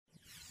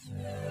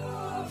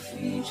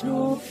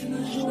Welcome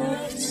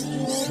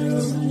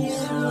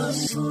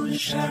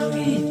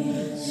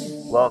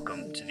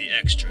to the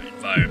Extra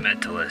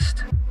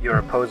Environmentalist. Your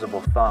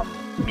opposable thumb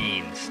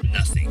means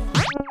nothing.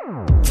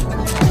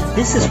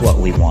 This is what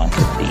we want to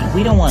be.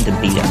 We don't want to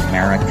be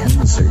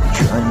Americans or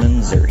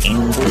Germans or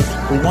English.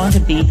 We want to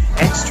be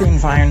extra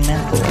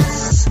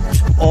environmentalists.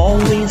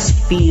 Always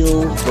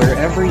feel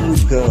wherever you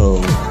go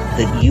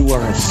that you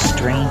are a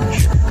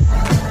stranger,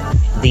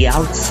 the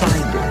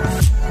outsider,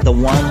 the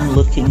one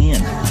looking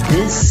in.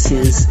 This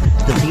is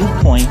the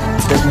viewpoint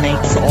that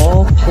makes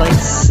all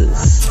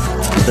places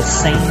the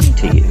same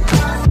to you.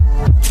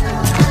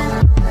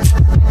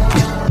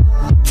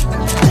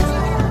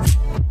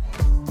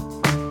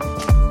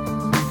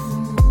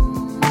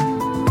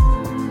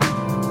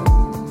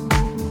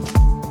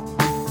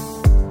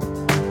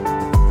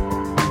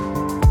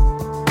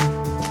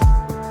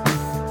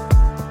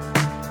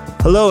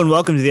 Hello and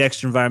welcome to the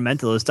Extra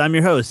Environmentalist. I'm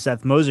your host,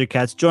 Seth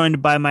Moserkatz,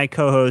 joined by my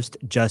co-host,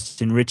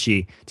 Justin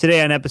Ritchie.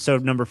 Today on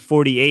episode number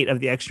 48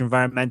 of the Extra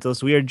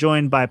Environmentalist, we are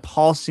joined by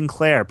Paul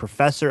Sinclair,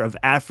 professor of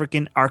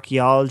African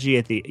archaeology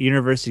at the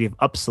University of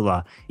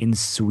Uppsala in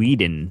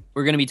Sweden.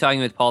 We're going to be talking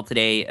with Paul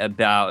today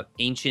about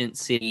ancient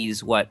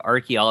cities, what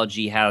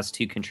archaeology has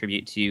to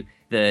contribute to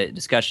the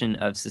discussion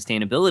of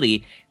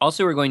sustainability.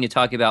 Also, we're going to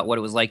talk about what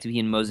it was like to be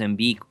in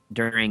Mozambique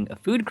during a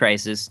food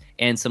crisis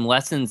and some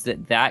lessons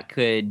that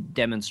could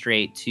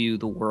demonstrate to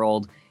the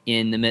world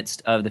in the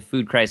midst of the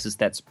food crisis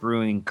that's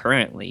brewing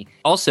currently.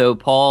 Also,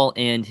 Paul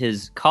and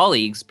his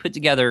colleagues put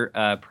together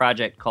a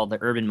project called the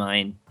Urban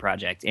Mine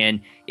Project. And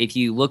if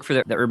you look for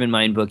the Urban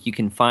Mine book, you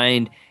can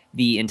find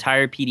the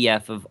entire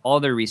PDF of all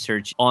their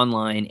research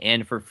online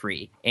and for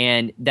free.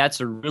 And that's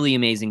a really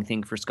amazing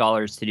thing for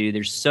scholars to do.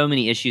 There's so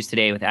many issues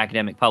today with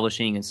academic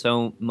publishing, and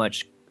so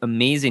much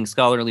amazing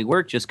scholarly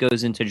work just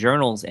goes into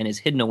journals and is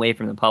hidden away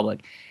from the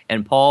public.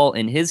 And Paul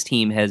and his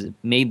team has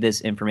made this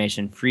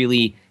information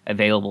freely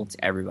available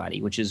to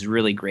everybody, which is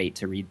really great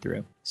to read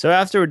through. So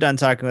after we're done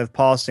talking with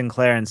Paul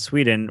Sinclair in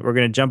Sweden, we're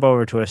going to jump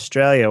over to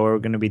Australia, where we're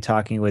going to be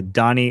talking with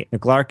Donnie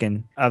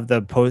McLarkin of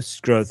the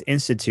Post Growth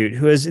Institute,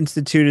 who has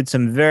instituted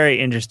some very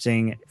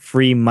interesting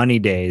free money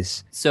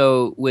days.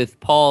 So with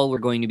Paul, we're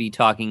going to be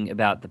talking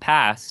about the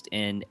past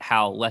and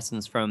how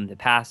lessons from the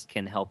past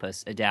can help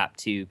us adapt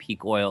to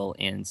peak oil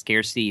and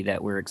scarcity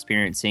that we're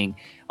experiencing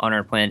on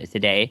our planet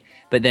today.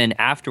 But then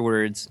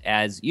afterwards,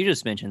 as you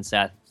just mentioned,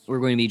 Seth, we're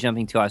going to be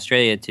jumping to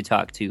Australia to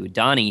talk to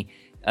Donnie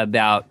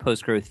about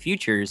post-growth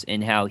futures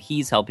and how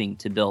he's helping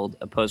to build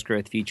a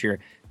post-growth future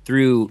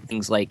through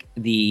things like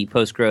the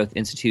Post-Growth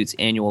Institute's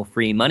annual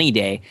Free Money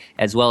Day,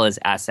 as well as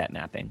asset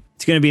mapping.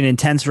 It's going to be an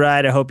intense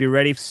ride. I hope you're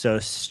ready. So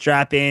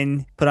strap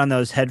in, put on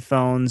those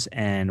headphones,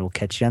 and we'll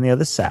catch you on the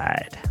other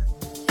side.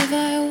 If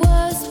I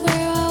was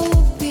where I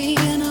would be,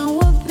 and I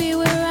would be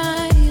where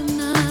I am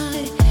not.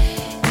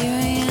 Here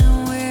I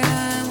am where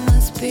I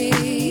must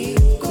be.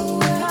 Go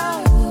where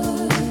I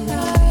would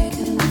like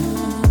and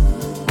not.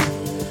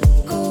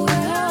 Go where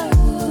I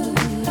would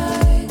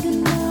like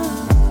and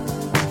not.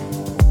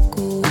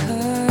 Go where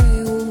I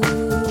would.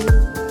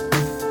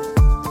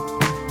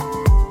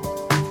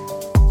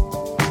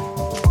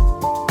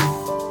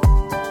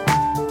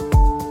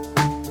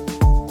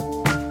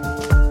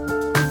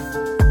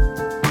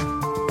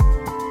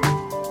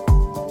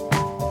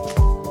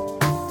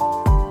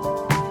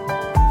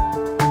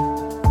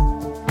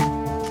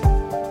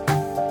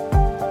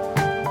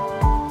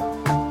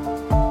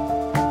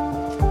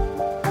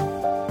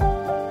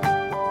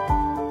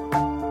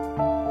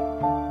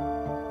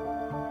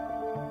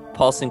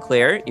 Paul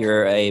Sinclair,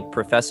 you're a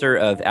professor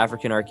of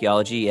African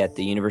archaeology at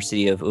the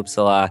University of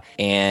Uppsala,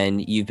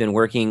 and you've been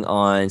working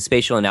on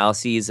spatial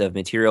analyses of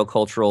material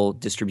cultural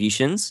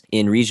distributions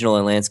in regional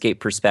and landscape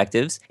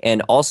perspectives.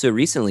 And also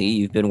recently,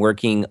 you've been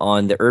working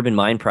on the Urban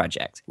Mine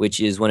Project,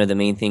 which is one of the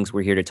main things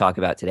we're here to talk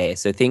about today.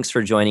 So thanks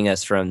for joining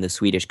us from the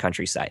Swedish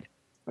countryside.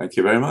 Thank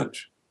you very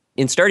much.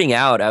 In starting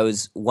out, I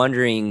was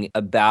wondering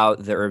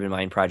about the Urban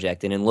Mine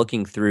Project, and in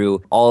looking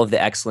through all of the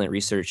excellent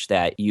research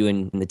that you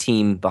and the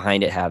team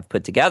behind it have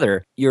put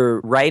together,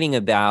 you're writing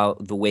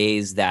about the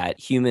ways that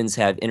humans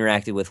have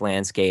interacted with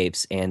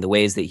landscapes and the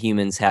ways that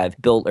humans have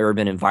built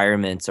urban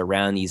environments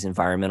around these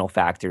environmental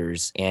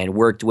factors and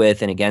worked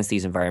with and against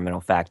these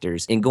environmental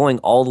factors. And going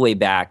all the way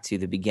back to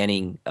the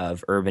beginning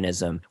of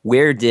urbanism,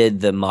 where did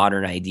the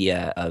modern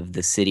idea of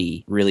the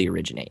city really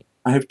originate?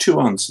 I have two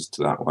answers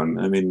to that one.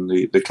 I mean,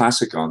 the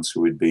classic answer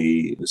would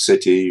be the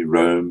city,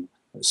 Rome,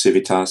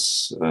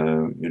 civitas,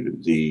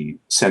 the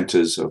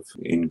centers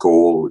in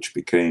Gaul, which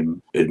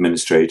became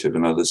administrative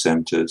and other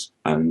centers,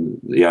 and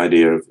the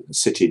idea of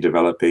city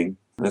developing.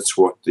 That's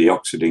what the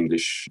Oxford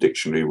English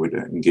Dictionary would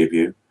give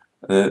you.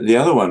 The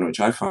other one, which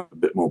I find a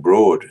bit more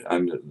broad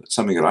and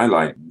something that I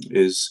like,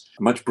 is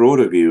a much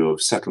broader view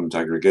of settlement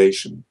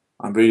aggregation.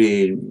 I'm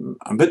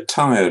a bit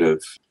tired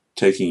of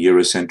taking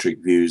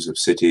Eurocentric views of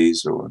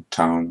cities or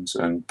towns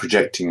and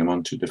projecting them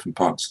onto different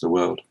parts of the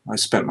world. I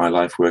spent my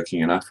life working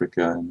in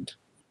Africa, and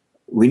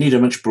we need a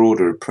much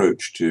broader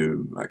approach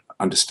to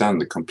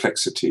understand the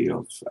complexity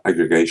of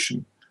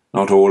aggregation.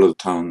 Not all of the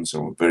towns,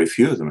 or very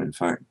few of them, in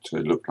fact,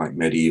 look like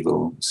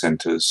medieval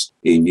centres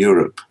in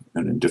Europe.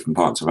 And in different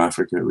parts of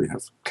Africa, we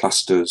have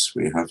clusters,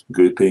 we have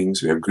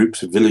groupings, we have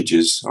groups of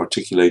villages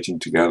articulating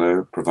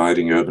together,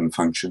 providing urban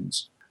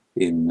functions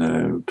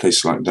in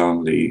places like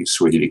down the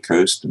Swahili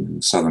coast and in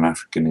the southern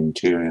African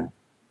interior.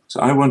 So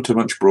I want a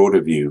much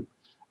broader view.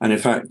 And in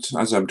fact,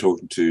 as I'm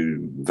talking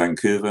to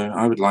Vancouver,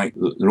 I would like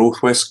the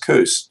Northwest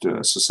Coast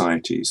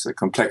societies, the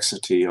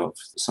complexity of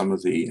some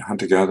of the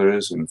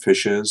hunter-gatherers and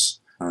fishers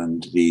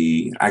and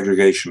the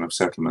aggregation of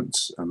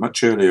settlements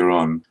much earlier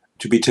on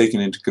to be taken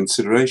into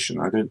consideration.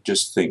 I don't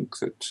just think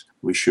that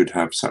we should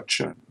have such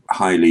a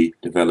highly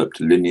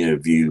developed linear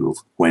view of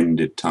when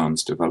did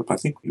towns develop. I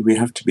think we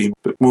have to be a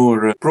bit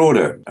more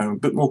broader and a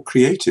bit more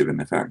creative,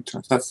 in effect.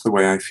 That's the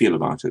way I feel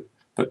about it.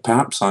 But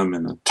perhaps I'm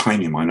in a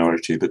tiny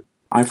minority, but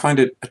I find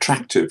it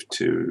attractive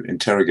to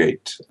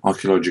interrogate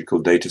archaeological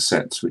data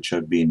sets which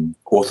have been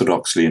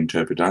orthodoxly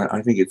interpreted.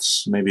 I think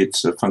maybe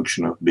it's a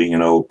function of being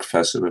an old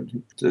professor, but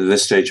at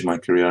this stage of my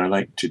career, I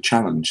like to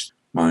challenge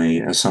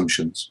my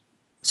assumptions.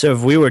 So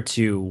if we were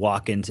to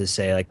walk into,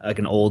 say, like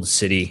an old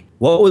city,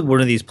 what would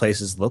one of these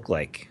places look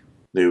like?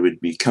 They would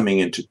be coming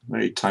into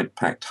very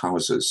tight-packed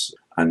houses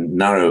and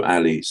narrow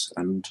alleys,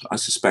 and I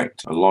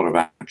suspect a lot of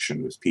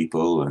action with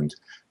people and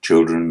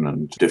children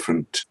and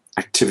different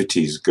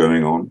activities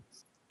going on.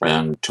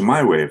 And to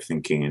my way of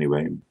thinking,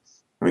 anyway,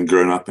 having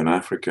grown up in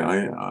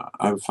Africa,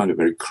 I find it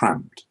very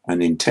cramped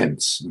and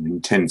intense, an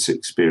intense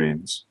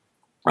experience.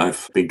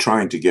 I've been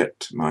trying to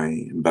get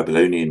my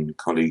Babylonian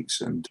colleagues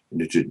and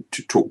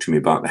to talk to me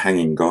about the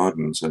hanging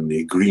gardens and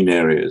the green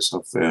areas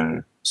of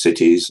their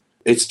cities.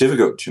 It's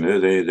difficult,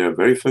 they're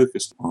very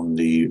focused on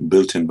the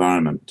built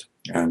environment.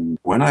 And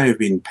when I have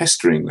been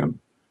pestering them,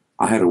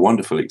 I had a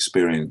wonderful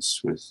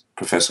experience with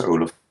Professor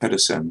Olaf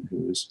Pedersen, who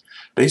was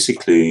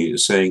basically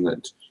saying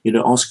that,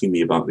 asking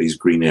me about these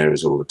green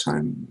areas all the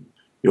time.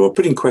 You are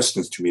putting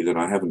questions to me that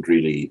I haven't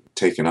really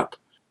taken up.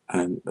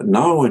 And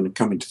now when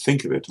coming to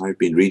think of it, I've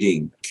been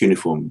reading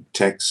cuneiform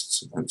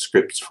texts and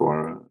scripts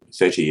for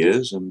 30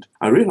 years, and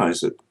I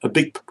realize that a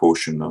big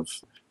proportion of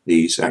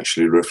these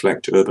actually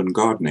reflect urban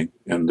gardening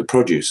and the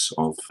produce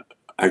of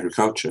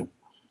agriculture.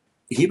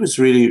 He was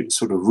really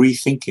sort of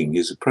rethinking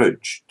his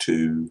approach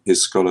to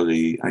his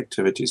scholarly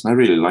activities, and I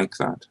really like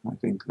that. I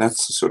think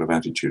that's the sort of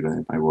attitude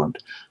I want.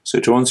 So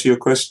to answer your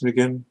question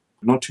again,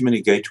 not too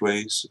many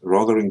gateways,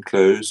 rather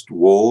enclosed,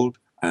 walled,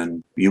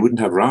 and you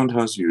wouldn't have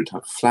roundhouses, you would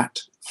have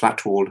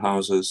flat-walled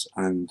houses,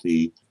 and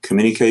the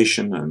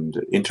communication and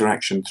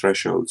interaction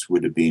thresholds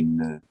would have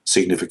been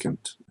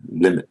significant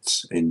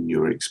limits in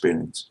your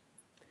experience.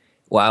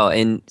 Wow.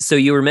 And so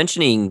you were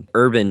mentioning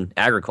urban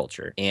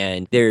agriculture,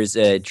 and there's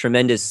a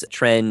tremendous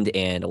trend,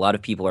 and a lot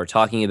of people are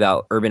talking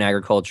about urban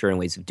agriculture and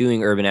ways of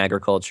doing urban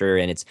agriculture.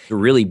 And it's a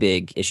really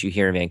big issue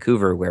here in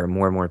Vancouver, where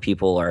more and more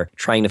people are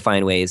trying to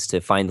find ways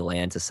to find the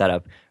land to set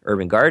up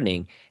urban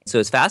gardening. So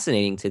it's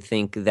fascinating to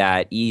think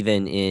that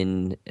even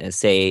in,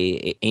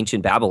 say,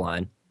 ancient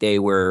Babylon, they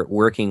were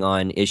working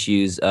on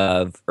issues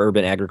of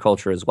urban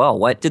agriculture as well.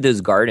 What did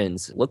those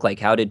gardens look like?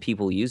 How did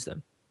people use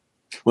them?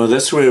 Well,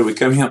 that's where we're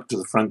coming up to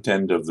the front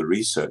end of the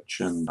research.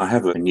 And I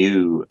have a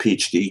new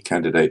PhD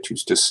candidate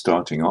who's just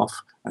starting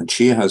off, and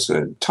she has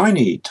a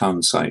tiny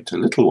town site, a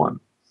little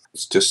one.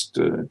 It's just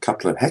a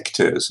couple of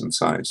hectares in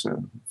size,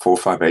 4 or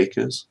 5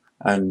 acres.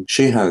 And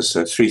she has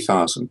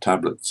 3,000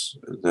 tablets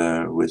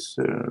there with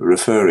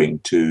referring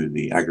to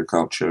the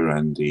agriculture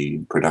and the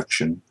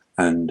production.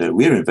 And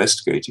we're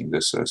investigating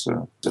this as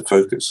a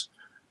focus.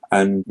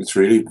 And it's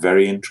really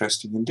very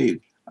interesting indeed.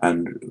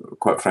 And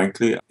quite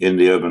frankly, in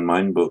the Urban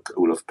Mind book,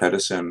 Olaf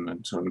Pedersen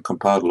and so on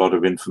compiled a lot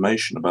of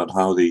information about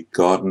how the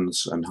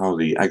gardens and how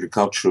the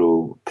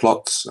agricultural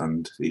plots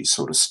and the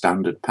sort of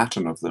standard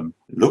pattern of them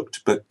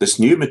looked. But this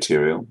new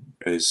material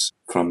is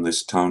from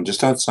this town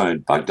just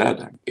outside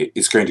Baghdad.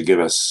 It's going to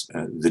give us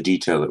the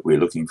detail that we're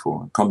looking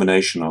for. A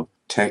combination of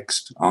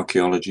text,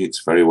 archaeology,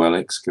 it's very well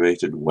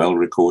excavated, well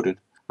recorded,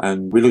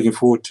 and we're looking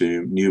forward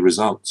to new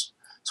results.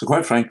 So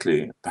quite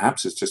frankly,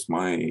 perhaps it's just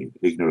my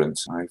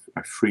ignorance.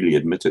 I freely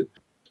admit it.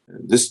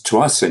 This, to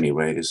us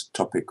anyway, is a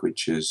topic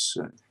which is,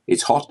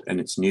 it's hot and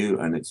it's new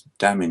and it's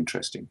damn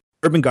interesting.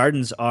 Urban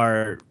gardens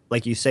are,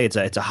 like you say, it's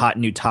a hot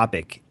new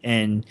topic.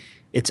 And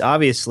it's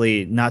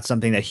obviously not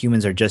something that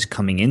humans are just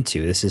coming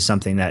into. This is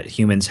something that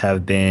humans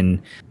have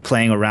been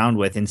playing around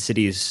with in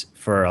cities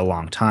for a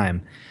long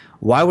time.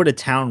 Why would a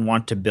town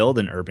want to build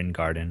an urban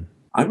garden?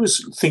 I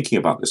was thinking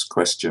about this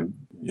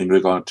question in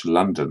regard to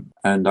London,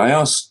 and I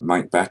asked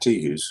Mike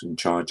Batty, who's in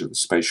charge of the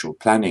spatial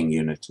planning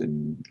unit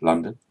in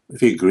London,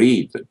 if he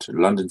agreed that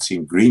London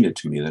seemed greener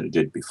to me than it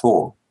did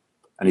before.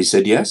 And he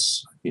said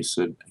yes. He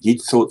said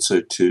he'd thought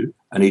so too,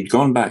 and he'd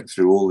gone back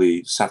through all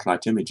the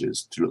satellite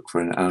images to look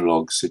for an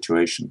analog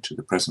situation to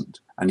the present.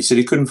 And he said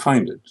he couldn't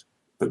find it,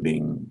 but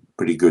being a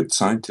pretty good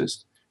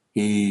scientist,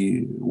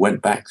 he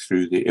went back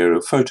through the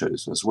aerial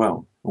photos as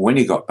well. And when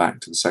he got back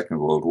to the Second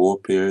World War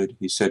period,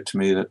 he said to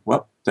me that,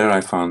 well, there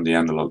I found the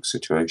analog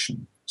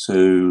situation. So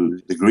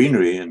the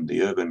greenery and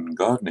the urban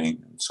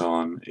gardening and so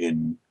on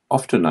in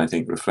often, I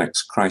think,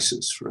 reflects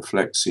crisis,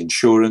 reflects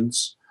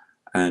insurance,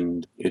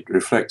 and it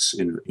reflects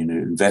in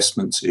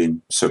investments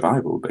in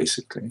survival,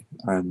 basically.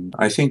 And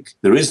I think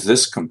there is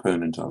this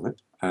component of it.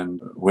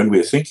 And when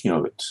we're thinking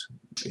of it,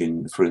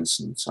 for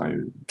instance,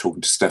 I'm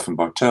talking to Stefan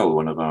Bartel,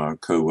 one of our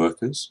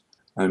co-workers.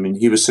 I mean,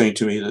 he was saying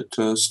to me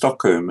that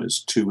Stockholm is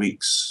 2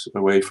 weeks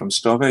away from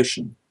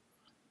starvation.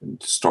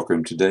 And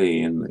Stockholm today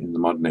in the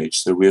modern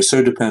age. So we are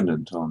so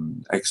dependent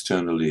on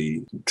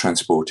externally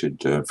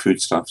transported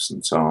foodstuffs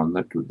and so on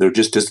that there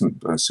just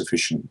isn't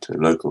sufficient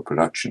local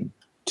production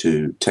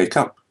to take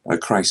up a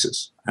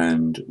crisis.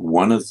 And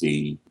one of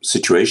the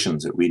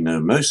situations that we know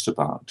most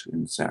about,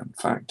 in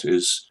fact,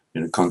 is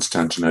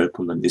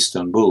Constantinople and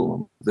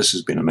Istanbul. This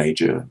has been a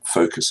major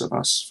focus of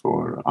us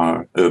for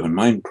our Urban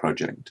Mind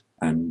project.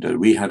 And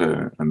we had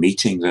a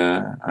meeting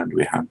there, and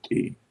we had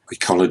the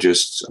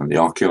ecologists and the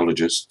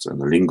archaeologists and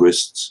the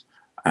linguists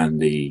and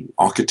the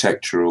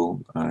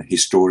architectural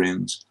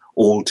historians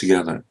all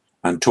together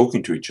and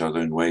talking to each other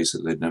in ways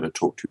that they'd never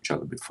talked to each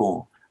other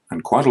before.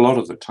 And quite a lot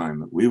of the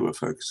time that we were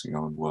focusing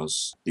on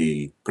was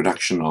the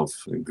production of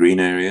green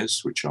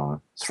areas, which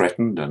are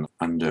threatened and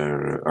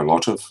under a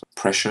lot of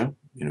pressure,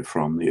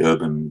 from the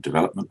urban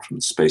development, from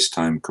the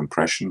space-time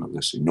compression of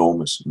this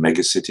enormous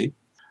megacity.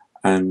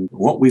 And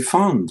what we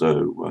found,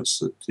 though, was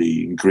that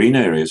the green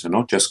areas are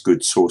not just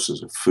good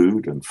sources of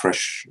food and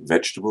fresh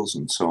vegetables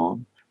and so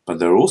on, but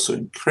they're also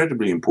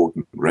incredibly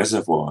important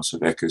reservoirs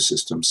of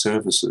ecosystem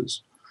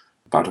services.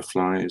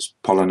 Butterflies,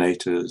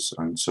 pollinators,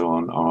 and so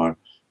on are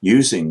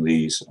using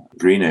these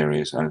green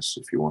areas as,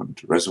 if you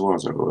want,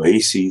 reservoirs or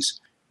oases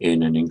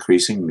in an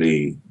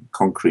increasingly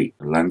concrete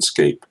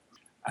landscape.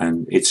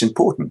 And it's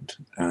important.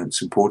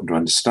 It's important to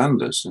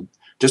understand this. And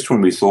just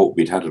when we thought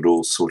we'd had it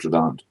all sorted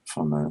out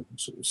from a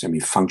sort of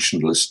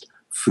semi-functionalist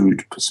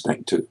food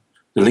perspective,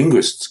 the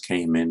linguists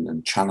came in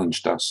and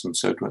challenged us and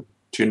said, well,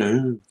 do you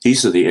know,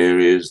 these are the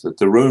areas that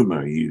the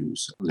Roma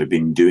use. They've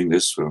been doing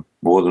this for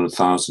more than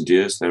 1,000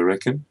 years, they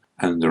reckon.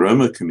 And the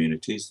Roma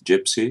communities, the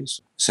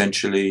gypsies,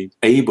 essentially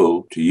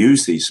able to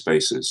use these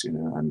spaces,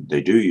 and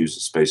they do use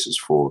the spaces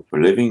for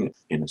living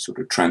in a sort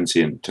of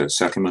transient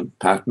settlement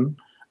pattern.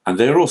 And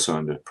they're also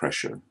under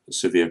pressure,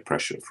 severe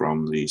pressure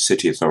from the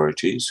city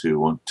authorities who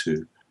want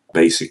to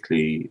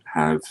basically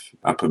have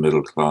upper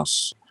middle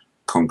class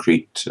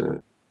concrete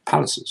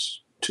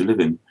palaces to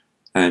live in.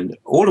 And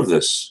all of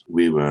this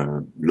we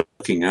were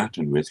looking at,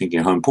 and we're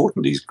thinking how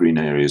important these green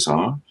areas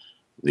are,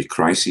 the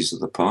crises of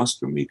the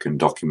past, and we can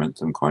document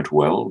them quite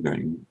well,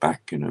 going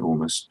back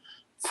almost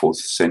 4th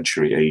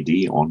century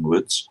AD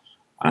onwards,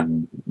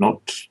 and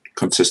not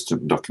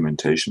consistent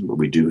documentation, but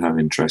we do have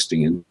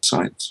interesting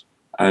insights.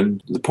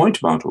 And the point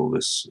about all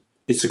this,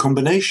 it's a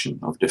combination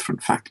of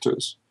different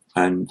factors.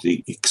 And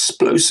the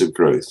explosive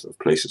growth of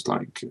places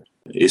like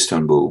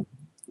Istanbul,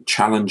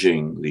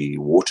 challenging the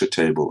water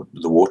table,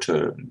 the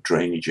water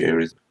drainage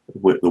areas,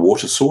 the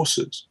water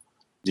sources.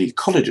 The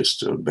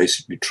ecologists are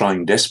basically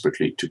trying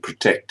desperately to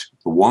protect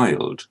the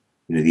wild,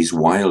 these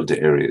wild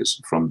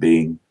areas from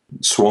being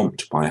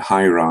swamped by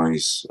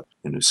high-rise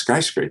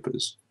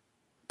skyscrapers.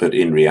 But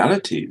in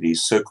reality,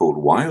 these so-called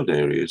wild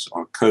areas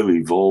are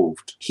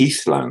co-evolved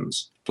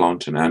heathlands.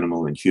 Plant and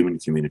animal and human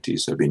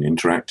communities have been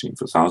interacting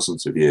for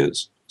thousands of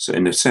years. So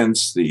in a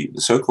sense, the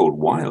so-called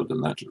wild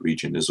in that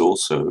region is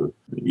also,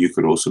 you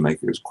could also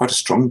make it quite a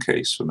strong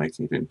case for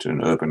making it into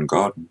an urban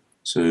garden.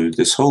 So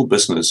this whole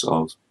business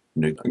of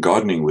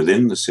gardening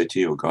within the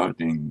city or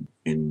gardening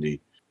in the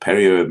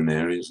peri-urban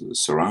areas, the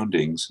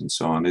surroundings and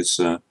so on,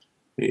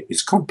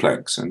 is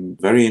complex and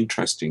very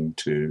interesting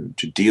to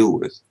deal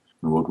with.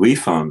 And what we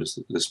found is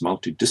that this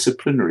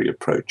multidisciplinary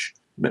approach,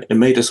 it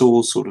made us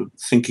all sort of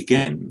think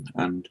again.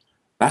 And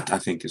that, I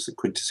think, is the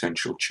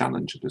quintessential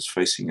challenge that is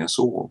facing us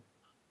all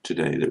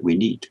today, that we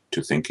need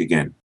to think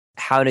again.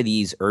 How do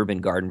these urban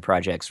garden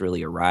projects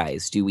really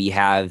arise? Do we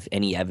have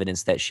any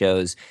evidence that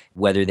shows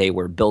whether they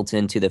were built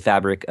into the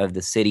fabric of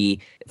the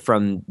city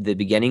from the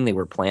beginning, they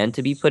were planned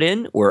to be put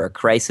in, or a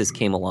crisis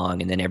came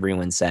along and then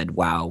everyone said,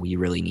 wow, we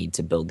really need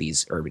to build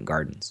these urban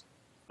gardens?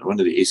 One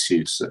of the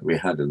issues that we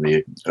had in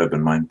the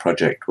Urban Mind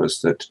project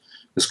was that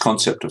this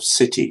concept of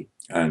city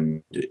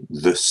and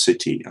the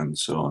city and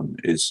so on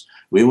is,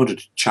 we wanted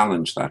to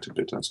challenge that a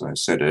bit, as I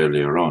said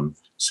earlier on.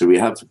 So we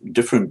have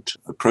different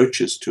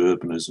approaches to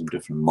urbanism,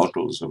 different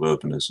models of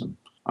urbanism.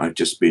 I've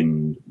just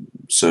been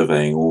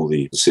surveying all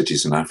the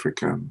cities in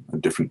Africa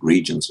and different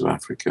regions of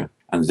Africa.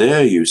 And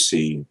there you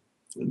see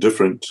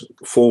different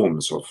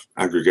forms of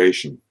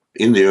aggregation.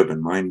 In the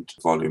Urban Mind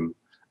volume,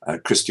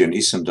 Christian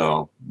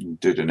Isendahl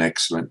did an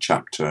excellent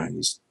chapter.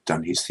 He's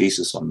done his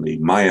thesis on the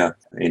Maya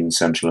in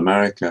Central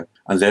America.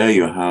 And there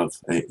you have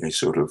a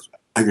sort of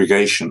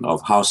aggregation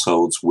of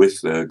households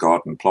with their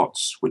garden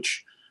plots,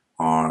 which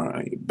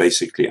are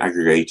basically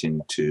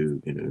aggregating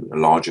to a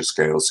larger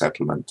scale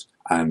settlement,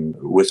 and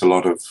with a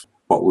lot of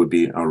what would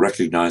be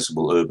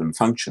recognizable urban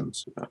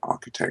functions,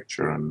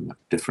 architecture and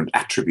different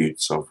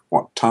attributes of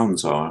what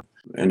towns are.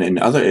 And in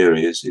other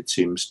areas, it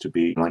seems to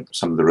be like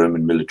some of the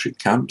Roman military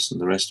camps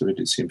and the rest of it,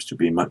 it seems to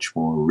be much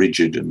more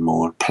rigid and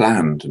more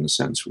planned in a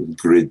sense with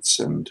grids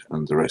and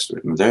the rest of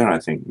it. And there, I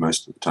think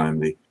most of the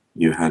time,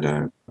 you had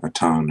a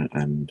town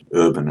and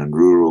urban and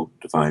rural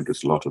divide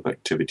with a lot of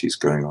activities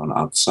going on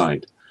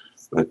outside.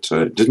 But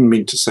it didn't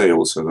mean to say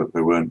also that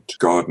there weren't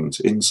gardens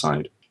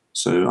inside.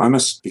 So I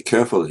must be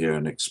careful here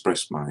and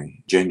express my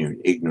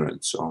genuine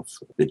ignorance of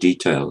the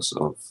details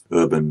of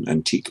urban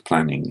antique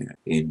planning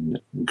in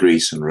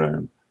Greece and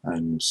Rome.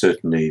 And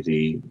certainly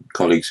the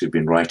colleagues who've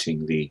been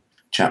writing the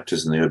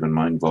chapters in the Urban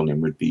Mind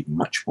volume would be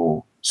much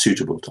more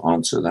suitable to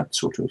answer that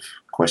sort of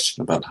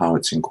question about how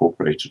it's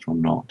incorporated or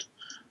not.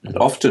 And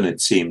often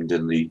it seemed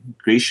in the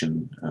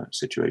Grecian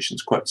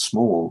situations quite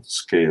small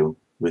scale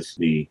with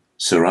the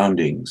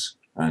surroundings,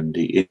 and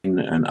the in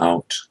and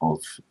out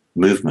of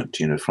movement,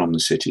 from the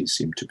cities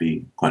seemed to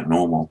be quite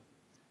normal.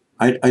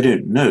 I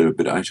don't know,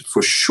 but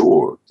for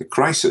sure the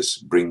crisis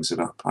brings it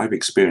up. I've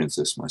experienced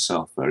this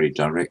myself very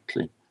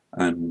directly.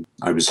 And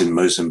I was in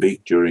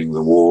Mozambique during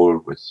the war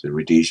with the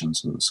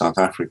Rhodesians and the South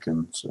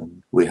Africans,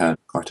 and we had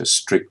quite a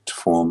strict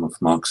form of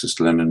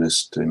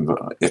Marxist-Leninist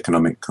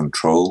economic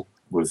control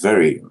with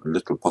very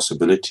little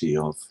possibility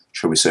of,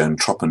 shall we say,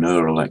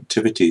 entrepreneurial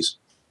activities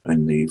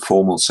in the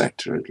formal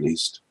sector at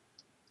least.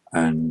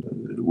 And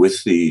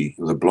with the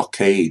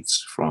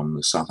blockades from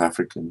the South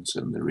Africans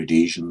and the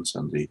Rhodesians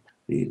and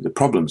the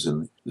problems,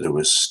 there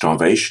was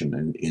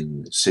starvation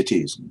in the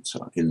cities, and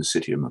so in the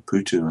city of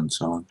Maputo and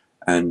so on.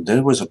 And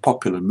there was a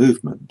popular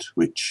movement,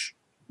 which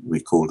we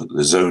called it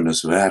the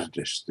Zonas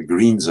Verdes, the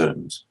green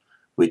zones,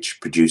 which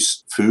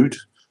produced food,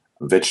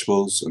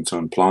 vegetables, and so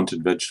on,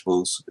 planted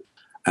vegetables.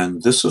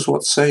 And this was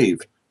what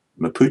saved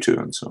Maputo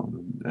and so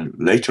on. And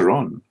later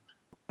on,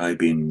 I've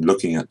been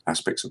looking at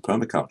aspects of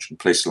permaculture in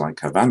places like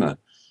Havana.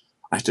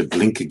 I had to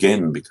blink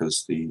again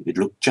because it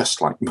looked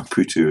just like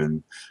Maputo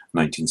in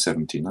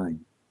 1979.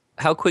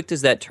 How quick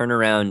does that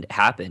turnaround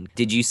happen?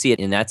 Did you see it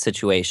in that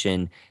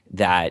situation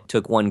that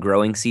took one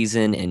growing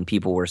season and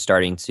people were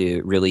starting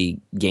to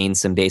really gain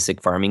some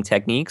basic farming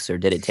techniques, or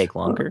did it take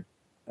longer?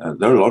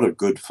 There are a lot of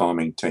good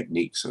farming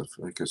techniques.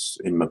 Because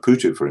in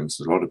Maputo, for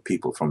instance, a lot of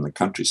people from the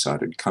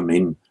countryside had come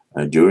in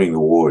during the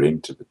war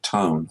into the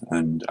town.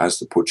 And as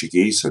the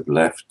Portuguese had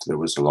left, there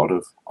was a lot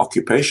of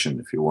occupation,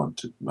 if you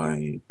wanted,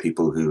 by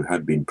people who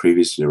had been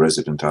previously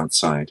resident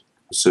outside.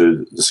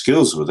 So the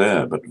skills were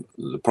there, but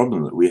the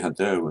problem that we had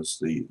there was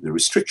the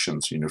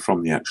restrictions,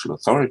 from the actual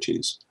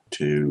authorities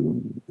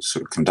to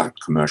sort of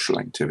conduct commercial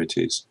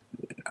activities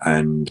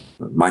and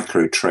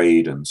micro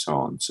trade and so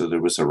on. So there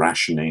was a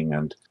rationing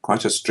and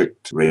quite a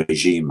strict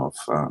regime of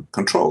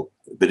control.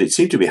 But it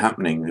seemed to be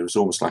happening. It was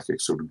almost like a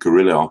sort of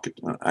guerrilla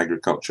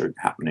agriculture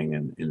happening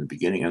in the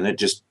beginning, and it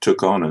just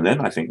took on. And then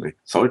I think the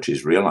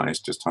authorities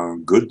realized just how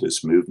good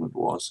this movement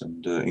was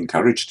and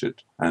encouraged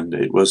it. And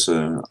it was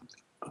a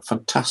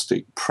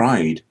fantastic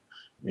pride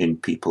in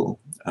people,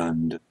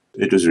 and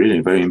it was really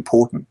a very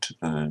important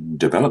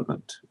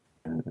development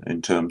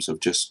in terms of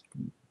just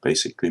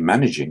basically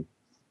managing.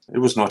 It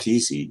was not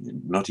easy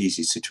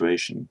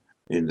situation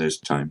in those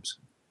times.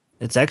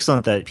 It's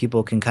excellent that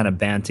people can kind of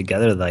band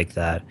together like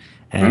that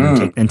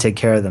and take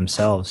care of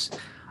themselves.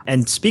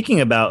 And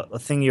speaking about a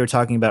thing you were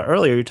talking about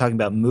earlier, you're talking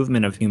about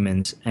movement of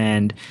humans,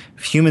 and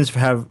humans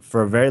have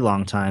for a very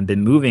long time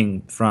been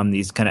moving from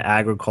these kind of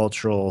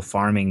agricultural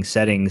farming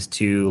settings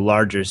to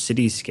larger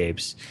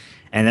cityscapes.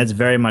 And that's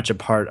very much a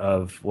part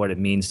of what it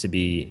means to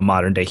be a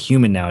modern day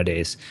human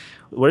nowadays.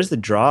 What is the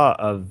draw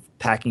of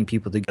packing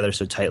people together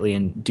so tightly?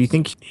 And do you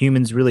think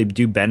humans really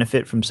do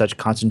benefit from such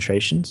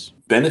concentrations?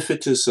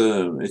 Benefit is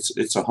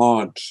it's a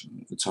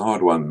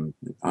hard one.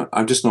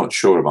 I'm just not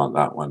sure about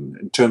that one.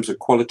 In terms of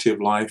quality of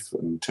life,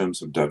 in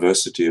terms of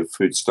diversity of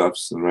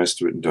foodstuffs and the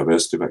rest of it, and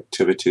diversity of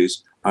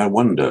activities, I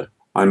wonder.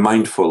 I'm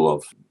mindful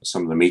of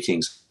some of the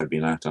meetings I've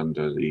been at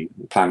under the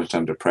Planet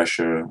Under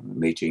Pressure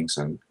meetings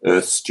and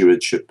Earth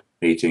Stewardship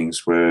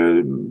meetings,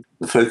 where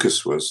the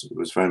focus was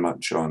very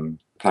much on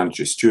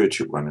planetary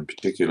stewardship. One in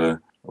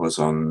particular was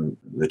on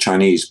the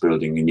Chinese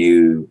building a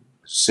new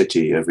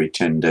city every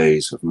 10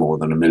 days of more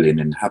than 1 million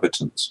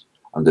inhabitants.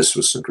 And this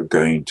was sort of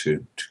going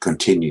to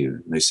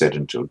continue, they said,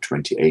 until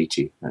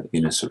 2080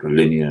 in a sort of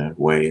linear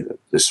way, that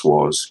this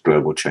was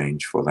global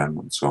change for them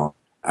and so on.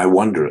 I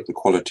wonder at the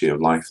quality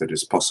of life that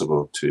is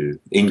possible to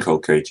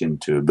inculcate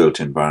into a built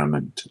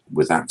environment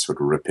with that sort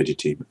of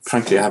rapidity.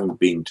 Frankly, I haven't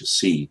been to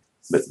see,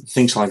 but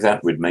things like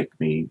that would make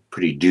me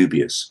pretty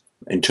dubious.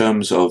 In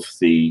terms of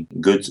the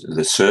goods,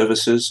 the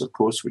services, of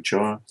course, which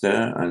are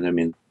there, and I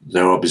mean,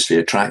 they're obviously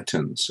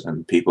attractants,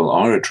 and people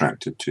are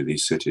attracted to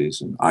these cities,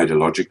 and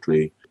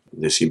ideologically,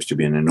 there seems to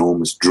be an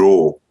enormous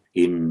draw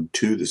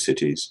into the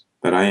cities.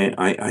 But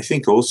I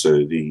think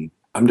also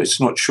I'm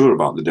just not sure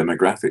about the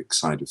demographic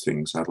side of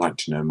things. I'd like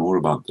to know more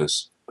about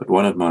this. But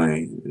one of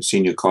my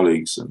senior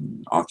colleagues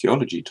in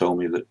archaeology told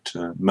me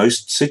that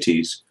most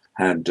cities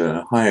had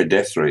higher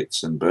death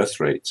rates and birth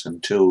rates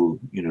until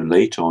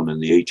late on in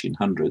the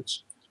 1800s,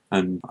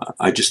 and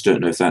I just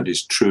don't know if that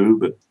is true.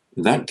 But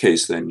In that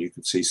case, then you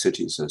could see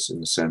cities as,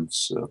 in a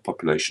sense,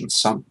 population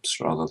sumps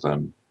rather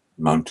than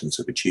mountains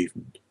of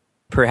achievement.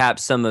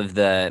 Perhaps some of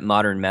the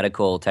modern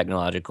medical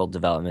technological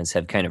developments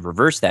have kind of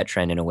reversed that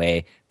trend in a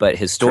way, but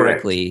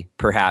historically,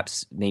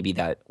 perhaps maybe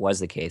that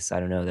was the case. I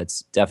don't know.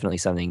 That's definitely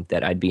something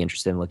that I'd be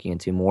interested in looking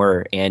into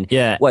more. And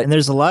and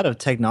there's a lot of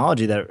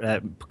technology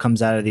that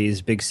comes out of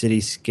these big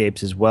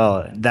cityscapes as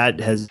well. That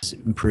has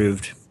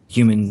improved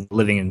human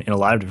living in a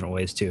lot of different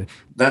ways too.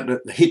 That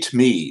hit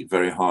me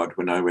very hard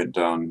when I went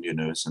down,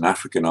 as an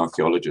African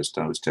archaeologist.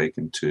 I was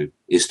taken to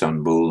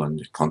Istanbul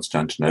and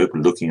Constantinople,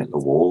 looking at the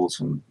walls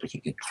and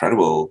looking at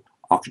incredible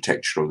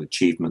architectural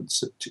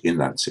achievements in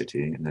that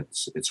city, and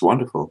it's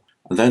wonderful.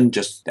 And then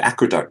just the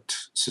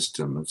aqueduct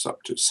system is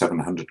up to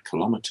 700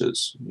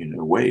 kilometers,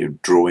 way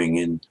of drawing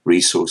in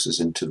resources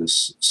into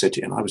this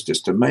city, and I was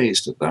just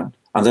amazed at that.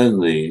 And then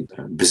the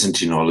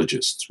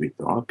Byzantinologists,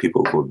 there are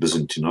people called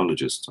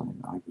Byzantinologists.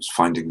 I was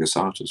finding this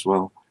out as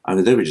well.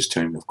 And they were just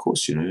telling me, of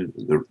course,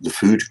 the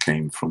food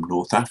came from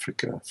North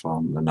Africa,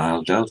 from the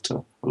Nile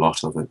Delta, a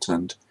lot of it.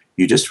 And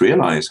you just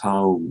realize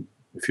how,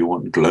 if you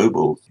want,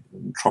 global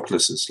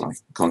metropolises like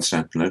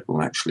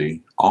Constantinople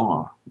actually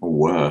are or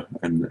were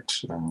in that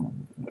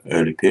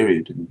early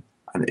period.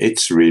 And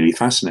it's really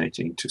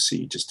fascinating to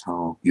see just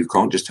how you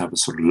can't just have a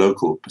sort of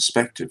local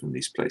perspective in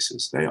these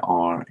places. They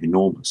are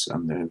enormous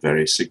and they're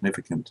very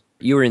significant.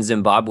 You were in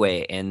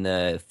Zimbabwe and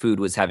the food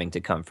was having to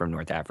come from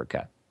North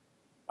Africa.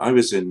 I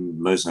was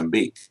in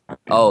Mozambique.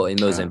 Oh, in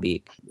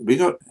Mozambique. We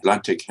got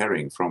Atlantic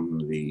herring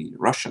from the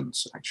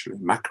Russians, actually,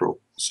 mackerel.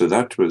 So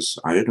that was,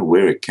 I don't know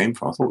where it came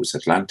from. I thought it was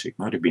Atlantic,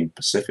 might have been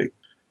Pacific.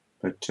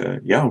 But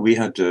we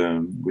had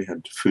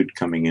food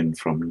coming in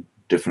from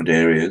different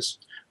areas.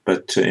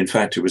 But in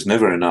fact, it was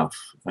never enough.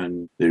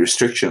 And the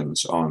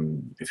restrictions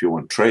on, if you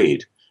want,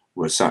 trade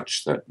were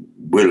such that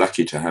we're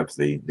lucky to have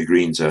the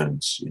green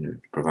zones,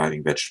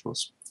 providing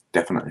vegetables,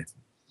 definitely.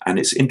 And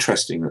it's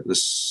interesting that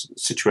this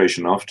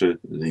situation after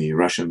the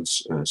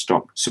Russians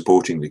stopped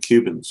supporting the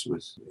Cubans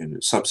with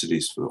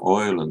subsidies for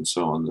oil and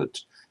so on,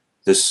 that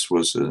this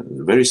was a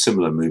very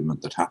similar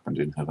movement that happened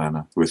in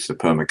Havana with the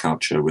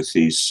permaculture, with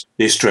the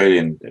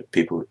Australian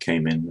people that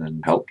came in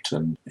and helped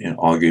and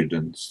argued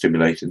and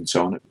stimulated and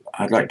so on.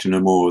 I'd like to know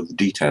more of the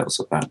details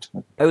of that.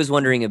 I was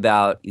wondering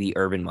about the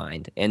urban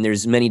mind, and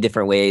there's many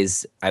different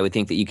ways I would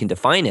think that you can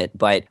define it,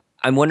 but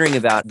I'm wondering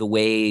about the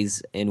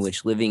ways in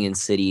which living in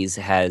cities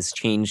has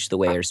changed the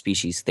way our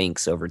species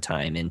thinks over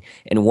time,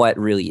 and what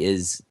really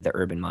is the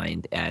urban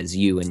mind as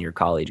you and your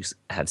colleagues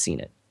have seen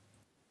it.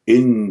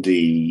 In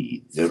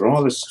the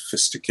rather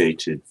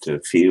sophisticated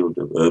field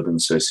of urban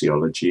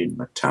sociology and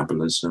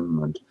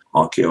metabolism and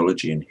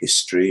archaeology and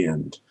history,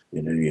 and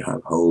you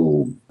have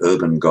whole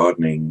urban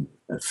gardening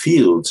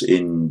fields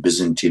in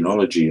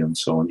Byzantinology and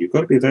so on, you've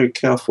got to be very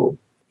careful.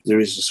 There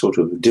is a sort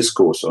of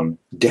discourse on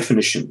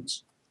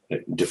definitions.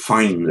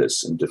 Define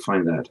this and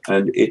define that.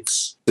 And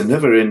it's a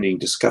never-ending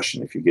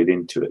discussion if you get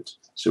into it.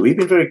 So we've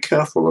been very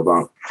careful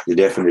about the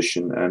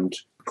definition, and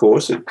of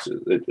course it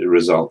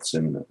results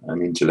in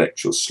an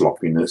intellectual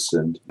sloppiness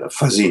and a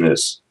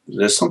fuzziness.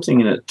 There's something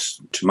in it,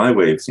 to my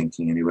way of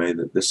thinking anyway,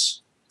 that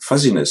this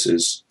fuzziness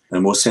is a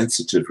more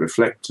sensitive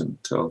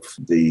reflectant of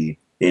the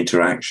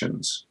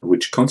interactions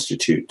which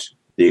constitute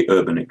the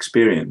urban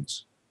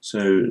experience.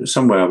 So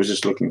somewhere, I was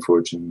just looking for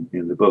it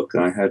in the book,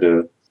 I had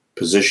a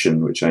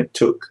position which I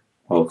took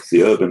of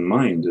the urban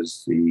mind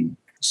as the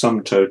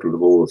sum total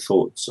of all the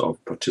thoughts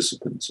of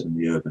participants in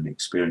the urban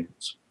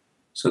experience.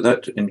 So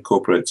that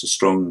incorporates a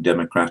strong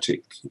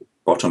democratic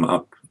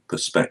bottom-up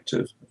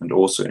perspective and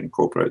also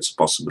incorporates the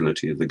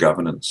possibility of the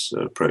governance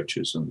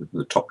approaches and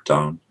the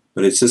top-down.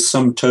 But it's a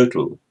sum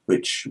total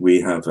which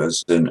we have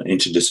as an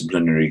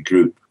interdisciplinary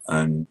group,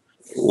 and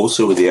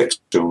also with the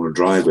external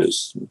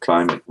drivers,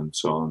 climate and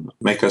so on,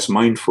 make us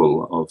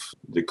mindful of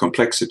the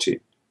complexity.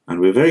 And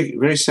we're very,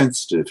 very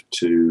sensitive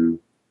to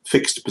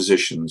fixed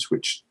positions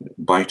which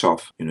bite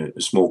off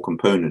a small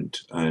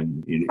component,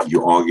 and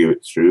you argue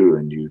it through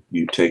and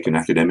you take an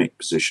academic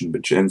position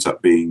which ends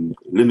up being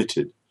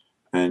limited.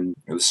 And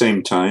at the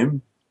same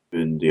time,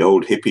 in the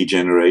old hippie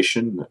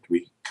generation that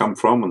we come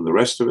from and the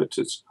rest of it,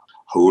 it's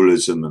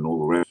holism and all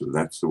the rest of it.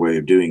 That's the way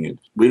of doing it.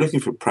 We're looking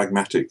for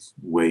pragmatic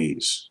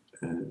ways,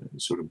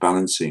 sort of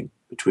balancing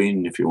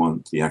between, if you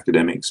want, the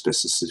academic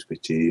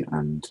specificity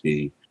and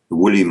the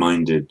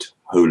woolly-minded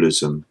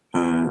holism,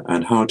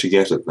 and how to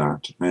get at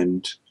that.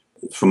 And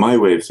from my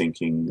way of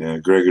thinking,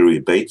 Gregory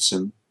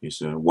Bateson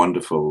is a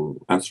wonderful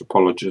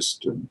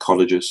anthropologist and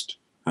ecologist,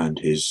 and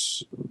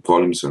his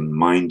volumes on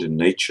mind and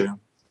nature,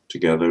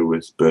 together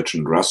with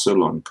Bertrand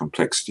Russell on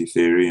complexity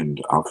theory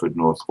and Alfred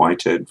North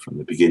Whitehead from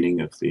the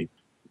beginning of the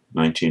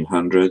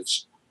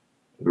 1900s,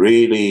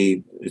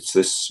 really it's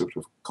this sort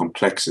of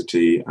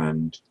complexity,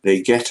 and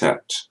they get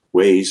at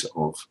ways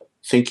of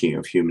thinking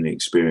of human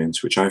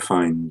experience which I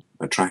find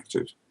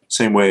attractive.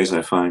 Same way as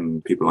I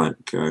find people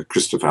like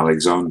Christopher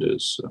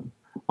Alexander's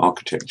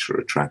architecture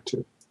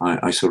attractive.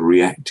 I sort of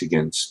react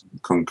against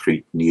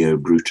concrete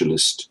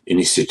neo-brutalist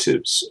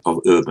initiatives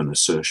of urban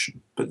assertion.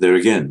 But there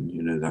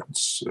again,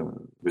 that's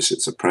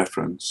it's a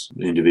preference,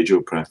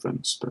 individual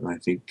preference. But I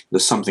think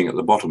there's something at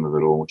the bottom of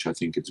it all, which I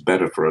think it's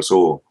better for us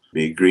all to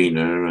be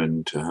greener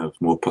and to have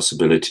more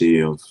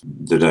possibility of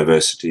the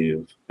diversity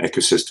of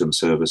ecosystem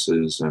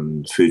services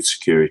and food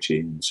security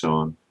and so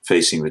on,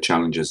 facing the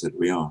challenges that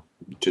we are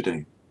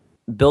today.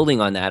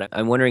 Building on that,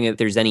 I'm wondering if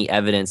there's any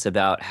evidence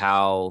about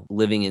how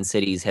living in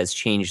cities has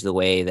changed the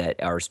way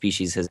that our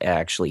species has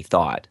actually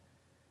thought.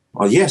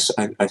 Well, yes,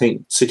 I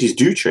think cities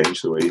do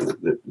change the way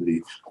that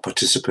the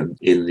participant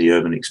in the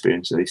urban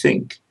experience, they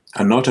think.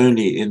 And not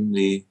only in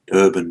the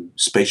urban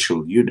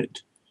spatial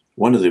unit.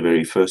 One of the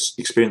very first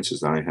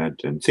experiences that I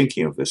had in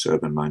thinking of this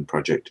Urban Mind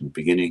project in the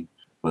beginning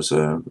was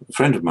a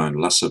friend of mine,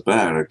 Lasse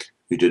Berg,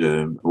 who did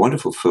a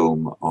wonderful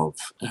film of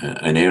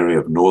an area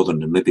of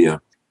northern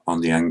Namibia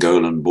on the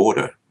Angolan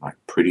border, like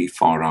pretty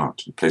far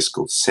out, a place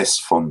called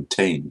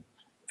Sesfontein.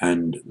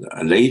 And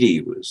a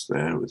lady was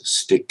there with a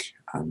stick,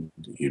 and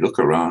you look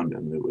around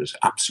and there was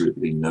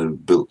absolutely no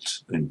built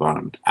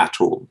environment at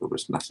all. There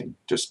was nothing,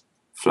 just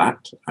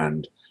flat,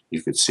 and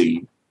you could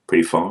see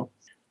pretty far.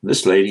 And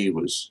this lady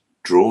was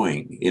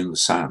drawing in the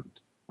sand.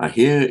 Now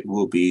here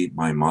will be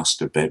my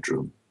master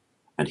bedroom,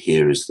 and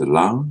here is the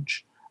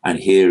lounge, and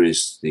here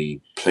is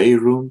the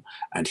playroom.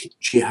 And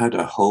she had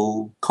a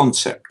whole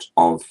concept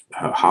of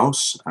her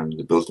house and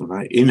the built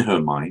environment in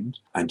her mind,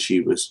 and she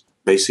was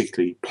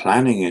basically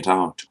planning it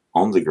out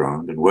on the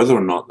ground. And whether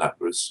or not that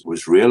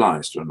was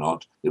realized or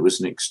not, it was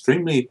an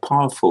extremely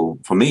powerful,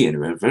 for me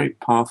anyway, a very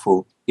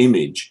powerful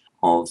image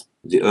of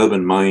the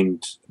urban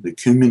mind, the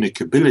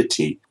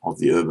communicability of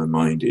the urban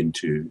mind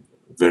into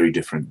very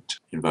different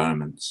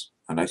environments.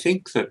 And I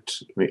think that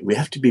we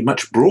have to be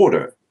much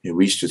broader.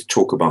 We used to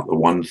talk about the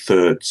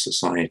 1/3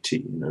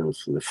 society,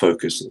 for the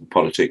focus of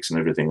politics and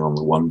everything on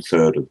the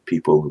 1/3 of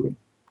people who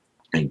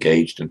are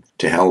engaged, and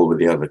to hell with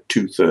the other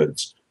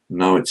 2/3.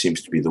 Now it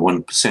seems to be the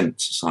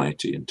 1%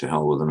 society, and to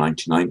hell with the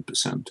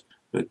 99%.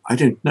 But I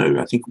don't know.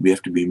 I think we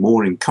have to be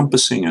more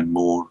encompassing and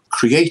more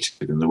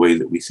creative in the way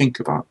that we think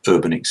about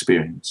urban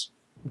experience.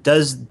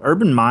 Does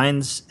urban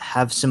minds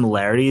have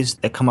similarities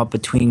that come up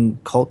between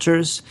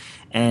cultures?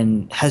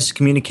 And has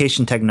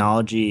communication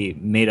technology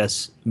made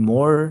us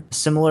more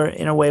similar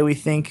in a way we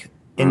think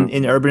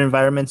in urban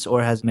environments,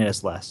 or has made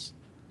us less?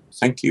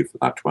 Thank you for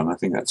that one. I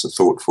think that's a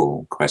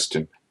thoughtful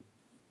question.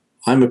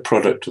 I'm a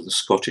product of the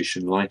Scottish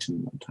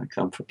Enlightenment. I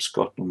come from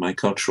Scotland. My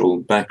cultural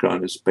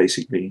background is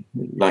basically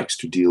likes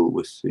to deal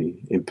with the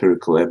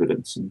empirical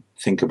evidence and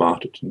think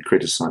about it and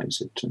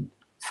criticize it and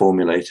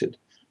formulate it.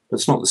 But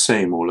it's not the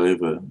same all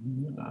over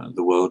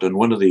the world. And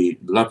one of the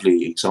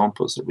lovely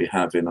examples that we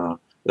have in our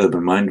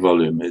Urban Mind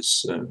volume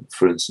is,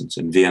 for instance,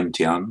 in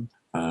Vientiane,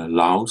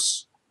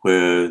 Laos,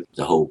 where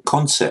the whole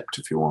concept,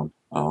 if you want,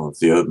 of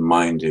the urban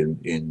mind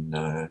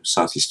in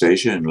Southeast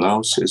Asia, in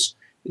Laos,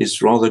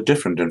 is rather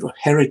different, and a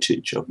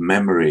heritage of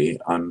memory,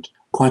 and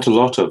quite a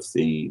lot of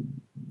the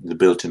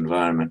built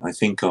environment I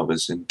think of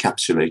as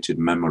encapsulated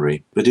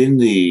memory. But in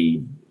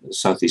the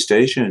Southeast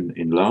Asia,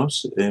 in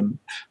Laos,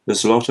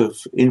 there's a lot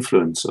of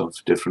influence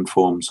of different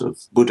forms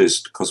of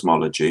Buddhist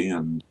cosmology,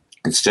 and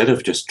instead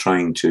of just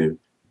trying to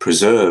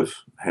preserve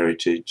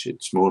heritage,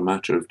 it's more a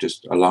matter of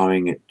just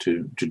allowing it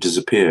to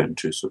disappear and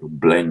to sort of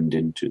blend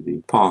into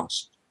the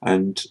past.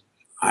 And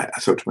I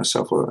thought to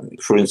myself, well,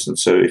 for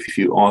instance, so if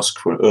you ask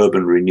for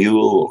urban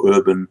renewal or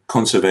urban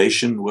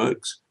conservation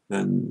works,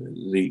 then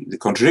the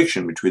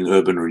contradiction between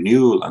urban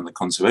renewal and the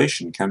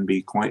conservation can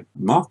be quite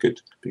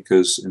marked,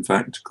 because, in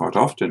fact, quite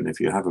often, if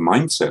you have a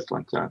mindset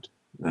like that,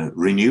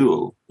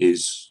 renewal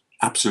is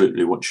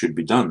absolutely what should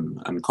be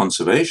done, and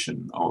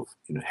conservation of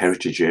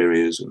heritage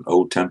areas and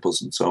old temples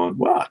and so on,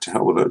 well, to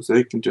hell with those.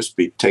 They can just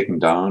be taken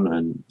down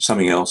and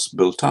something else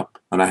built up.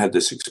 And I had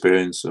this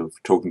experience of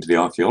talking to the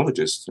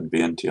archaeologists in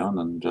Vientiane,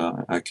 and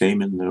I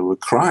came in, they were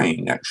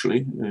crying,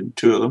 actually, and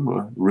two of them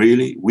were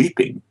really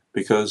weeping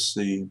because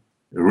the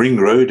ring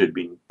road had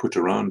been put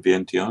around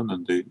Vientiane,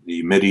 and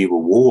the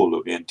medieval wall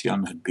of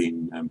Vientiane had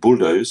been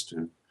bulldozed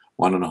to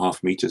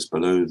 1.5 meters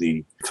below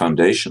the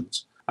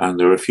foundations. And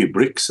there were a few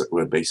bricks that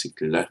were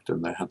basically left,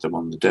 and they had them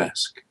on the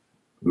desk.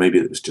 Maybe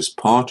it was just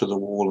part of the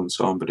wall and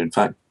so on, but in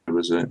fact, there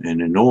was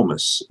an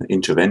enormous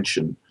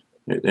intervention.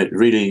 It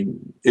really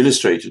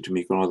illustrated to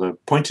me rather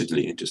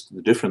pointedly just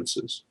the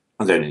differences.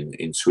 And then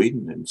in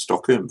Sweden, in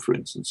Stockholm, for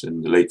instance,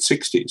 in the late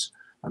 60s,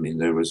 I mean,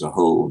 there was a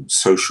whole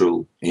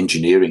social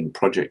engineering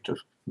project of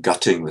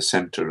gutting the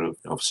center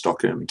of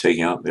Stockholm,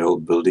 taking out the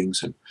old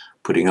buildings and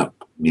putting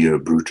up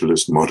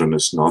neo-brutalist,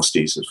 modernist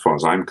nasties, as far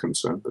as I'm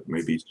concerned, but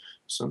maybe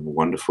some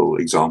wonderful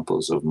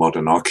examples of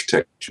modern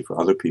architecture for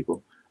other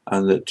people,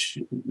 and that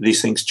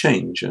these things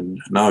change.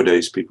 And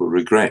nowadays people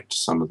regret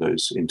some of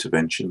those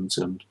interventions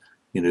and,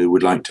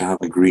 would like to have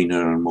a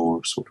greener and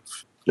more sort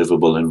of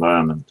livable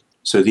environment.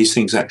 So these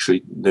things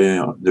actually,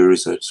 there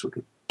is a sort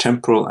of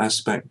temporal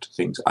aspect,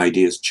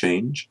 ideas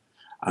change,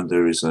 and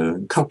there is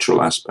a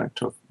cultural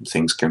aspect of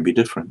things can be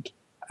different.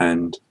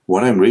 And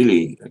what I'm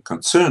really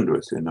concerned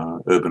with in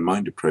our urban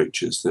mind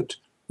approach is that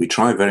we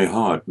try very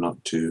hard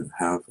not to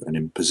have an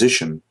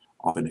imposition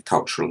of a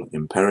cultural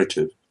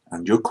imperative.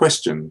 And your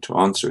question, to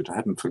answer it, I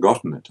hadn't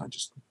forgotten it, I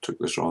just took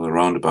this rather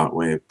roundabout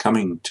way of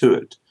coming to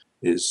it,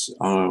 is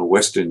our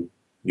Western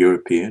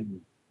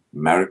European,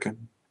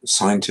 American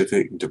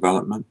scientific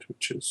development,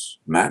 which is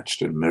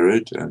matched and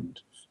mirrored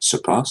and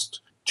surpassed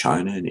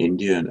China and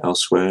India and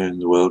elsewhere in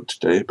the world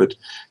today. But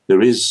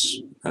there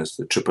is, as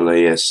the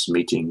AAAS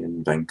meeting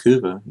in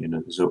Vancouver,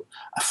 there's a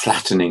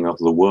flattening of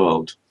the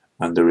world,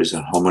 and there is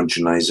a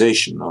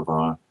homogenization of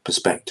our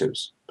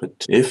perspectives.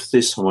 But if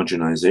this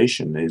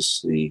homogenization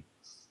is the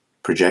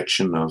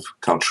projection of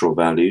cultural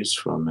values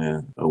from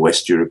a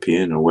West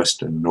European or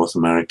Western North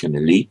American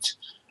elite,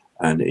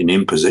 and an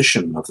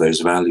imposition of those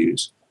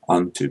values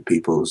onto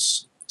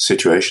people's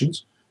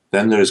situations,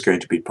 then there is going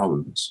to be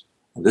problems.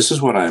 And this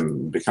is what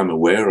I'm become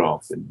aware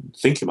of in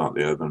thinking about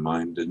the urban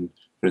mind, and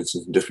for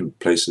instance, in different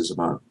places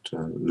about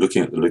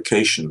looking at the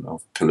location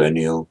of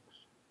colonial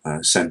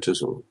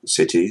centers or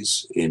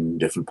cities in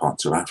different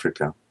parts of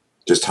Africa,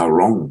 just how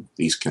wrong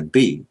these can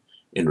be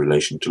in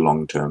relation to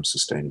long-term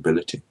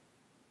sustainability.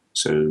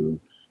 So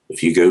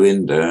if you go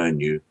in there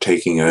and you're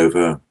taking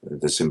over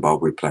the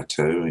Zimbabwe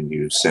plateau and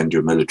you send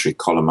your military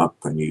column up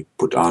and you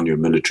put on your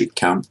military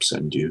camps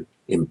and you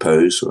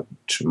impose what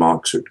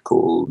Marx would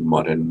call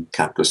modern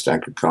capitalist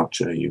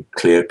agriculture, you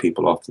clear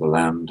people off the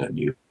land and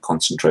you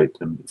concentrate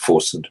them,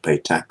 force them to pay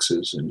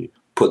taxes, and you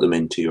put them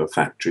into your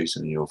factories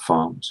and your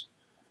farms.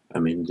 I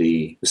mean,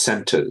 the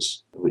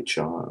centers, which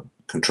are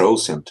control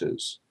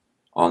centers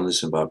on the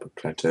Zimbabwe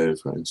plateau,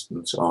 for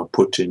instance, are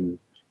put in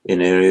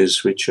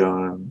areas which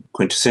are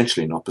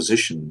quintessentially in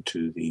opposition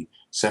to the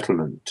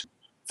settlement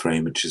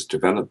frame which has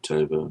developed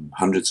over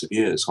hundreds of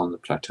years on the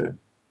plateau.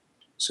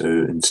 So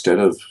instead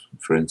of,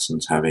 for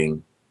instance,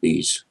 having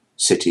these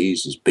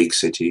cities, these big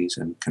cities,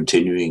 and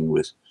continuing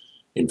with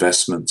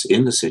investments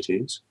in the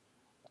cities,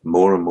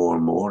 more and more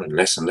and more and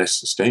less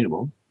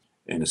sustainable,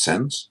 in a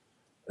sense,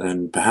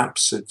 and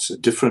perhaps it's a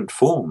different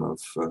form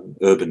of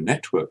urban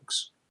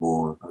networks.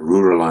 More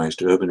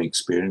ruralized urban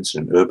experience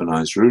and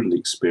urbanized rural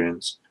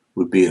experience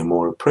would be a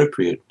more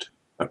appropriate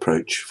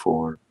approach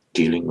for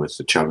dealing with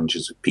the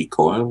challenges of peak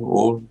oil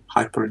or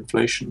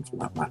hyperinflation, for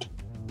that matter.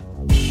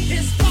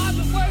 His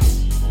father works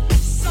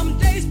some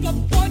days for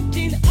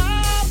 14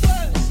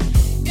 hours,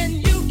 and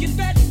you can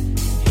bet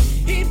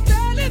he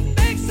barely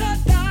makes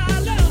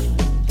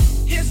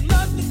 $1. His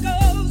mother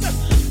goes to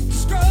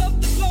scrub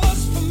the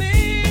floors for me,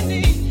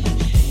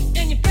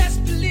 and you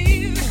best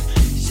believe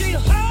she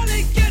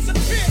hardly gets a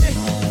penny,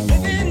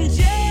 and then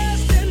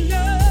just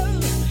enough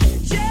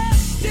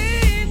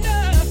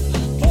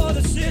for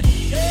the city.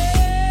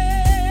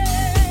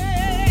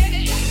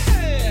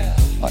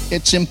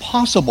 It's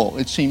impossible,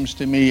 it seems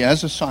to me,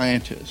 as a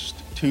scientist,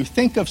 to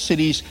think of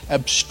cities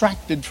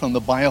abstracted from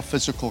the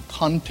biophysical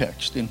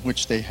context in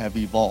which they have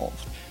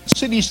evolved.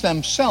 Cities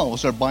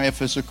themselves are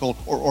biophysical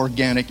or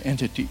organic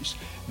entities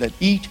that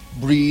eat,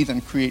 breathe,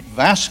 and create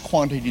vast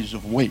quantities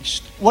of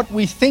waste. What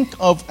we think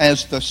of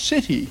as the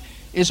city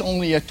is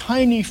only a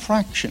tiny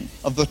fraction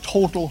of the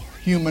total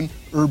human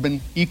urban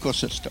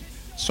ecosystem.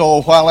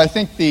 So while I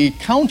think the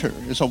counter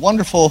is a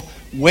wonderful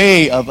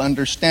way of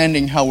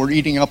understanding how we're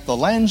eating up the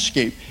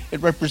landscape,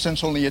 it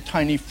represents only a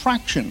tiny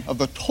fraction of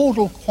the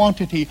total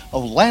quantity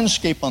of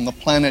landscape on the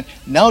planet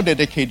now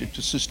dedicated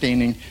to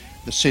sustaining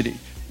the city.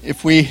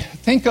 If we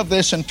think of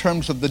this in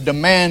terms of the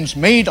demands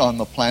made on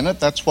the planet,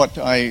 that's what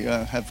I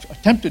have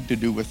attempted to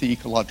do with the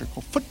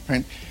ecological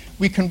footprint,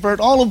 we convert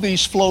all of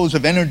these flows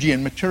of energy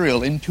and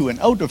material into and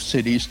out of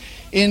cities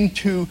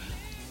into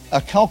a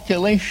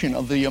calculation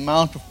of the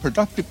amount of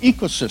productive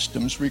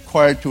ecosystems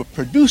required to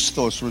produce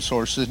those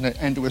resources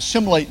and to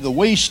assimilate the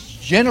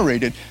waste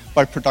generated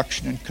by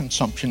production and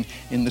consumption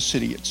in the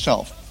city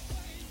itself.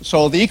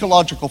 So the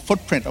ecological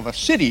footprint of a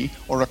city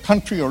or a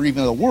country or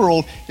even the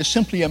world is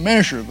simply a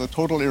measure of the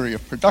total area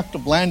of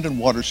productive land and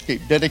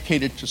waterscape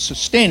dedicated to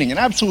sustaining and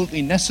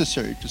absolutely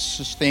necessary to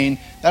sustain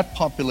that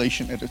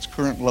population at its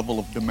current level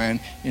of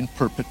demand in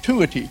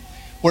perpetuity,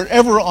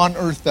 wherever on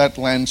Earth that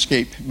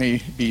landscape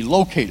may be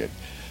located.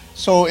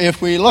 So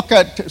if we look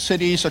at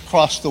cities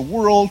across the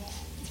world,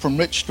 from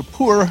rich to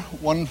poor,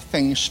 one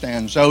thing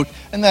stands out,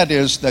 and that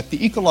is that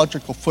the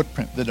ecological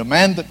footprint, the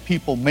demand that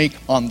people make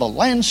on the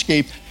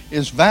landscape,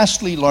 is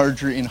vastly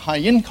larger in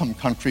high-income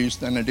countries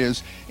than it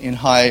is in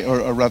high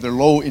or rather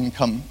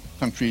low-income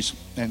countries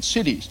and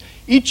cities.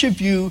 Each of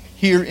you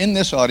here in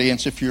this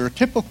audience, if you're a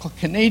typical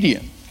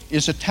Canadian,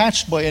 is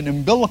attached by an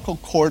umbilical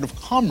cord of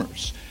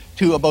commerce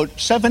to about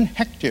 7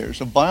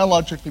 hectares of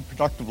biologically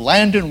productive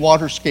land and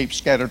waterscape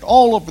scattered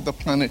all over the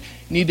planet,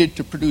 needed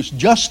to produce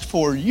just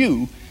for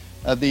you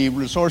the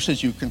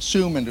resources you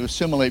consume and to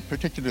assimilate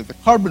particularly the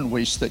carbon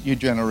waste that you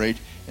generate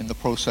in the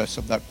process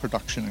of that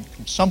production and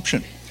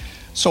consumption.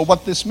 So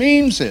what this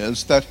means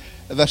is that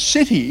the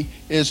city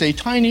is a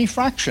tiny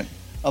fraction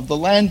of the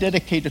land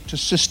dedicated to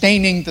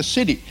sustaining the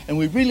city. And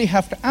we really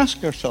have to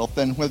ask ourselves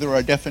then whether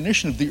our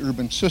definition of the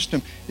urban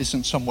system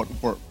isn't somewhat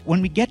warped.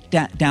 When we get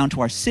down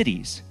to our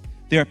cities,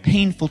 there are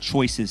painful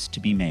choices to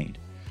be made.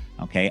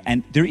 Okay,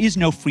 and there is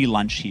no free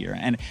lunch here.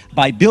 And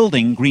by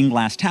building green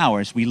glass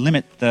towers, we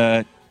limit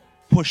the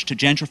push to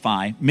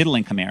gentrify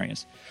middle-income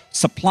areas.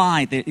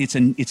 Supply, it's a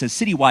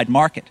citywide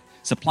market.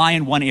 Supply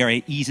in one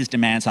area eases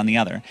demands on the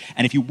other.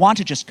 And if you want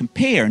to just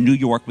compare New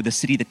York with a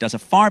city that does a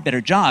far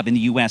better job in the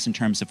U.S. in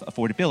terms of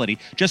affordability,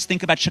 just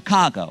think about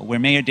Chicago, where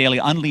Mayor Daley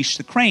unleashed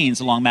the cranes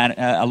along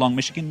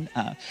Michigan,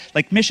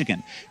 Lake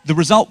Michigan. The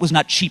result was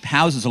not cheap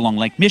houses along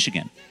Lake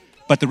Michigan,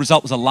 but the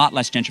result was a lot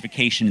less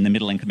gentrification in the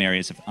middle-income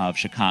areas of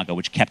Chicago,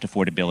 which kept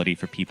affordability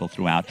for people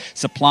throughout.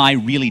 Supply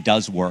really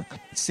does work.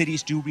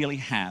 Cities do really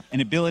have an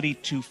ability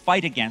to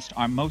fight against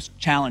our most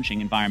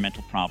challenging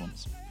environmental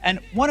problems. And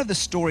one of the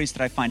stories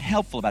that I find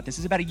helpful about this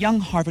is about a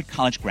young Harvard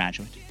College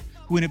graduate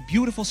who, in a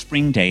beautiful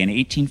spring day in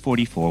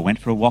 1844, went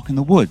for a walk in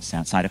the woods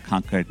outside of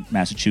Concord,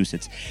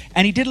 Massachusetts.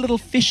 And he did a little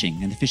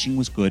fishing, and the fishing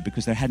was good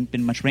because there hadn't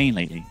been much rain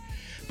lately.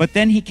 But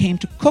then he came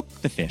to cook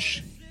the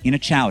fish in a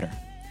chowder.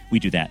 We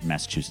do that in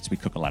Massachusetts. We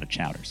cook a lot of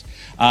chowders.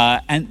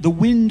 And the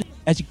wind,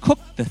 as he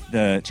cooked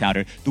the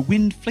chowder, the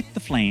wind flicked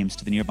the flames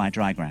to the nearby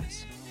dry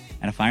grass.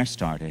 And a fire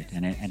started,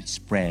 and it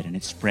spread, and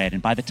it spread.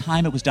 And by the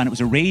time it was done, it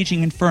was a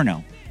raging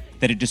inferno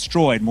that had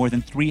destroyed more than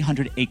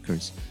 300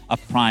 acres of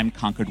prime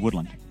Concord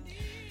woodland.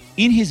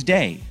 In his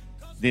day,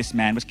 this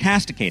man was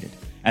castigated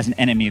as an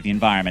enemy of the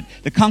environment.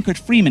 The Concord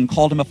Freeman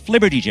called him a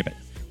flibbertigibbet,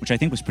 which I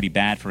think was pretty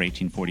bad for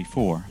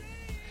 1844.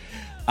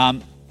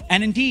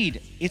 And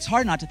indeed, it's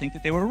hard not to think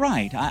that they were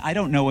right. I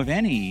don't know of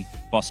any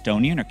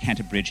Bostonian or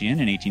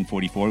Cantabrigian in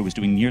 1844 who was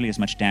doing nearly as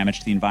much damage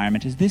to the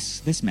environment as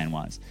this man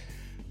was.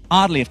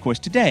 Oddly, of course,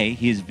 today,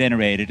 he is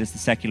venerated as the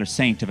secular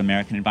saint of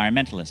American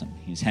environmentalism.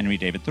 He's Henry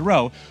David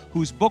Thoreau,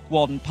 whose book,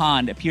 Walden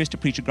Pond, appears to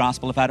preach a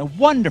gospel about a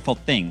wonderful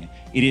thing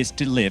it is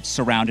to live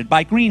surrounded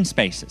by green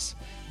spaces.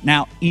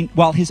 Now,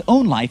 while his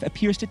own life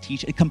appears to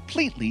teach a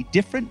completely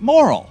different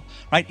moral,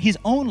 right? His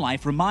own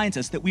life reminds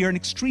us that we are an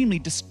extremely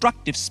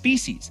destructive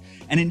species.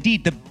 And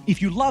indeed,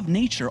 if you love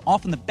nature,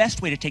 often the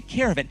best way to take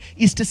care of it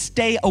is to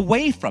stay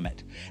away from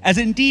it. As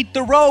indeed,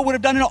 Thoreau would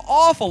have done an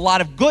awful lot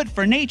of good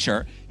for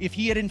nature if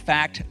he had, in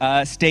fact,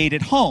 stayed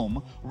at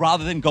home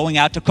rather than going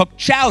out to cook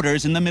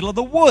chowders in the middle of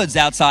the woods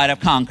outside of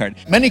Concord.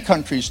 Many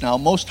countries now,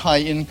 most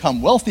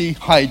high-income, wealthy,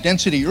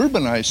 high-density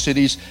urbanized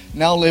cities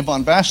now live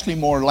on vastly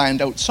more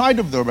land outside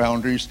of their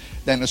boundaries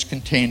than is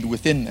contained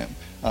within them.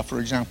 For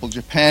example,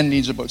 Japan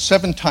needs about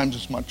 7 times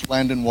as much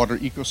land and water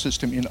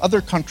ecosystem in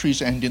other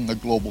countries and in the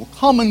global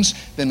commons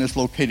than is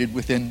located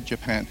within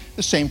Japan.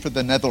 The same for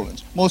the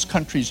Netherlands, most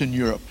countries in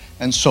Europe,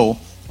 and so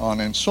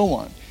on and so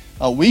on.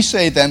 We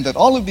say then that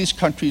all of these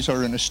countries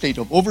are in a state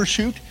of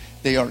overshoot.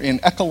 They are in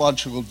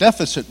ecological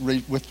deficit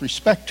with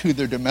respect to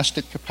their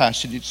domestic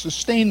capacity to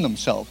sustain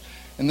themselves.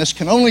 And this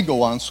can only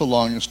go on so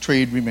long as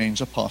trade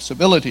remains a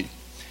possibility.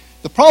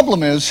 The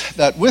problem is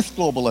that with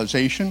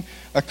globalization,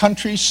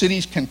 countries,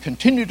 cities can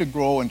continue to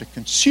grow and to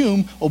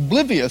consume,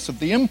 oblivious of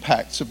the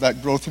impacts of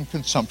that growth and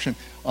consumption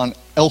on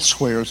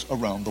elsewheres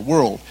around the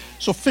world.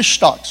 So fish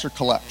stocks are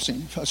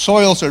collapsing,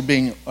 soils are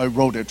being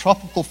eroded,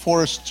 tropical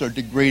forests are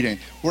degrading.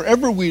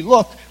 Wherever we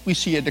look, we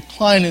see a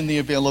decline in the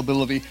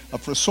availability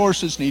of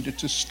resources needed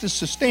to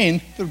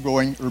sustain the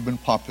growing urban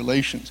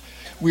populations.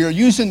 We are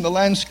using the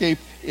landscape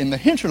in the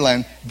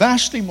hinterland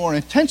vastly more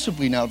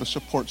intensively now to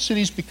support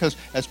cities because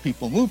as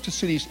people move to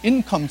cities,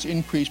 incomes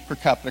increase, per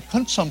capita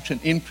consumption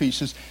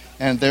increases,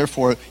 and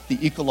therefore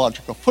the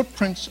ecological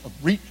footprints of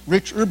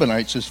rich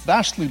urbanites is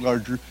vastly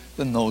larger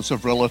than those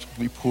of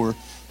relatively poor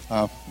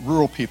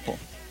rural people.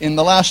 In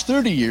the last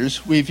 30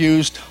 years, we've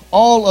used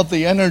all of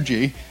the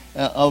energy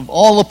of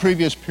all the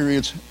previous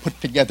periods put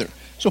together.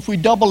 So if we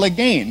double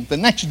again, the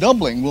next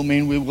doubling will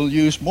mean we will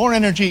use more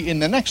energy in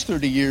the next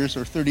 30 years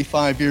or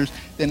 35 years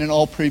than in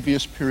all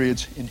previous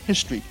periods in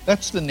history.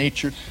 That's the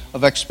nature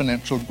of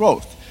exponential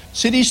growth.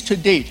 Cities to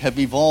date have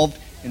evolved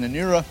in an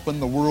era when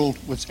the world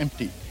was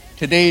empty.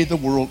 Today, the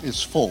world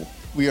is full.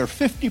 We are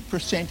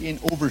 50% in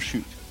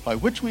overshoot, by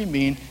which we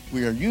mean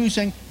we are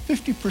using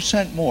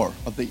 50% more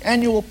of the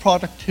annual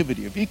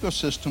productivity of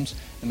ecosystems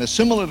and the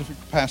assimilative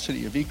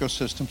capacity of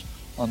ecosystems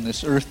on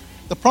this earth.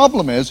 The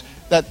problem is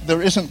that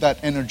there isn't that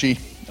energy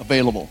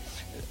available.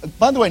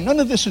 By the way, none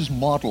of this is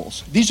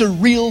models. These are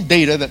real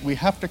data that we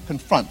have to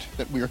confront,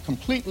 that we are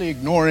completely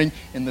ignoring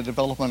in the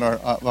development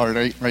of our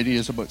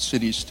ideas about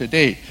cities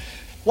today.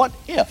 What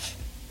if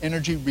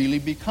energy really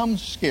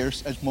becomes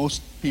scarce, as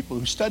most people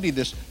who study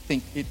this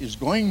think it is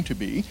going to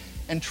be,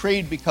 and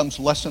trade becomes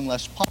less and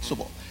less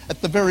possible?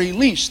 At the very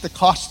least, the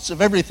costs of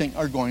everything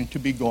are going to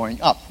be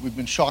going up. We've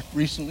been shocked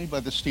recently by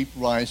the steep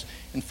rise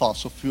in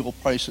fossil fuel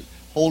prices.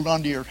 Hold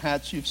on to your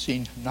hats, you've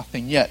seen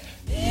nothing yet.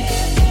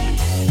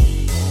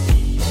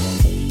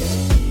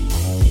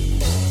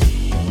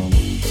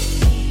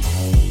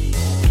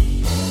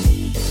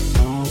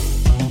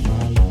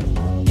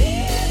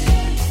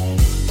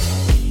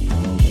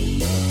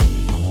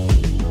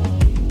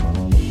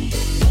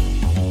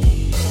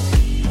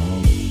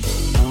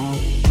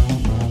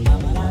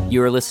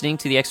 You are listening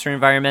to The Extra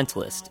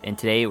Environmentalist, and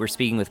today we're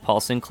speaking with Paul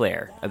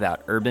Sinclair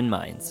about urban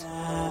mines.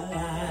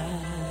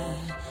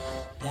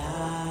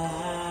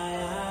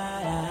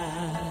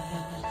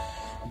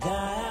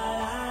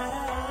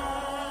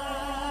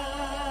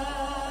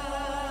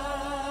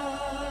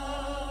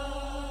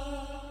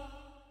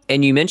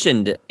 And you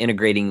mentioned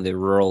integrating the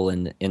rural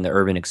and the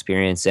urban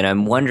experience, and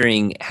I'm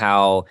wondering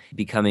how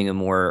becoming a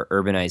more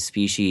urbanized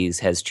species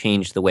has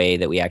changed the way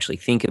that we actually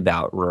think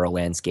about rural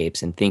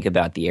landscapes and think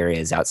about the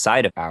areas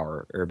outside of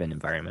our urban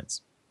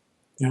environments.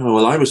 Yeah,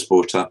 well, I was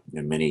brought up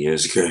many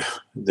years ago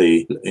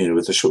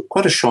with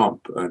quite a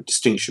sharp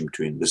distinction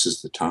between this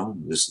is the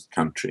town, this is the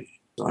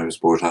country. I was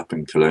brought up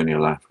in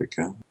colonial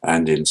Africa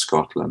and in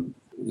Scotland.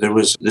 There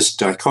was this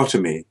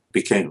dichotomy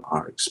became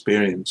our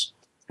experience.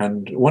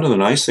 And one of the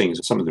nice things,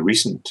 some of the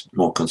recent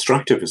more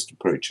constructivist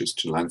approaches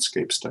to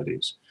landscape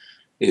studies,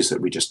 is that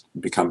we're just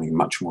becoming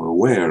much more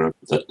aware of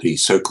that the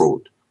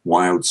so-called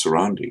wild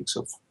surroundings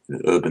of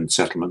urban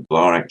settlement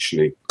are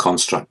actually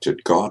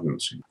constructed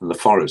gardens. And the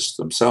forests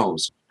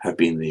themselves have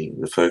been the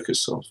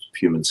focus of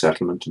human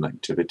settlement and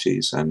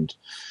activities and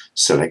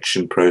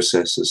selection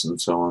processes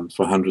and so on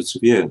for hundreds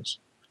of years.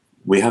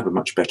 We have a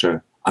much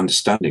better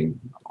understanding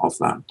of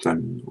that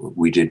than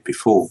we did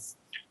before.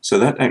 So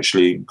that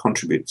actually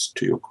contributes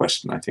to your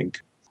question, I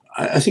think.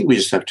 I think we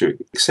just have to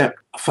accept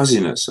a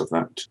fuzziness of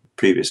that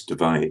previous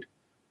divide.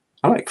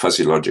 I like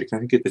fuzzy logic. I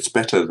think it's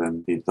better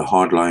than the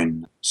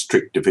hardline,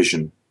 strict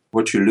division.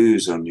 What you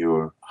lose on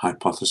your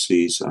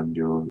hypotheses and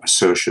your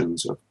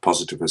assertions of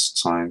positivist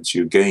science,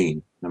 you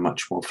gain a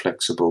much more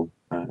flexible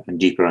and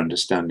deeper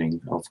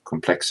understanding of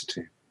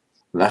complexity.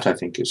 That, I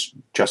think, is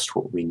just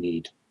what we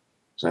need.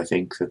 So I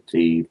think that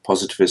the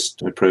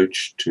positivist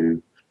approach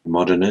to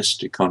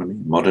modernist economy,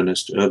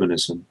 modernist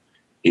urbanism,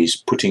 is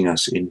putting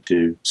us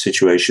into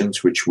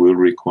situations which will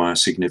require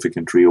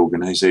significant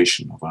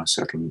reorganization of our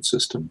settlement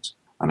systems.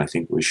 And I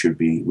think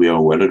we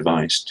are well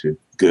advised to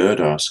gird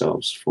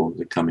ourselves for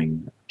the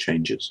coming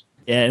changes.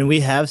 Yeah, and we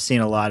have seen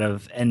a lot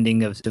of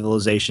ending of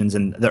civilizations,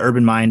 and the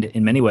urban mind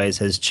in many ways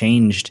has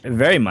changed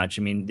very much.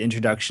 I mean, the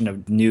introduction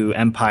of new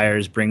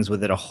empires brings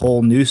with it a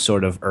whole new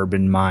sort of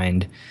urban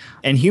mind.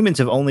 And humans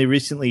have only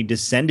recently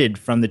descended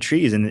from the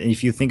trees. And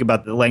if you think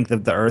about the length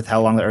of the earth,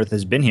 how long the earth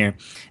has been here,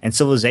 and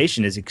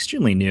civilization is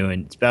extremely new.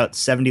 And it's about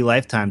 70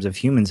 lifetimes of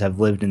humans have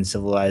lived in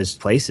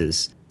civilized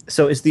places.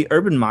 So is the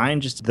urban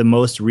mind just the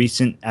most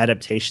recent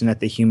adaptation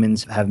that the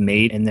humans have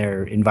made in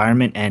their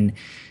environment? And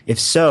if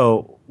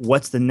so,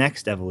 what's the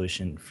next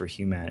evolution for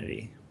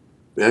humanity?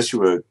 As you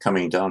were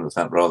coming down with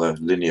that rather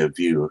linear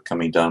view of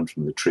coming down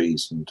from the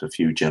trees into a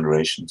few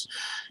generations,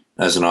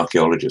 as an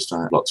archaeologist,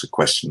 I have lots of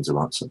questions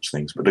about such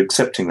things. But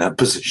accepting that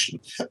position,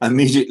 I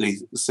immediately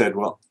said,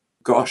 well,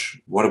 gosh,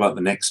 what about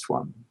the next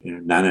one?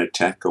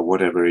 Nanotech or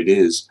whatever it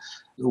is.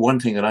 The one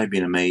thing that I've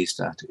been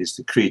amazed at is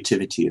the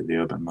creativity of the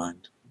urban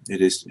mind. It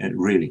is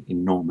really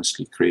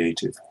enormously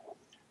creative.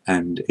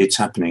 And it's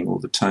happening all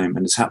the time.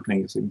 And it's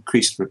happening with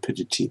increased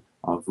rapidity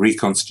of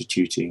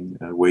reconstituting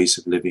ways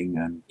of living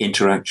and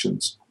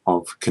interactions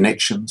of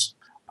connections.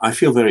 I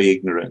feel very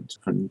ignorant,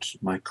 and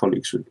my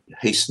colleagues would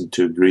hasten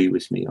to agree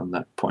with me on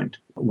that point.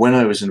 When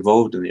I was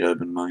involved in the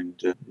urban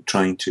mind,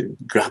 trying to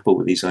grapple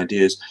with these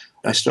ideas,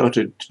 I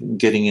started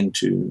getting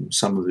into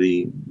some of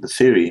the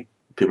theory.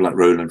 People like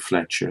Roland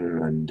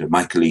Fletcher and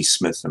Michael E.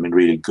 Smith,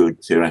 really good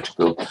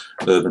theoretical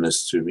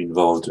urbanists who've been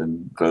involved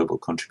in global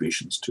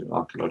contributions to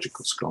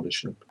archaeological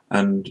scholarship.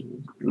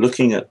 And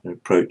looking at the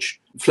approach,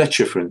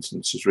 Fletcher, for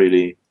instance, is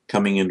really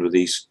coming in with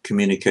these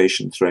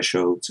communication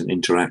thresholds and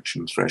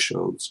interaction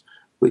thresholds,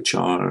 which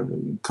are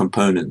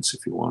components,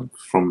 if you want,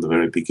 from the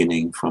very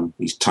beginning, from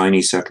these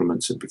tiny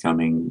settlements of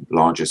becoming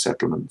larger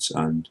settlements,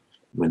 and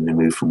when they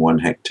move from 1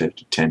 hectare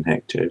to 10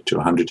 hectare to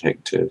 100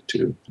 hectare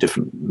to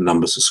different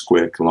numbers of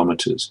square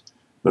kilometers.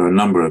 There are a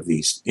number of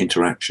these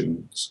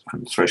interactions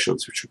and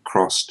thresholds which are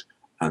crossed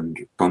and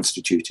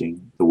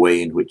constituting the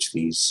way in which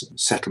these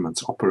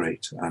settlements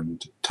operate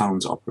and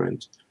towns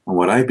operate. And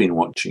what I've been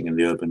watching in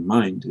the urban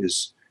mind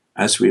is,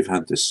 as we've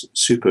had this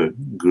super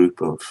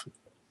group of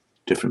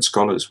different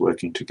scholars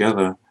working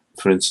together,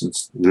 for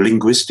instance,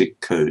 linguistic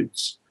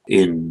codes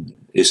in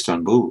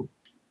Istanbul,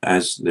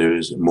 as there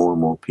is more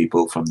and more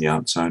people from the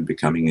outside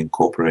becoming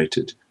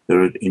incorporated, there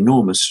are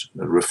enormous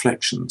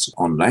reflections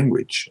on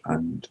language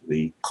and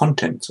the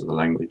contents of the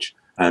language,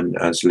 and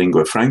as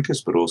lingua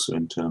francas, but also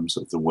in terms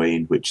of the way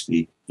in which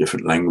the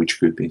different language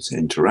groupings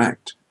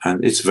interact.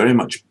 And it's very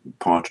much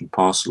part and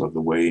parcel of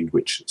the way in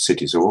which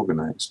cities are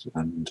organized,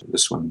 and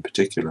this one in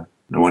particular.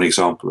 Now, one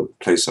example of the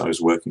place I was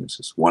working is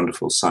this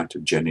wonderful site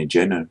of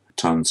Djenné,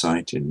 town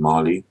site in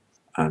Mali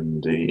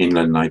and the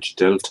inland Niger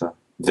Delta.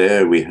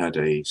 There we had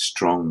a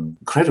strong,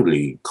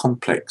 incredibly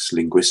complex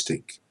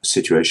linguistic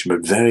situation,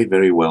 but very,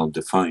 very well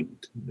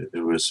defined.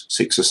 There was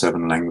 6 or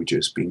 7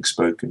 languages being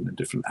spoken and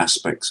different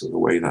aspects of the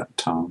way that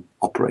town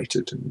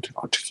operated and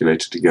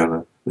articulated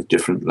together, with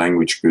different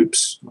language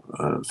groups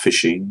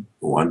fishing,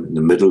 one in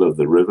the middle of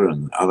the river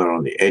and the other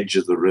on the edge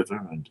of the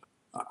river, and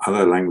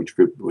other language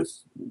group with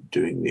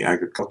doing the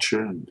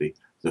agriculture and the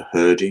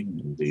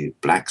herding, and the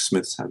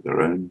blacksmiths had their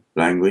own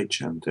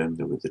language, and then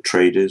there were the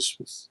traders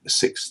with the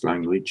 6th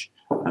language.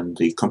 And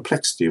the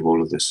complexity of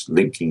all of this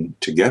linking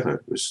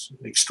together was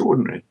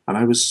extraordinary. And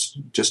I was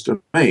just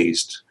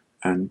amazed.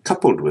 And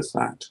coupled with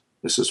that,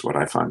 this is what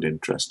I found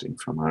interesting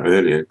from our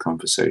earlier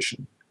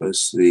conversation,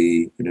 was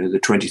the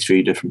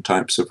 23 different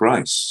types of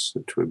rice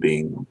that were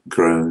being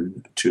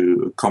grown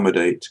to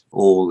accommodate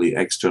all the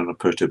external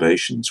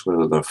perturbations,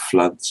 whether they're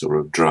floods or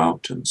of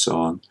drought and so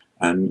on,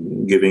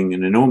 and giving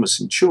an enormous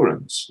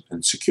insurance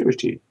and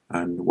security.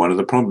 And one of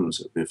the problems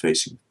that we're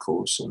facing, of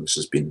course, and this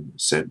has been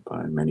said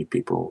by many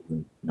people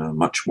who know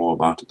much more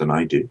about it than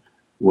I do,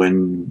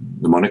 when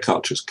the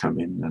monocultures come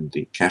in and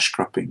the cash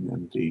cropping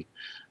and the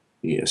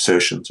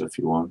assertions, if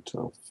you want,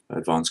 of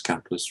advanced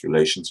capitalist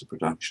relations of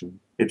production,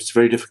 it's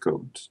very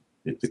difficult.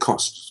 The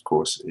cost, of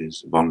course,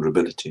 is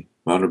vulnerability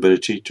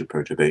to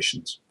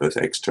perturbations, both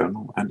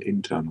external and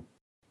internal.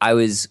 I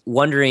was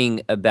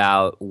wondering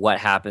about what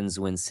happens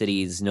when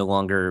cities no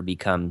longer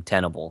become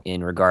tenable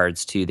in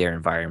regards to their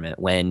environment,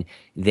 when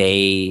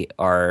they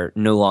are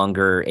no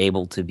longer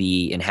able to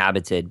be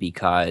inhabited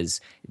because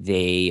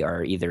they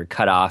are either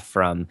cut off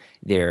from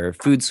their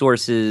food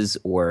sources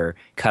or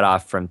cut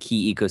off from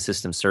key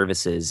ecosystem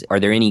services.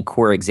 Are there any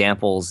core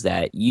examples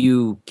that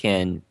you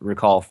can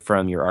recall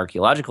from your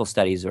archaeological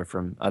studies or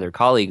from other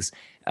colleagues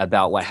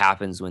about what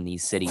happens when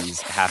these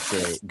cities have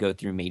to go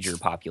through major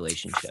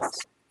population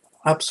shifts?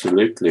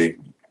 Absolutely.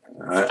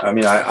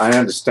 I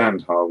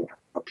understand how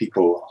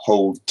people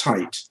hold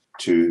tight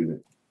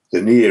to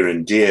the near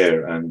and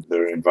dear and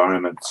their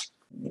environments,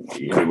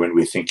 when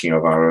we're thinking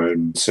of our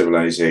own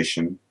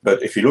civilization.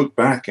 But if you look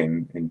back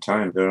in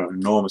time, there are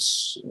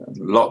lots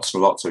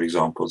and lots of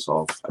examples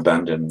of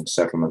abandoned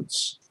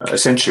settlements.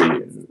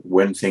 Essentially,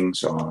 when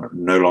things are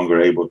no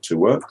longer able to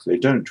work, they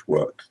don't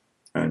work,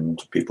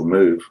 and people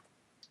move,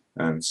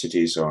 and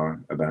cities are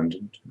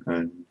abandoned,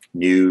 and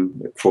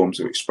new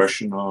forms of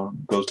expression are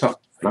built up.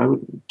 And I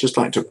would just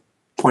like to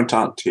point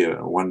out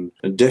here one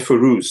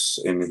Deferous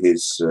in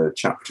his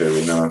chapter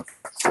in our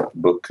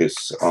book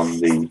has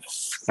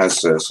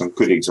some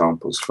good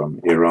examples from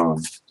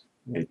Iran.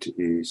 It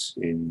is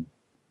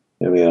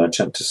there we are,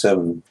 chapter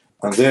 7.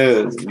 And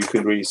there you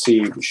can really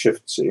see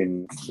shifts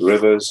in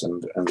rivers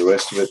and the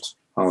rest of it,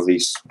 how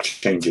these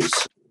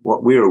changes.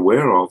 What we're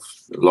aware of,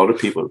 a lot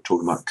of people are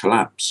talking about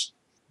collapse.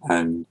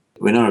 And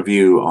in our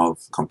view of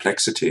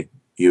complexity,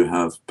 you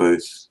have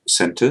both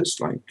centers,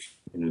 like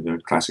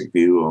the classic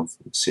view of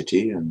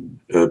city and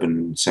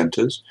urban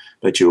centers,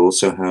 but you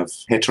also have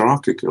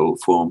heterarchical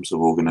forms of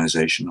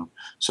organization, of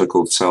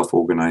so-called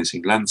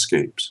self-organizing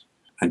landscapes.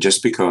 And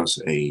just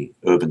because a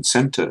urban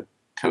center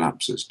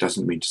collapses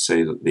doesn't mean to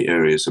say that the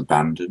area is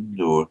abandoned,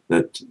 or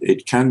that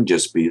it can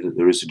just be that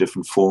there is a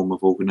different form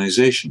of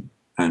organization.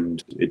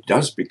 And it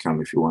does become,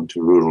 if you want,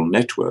 a rural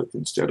network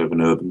instead of an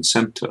urban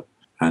center.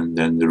 And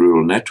then the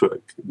rural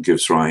network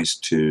gives rise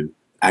to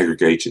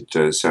aggregated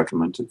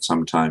settlement at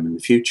some time in the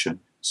future.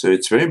 So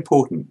it's very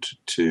important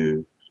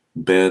to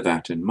bear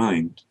that in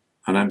mind.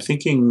 And I'm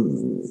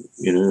thinking,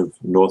 of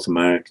North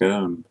America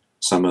and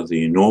some of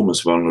the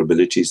enormous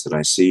vulnerabilities that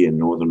I see in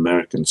North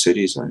American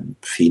cities, and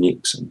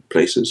Phoenix and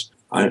places.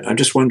 I'm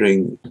just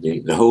wondering,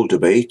 the whole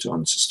debate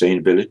on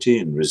sustainability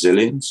and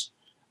resilience,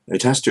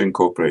 it has to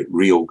incorporate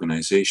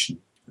reorganization.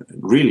 It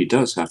really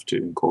does have to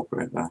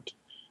incorporate that,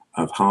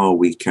 of how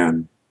we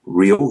can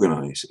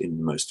reorganize in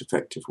the most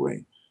effective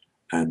way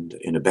and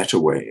in a better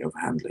way of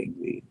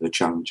handling the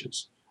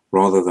challenges,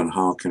 rather than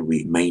how can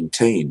we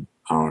maintain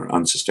our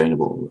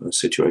unsustainable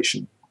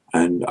situation.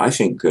 And I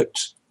think that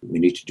we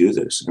need to do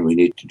this, and we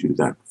need to do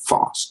that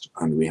fast.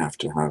 And we have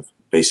to have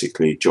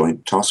basically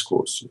joint task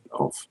force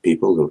of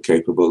people who are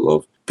capable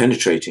of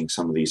penetrating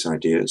some of these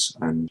ideas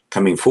and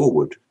coming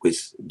forward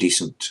with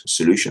decent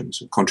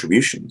solutions and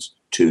contributions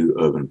to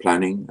urban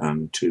planning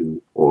and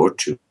to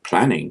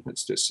planning,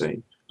 let's just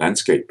say,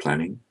 landscape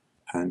planning.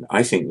 And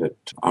I think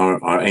that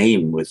our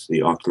aim with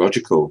the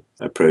archaeological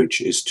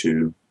approach is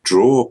to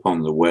draw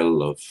upon the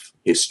well of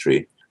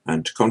history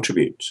and to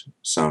contribute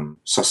some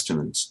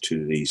sustenance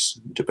to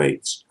these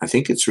debates. I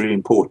think it's really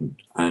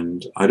important.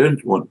 And I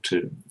don't want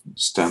to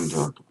stand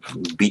or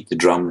beat the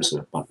drums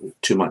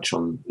too much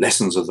on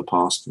lessons of the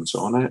past and so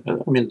on.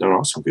 I mean, there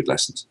are some good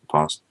lessons of the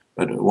past.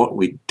 But what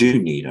we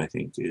do need, I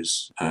think,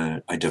 is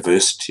a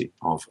diversity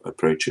of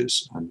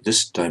approaches. And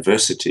this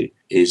diversity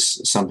is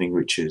something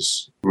which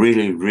is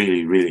really,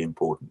 really, really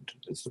important.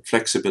 It's the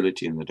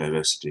flexibility and the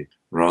diversity,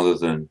 rather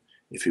than,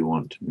 if you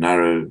want,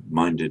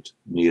 narrow-minded,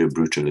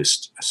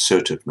 neo-brutalist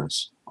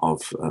assertiveness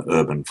of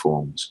urban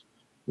forms.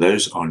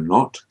 Those are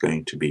not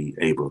going to be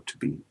able to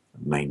be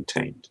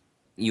maintained.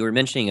 You were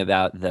mentioning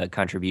about the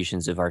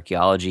contributions of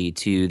archaeology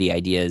to the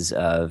ideas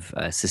of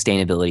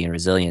sustainability and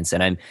resilience,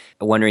 and I'm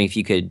wondering if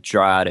you could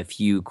draw out a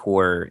few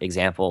core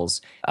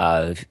examples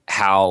of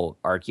how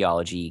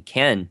archaeology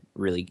can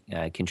really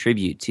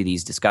contribute to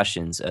these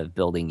discussions of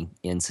building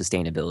in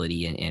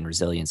sustainability and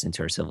resilience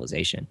into our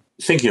civilization.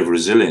 Thinking of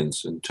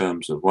resilience in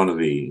terms of one of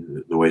the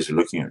ways of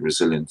looking at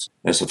resilience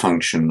as a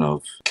function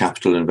of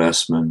capital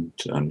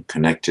investment and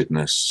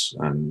connectedness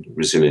and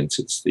resilience,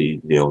 it's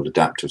the old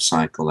adaptive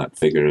cycle, that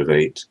figure of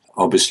 8.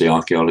 Obviously,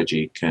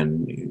 archaeology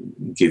can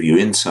give you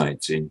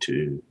insights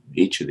into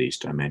each of these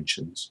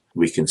dimensions.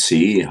 We can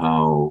see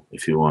how,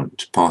 if you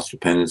want, path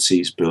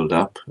dependencies build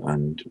up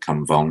and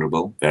become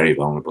vulnerable, very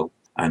vulnerable.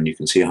 and you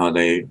can see how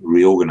they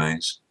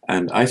reorganize.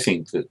 And I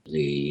think that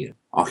the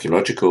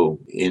archaeological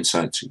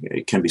insights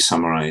can be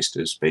summarized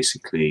as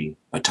basically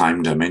a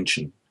time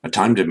dimension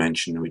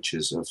which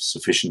is of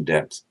sufficient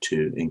depth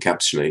to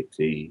encapsulate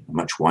the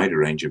much wider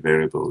range of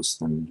variables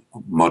than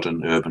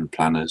modern urban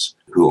planners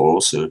who are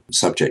also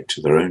subject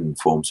to their own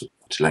forms of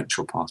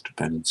intellectual path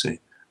dependency.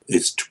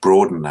 It's to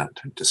broaden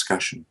that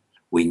discussion.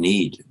 We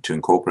need to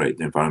incorporate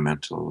the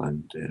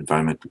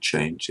environmental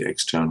change, the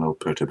external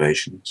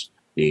perturbations,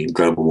 the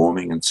global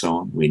warming and so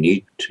on. We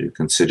need to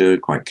consider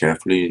quite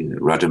carefully the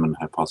Rudderman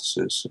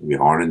hypothesis. We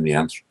are in the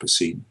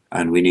Anthropocene,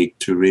 and we need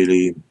to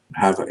really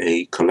have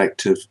a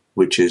collective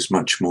which is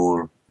much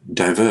more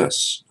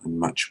diverse and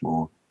much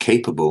more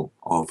capable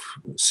of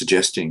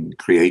suggesting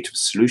creative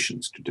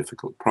solutions to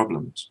difficult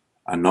problems,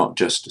 and not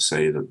just to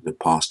say that the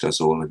past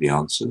has all of the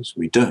answers.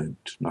 We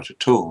don't, not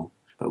at all.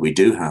 But we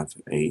do have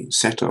a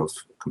set of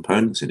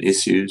components and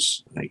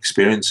issues and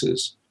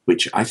experiences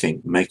which I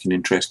think make an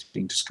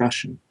interesting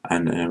discussion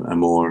and a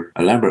more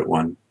elaborate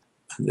one.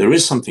 There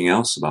is something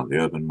else about the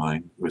urban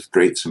mind with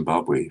Great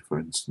Zimbabwe, for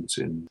instance,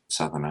 in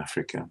Southern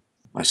Africa.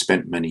 I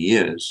spent many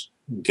years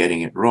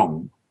getting it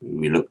wrong.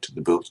 We looked at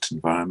the built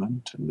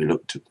environment and we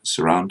looked at the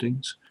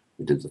surroundings.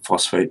 We did the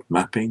phosphate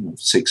mapping of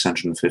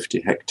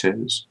 650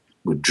 hectares.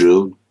 We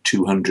drilled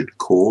 200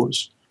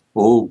 cores,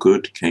 all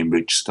good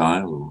Cambridge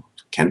style or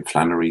Kent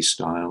Flannery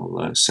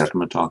style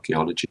settlement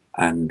archaeology.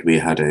 And we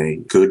had a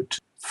good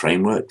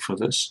framework for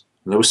this.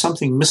 And there was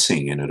something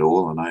missing in it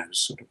all, and I was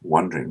sort of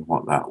wondering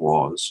what that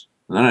was.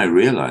 And then I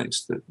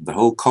realized that the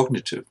whole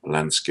cognitive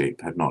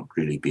landscape had not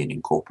really been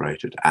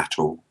incorporated at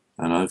all.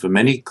 And over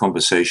many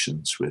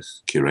conversations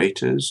with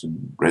curators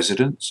and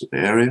residents of the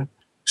area,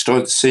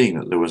 started seeing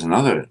that there was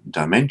another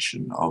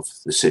dimension of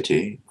the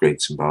city,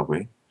 Great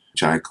Zimbabwe,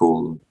 which I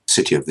call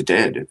City of the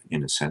Dead,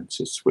 in a sense.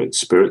 It's where the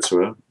spirits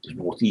were, the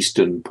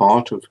northeastern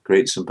part of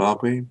Great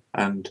Zimbabwe.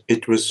 And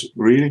it was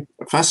really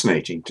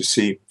fascinating to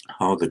see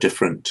how the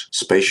different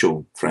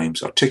spatial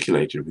frames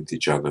articulated with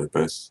each other,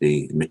 both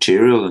the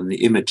material and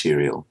the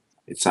immaterial.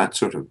 It's that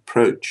sort of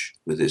approach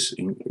with this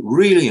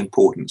really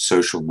important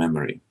social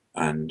memory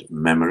and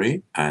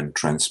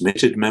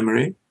transmitted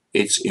memory.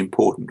 It's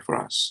important for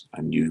us.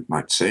 And you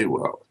might say,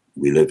 well,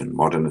 we live in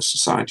modernist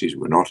societies.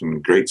 We're not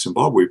in Great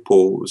Zimbabwe,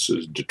 Paul. This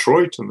is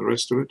Detroit and the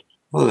rest of it.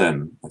 Well,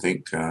 then, I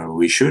think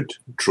we should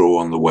draw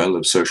on the well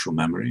of social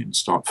memory and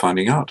start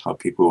finding out how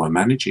people were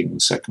managing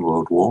the Second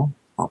World War,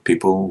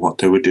 what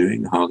they were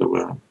doing, how there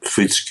were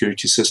food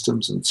security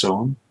systems and so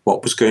on,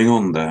 what was going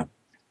on there.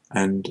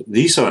 And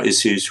these are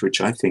issues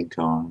which I think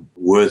are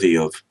worthy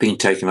of being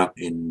taken up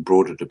in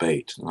broader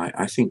debate. And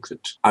I think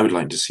that I would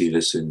like to see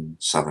this in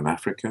Southern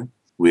Africa.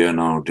 We are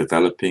now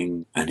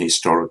developing an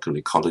historical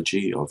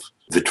ecology of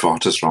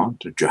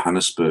Witwatersrand, of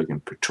Johannesburg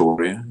and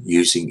Pretoria,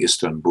 using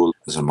Istanbul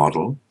as a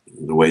model.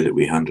 The way that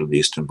we handle the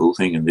Istanbul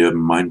thing in the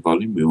urban mind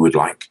volume, we would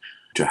like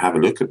to have a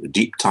look at the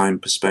deep time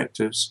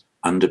perspectives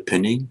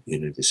underpinning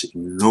this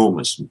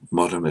enormous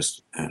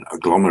modernist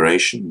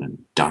agglomeration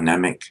and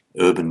dynamic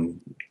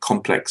urban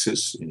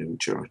complexes,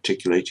 which are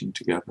articulating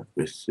together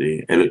with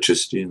the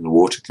electricity and the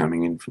water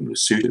coming in from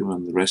Lesotho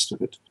and the rest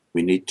of it.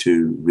 We need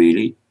to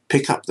really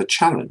pick up the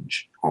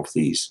challenge of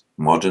these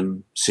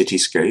modern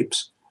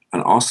cityscapes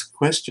and ask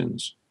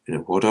questions.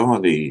 What are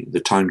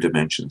the time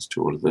dimensions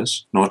to all of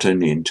this? Not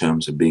only in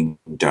terms of being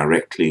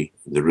directly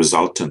the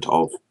resultant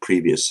of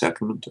previous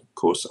settlement, of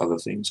course, other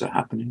things are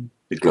happening.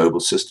 The global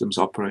systems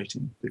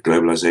operating, the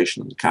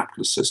globalization of the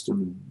capitalist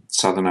system in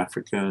Southern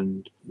Africa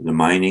and the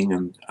mining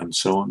and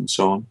so on and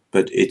so on.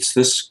 But it's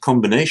this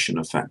combination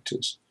of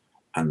factors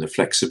and the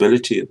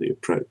flexibility of the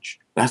approach.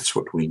 That's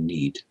what we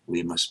need.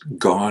 We must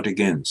guard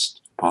against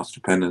path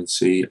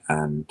dependency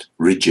and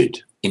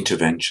rigid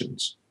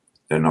interventions.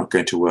 They're not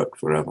going to work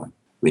forever.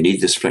 We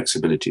need this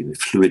flexibility, the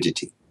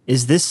fluidity.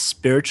 Is this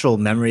spiritual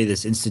memory,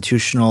 this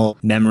institutional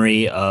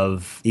memory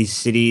of these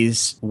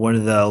cities, one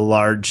of the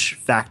large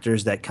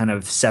factors that kind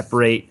of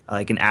separate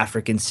like an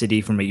African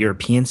city from a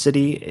European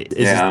city?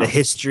 Is it the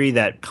history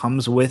that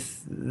comes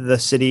with the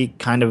city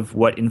kind of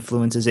what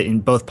influences it in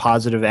both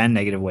positive and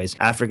negative ways?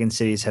 African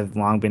cities have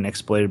long been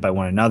exploited by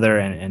one another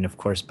and of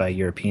course by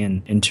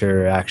European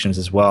interactions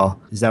as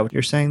well. Is that what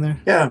you're saying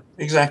there? Yeah,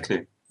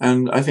 exactly.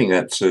 And I think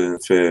that's a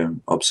fair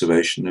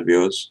observation of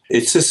yours.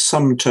 It's a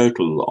sum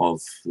total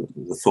of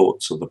the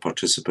thoughts of the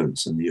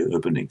participants in the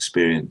urban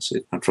experience.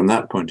 And from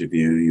that point of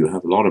view, you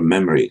have a lot of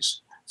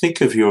memories.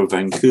 Think of your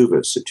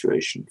Vancouver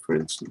situation, for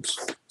instance.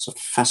 It's a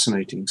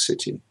fascinating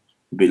city.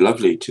 It'd be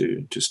lovely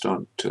to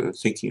start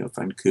thinking of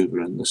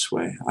Vancouver in this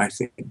way, I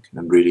think,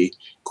 and really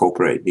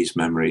incorporate these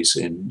memories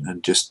in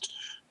and just,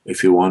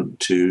 if you want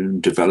to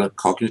develop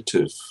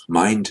cognitive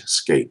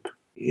mindscape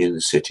in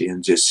the city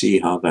and just see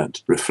how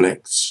that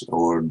reflects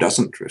or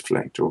doesn't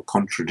reflect or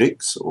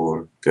contradicts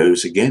or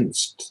goes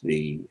against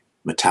the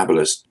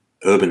metabolist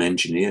urban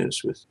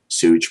engineers with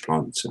sewage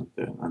plants and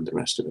the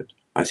rest of it.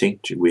 I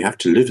think we have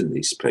to live in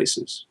these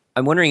places.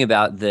 I'm wondering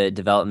about the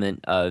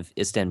development of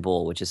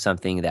Istanbul, which is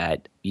something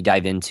that you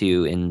dive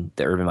into in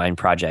the Urban Mind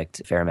Project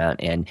a fair amount.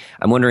 And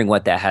I'm wondering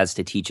what that has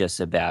to teach us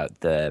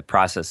about the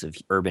process of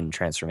urban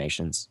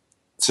transformations.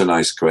 It's a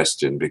nice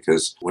question,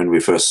 because when we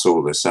first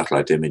saw the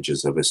satellite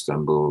images of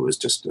Istanbul, it was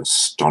just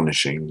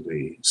astonishing,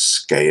 the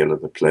scale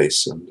of the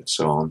place and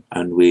so on.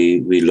 And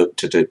we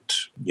looked at it,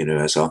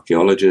 as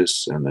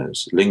archaeologists and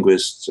as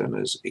linguists and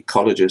as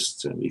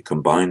ecologists, and we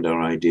combined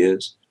our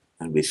ideas.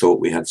 And we thought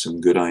we had some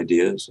good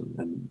ideas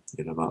and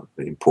about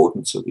the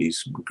importance of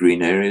these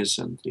green areas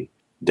and the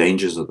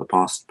dangers of the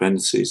past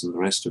dependencies and the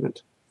rest of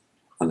it.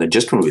 And then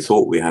just when we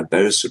thought we had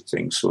those sort of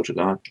things sorted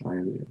out,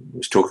 I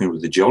was talking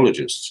with the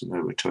geologists, and they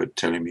were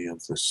telling me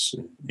of this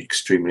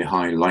extremely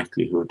high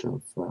likelihood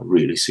of a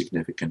really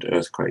significant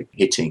earthquake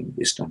hitting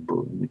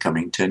Istanbul in the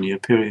coming 10-year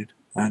period.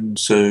 And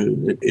so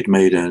it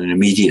made an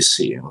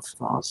immediacy of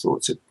our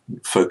thoughts. It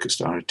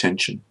focused our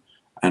attention.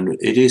 And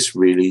it is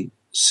really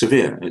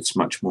severe. It's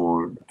much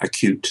more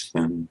acute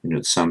than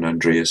the San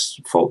Andreas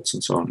faults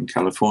and so on in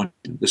California.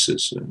 This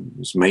is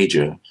a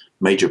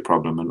major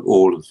problem, and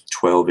all of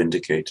 12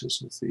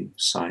 indicators of the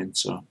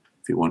science are,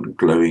 if you want,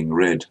 glowing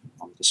red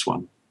on this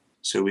one.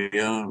 So we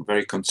are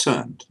very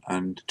concerned,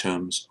 and in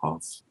terms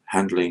of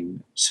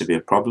handling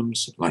severe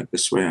problems like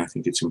this way, I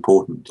think it's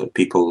important that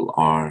people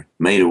are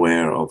made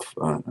aware of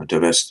a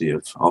diversity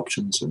of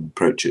options and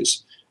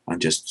approaches,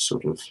 and just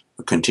sort of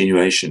a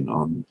continuation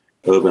on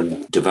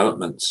urban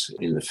developments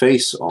in the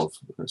face of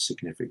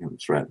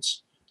significant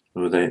threats.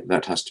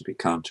 That has to be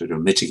countered or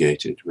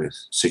mitigated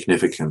with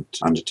significant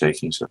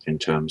undertakings in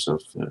terms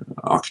of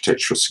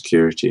architectural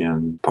security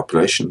and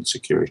population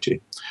security.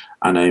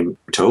 And I'm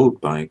told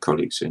by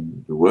colleagues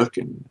who work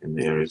in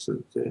the areas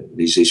that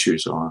these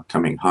issues are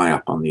coming high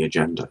up on the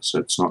agenda. So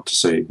it's not to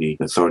say the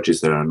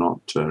authorities there are not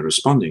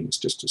responding, it's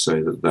just to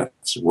say that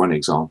that's one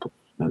example.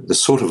 The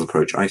sort of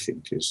approach, I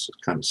think, is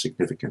kind of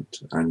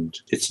significant. And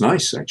it's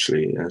nice,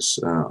 actually, as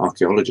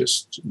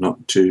archaeologists,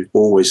 not to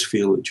always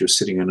feel that you're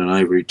sitting in an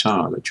ivory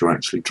tower, that you're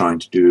actually trying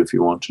to do, if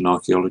you want, an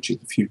archaeology of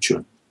the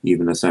future,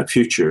 even if that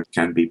future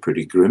can be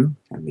pretty grim,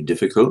 can be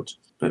difficult.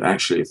 But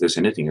actually, if there's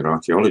anything that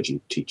archaeology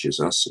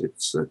teaches us,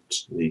 it's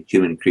that the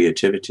human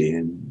creativity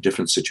in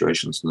different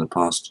situations in the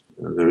past,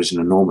 there is an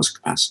enormous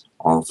capacity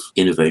of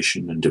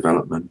innovation and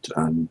development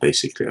and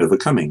basically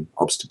overcoming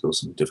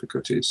obstacles and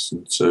difficulties.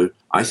 And so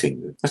I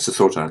think that's the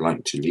thought I'd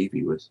like to leave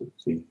you with at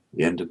the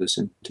end of this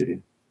interview.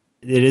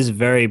 It is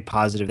very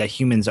positive that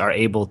humans are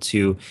able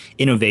to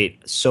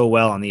innovate so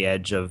well on the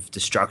edge of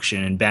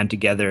destruction and band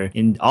together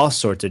in all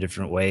sorts of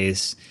different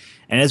ways.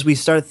 And as we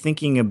start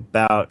thinking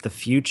about the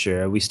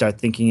future, we start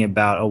thinking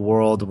about a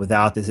world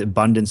without this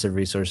abundance of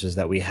resources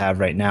that we have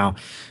right now.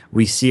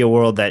 We see a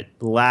world that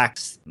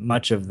lacks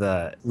much of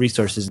the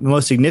resources,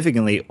 most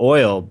significantly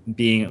oil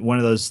being one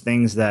of those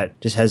things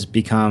that just has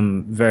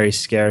become very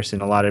scarce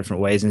in a lot of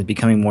different ways and is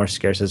becoming more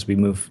scarce as we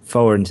move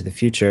forward into the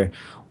future.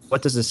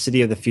 What does the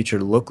city of the future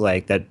look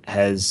like that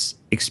has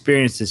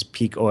experienced this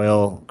peak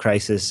oil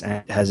crisis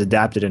and has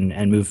adapted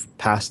and moved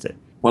past it?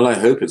 Well, I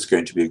hope it's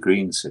going to be a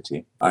green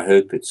city. I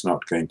hope it's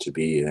not going to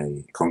be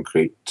a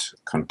concrete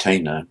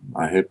container.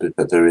 I hope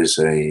that there is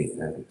a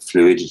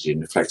fluidity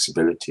and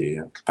flexibility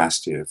and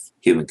capacity of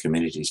human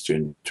communities to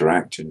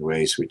interact in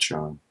ways which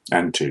are,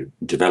 and to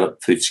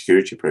develop food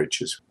security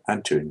approaches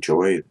and to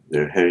enjoy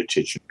their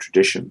heritage and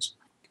traditions.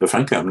 But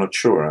frankly, I'm not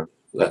sure.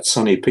 That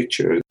sunny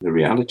picture, the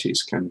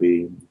realities can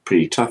be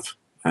pretty tough.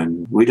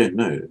 And we don't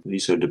know.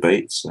 These are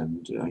debates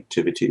and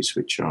activities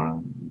which are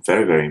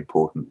very, very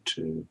important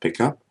to pick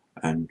up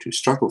and to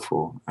struggle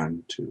for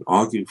and to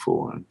argue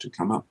for and to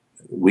come up.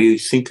 We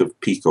think of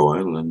peak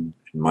oil, and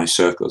in my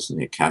circles in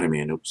the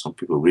academy, I know some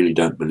people really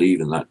don't believe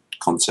in that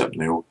concept.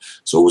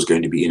 It's always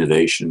going to be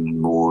innovation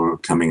and more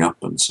coming up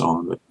and so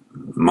on. But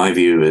my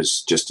view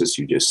is, just as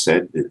you just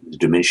said, the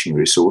diminishing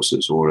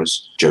resources, or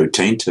as Joe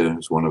Tainter,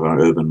 as one of our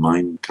Urban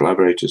Mind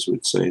collaborators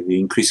would say, the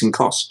increasing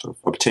cost of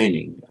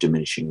obtaining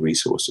diminishing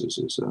resources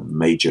is a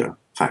major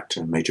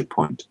factor, a major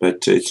point.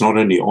 But it's not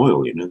only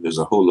oil, there's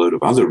a whole load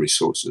of other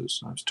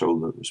resources. I was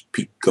told there was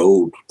peak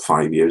gold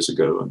 5 years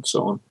ago and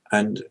so on.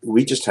 And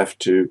we just have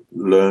to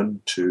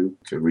learn to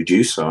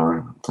reduce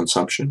our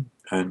consumption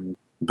and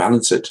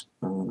balance it.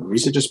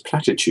 These are just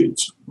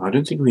platitudes. I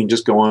don't think we can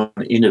just go on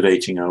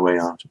innovating our way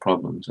out of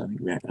problems. I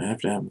think we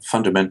have to have a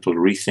fundamental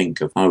rethink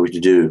of how we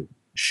do.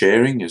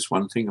 Sharing is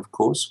one thing, of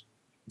course.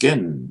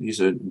 Again,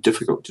 these are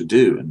difficult to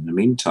do. In the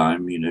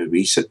meantime,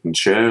 we sit and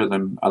share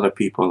them. Other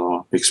people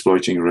are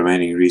exploiting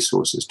remaining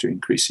resources to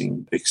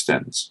increasing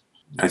extents.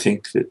 I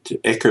think that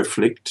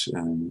eco-flict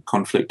and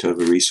conflict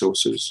over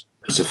resources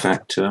is a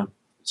factor.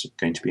 It's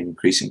going to be an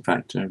increasing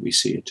factor. We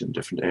see it in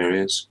different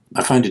areas.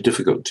 I find it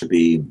difficult to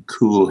be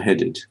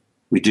cool-headed.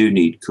 We do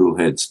need cool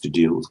heads to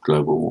deal with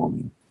global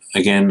warming.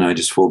 Again, I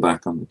just fall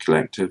back on the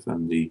collective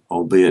and the,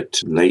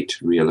 albeit late,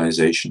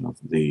 realization of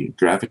the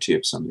gravity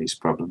of some of these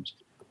problems.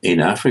 In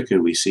Africa,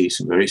 we see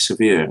some very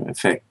severe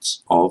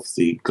effects of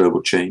the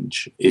global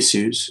change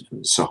issues,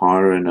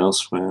 Sahara and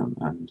elsewhere,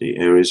 and the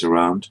areas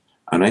around.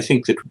 And I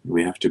think that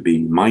we have to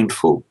be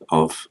mindful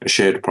of a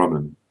shared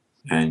problem.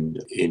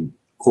 And in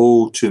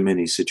all too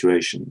many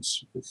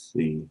situations, with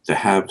the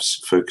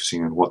haves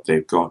focusing on what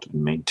they've got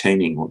and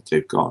maintaining what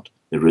they've got,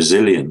 the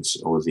resilience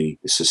or the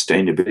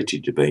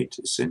sustainability debate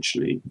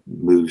essentially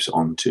moves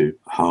on to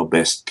how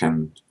best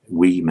can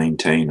we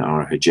maintain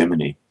our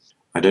hegemony.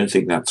 I don't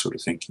think that sort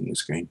of thinking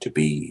is going to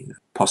be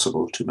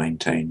possible to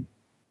maintain,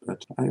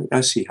 but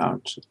I see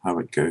how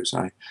it goes.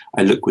 I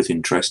look with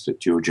interest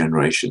at your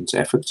generation's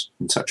efforts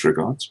in such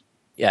regards.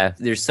 Yeah,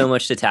 there's so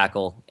much to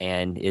tackle,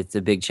 and it's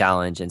a big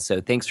challenge. And so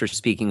thanks for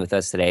speaking with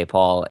us today,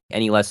 Paul.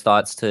 Any last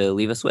thoughts to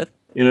leave us with?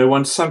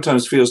 One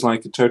sometimes feels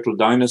like a total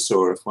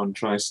dinosaur if one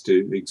tries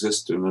to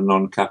exist in a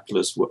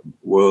non-capitalist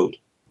world.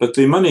 But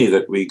the money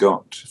that we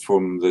got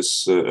from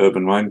this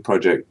Urban Mind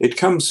project, it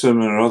comes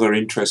from a rather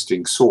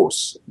interesting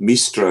source.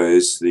 MISTRA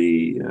is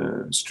the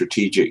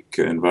Strategic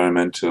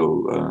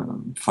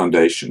Environmental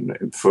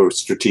Foundation for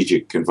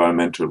Strategic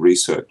Environmental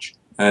Research.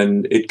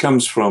 And it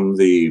comes from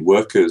the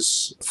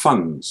workers'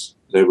 funds.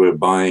 They were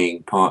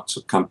buying parts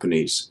of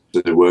companies,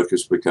 so the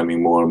workers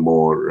becoming more and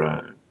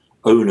more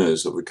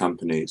owners of the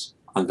companies.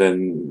 And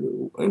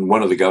then in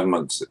one of the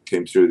governments that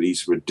came through,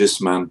 these were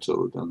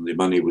dismantled and the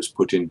money was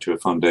put into a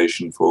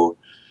foundation for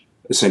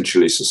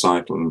essentially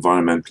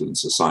environmental and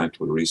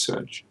societal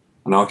research.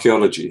 And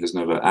archaeology has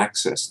never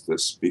accessed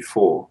this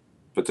before,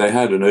 but they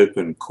had an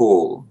open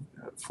call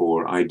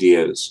for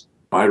ideas.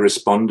 I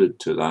responded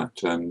to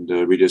that, and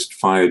we just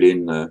fired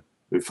in an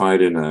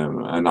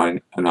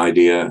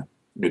idea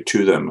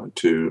to them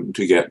to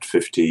get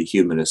 50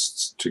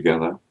 humanists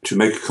together to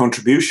make a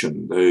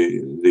contribution.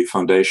 The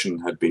foundation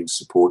had been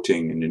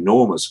supporting an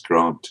enormous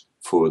grant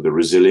for the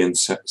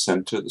Resilience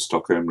Center, the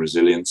Stockholm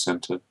Resilience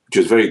Center, which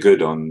is very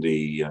good on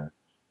the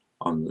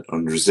on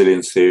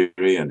resilience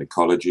theory and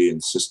ecology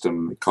and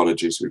system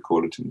ecology, as we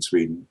call it in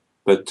Sweden,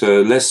 but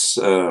less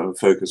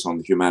focus on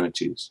the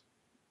humanities.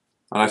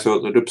 And I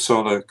thought that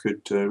Uppsala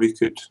we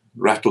could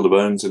rattle the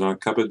bones in our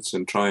cupboards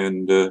and try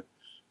and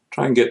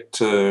get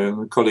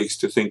colleagues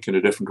to think in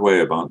a different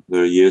way about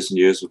the years and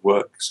years of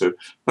work. So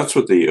that's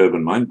what the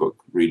Urban Mind book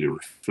really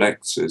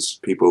reflects, is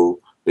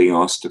people being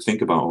asked to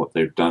think about what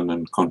they've done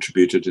and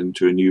contributed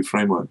into a new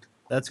framework.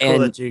 That's cool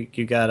that you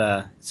got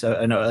a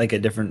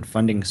different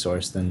funding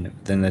source than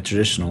the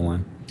traditional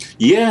one.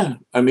 Yeah,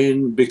 I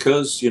mean,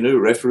 because,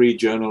 referee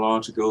journal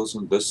articles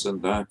and this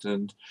and that,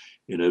 and,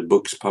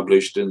 books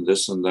published in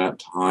this and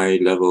that high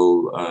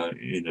level,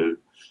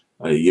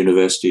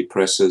 university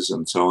presses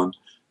and so on.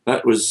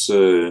 That was,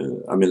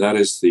 that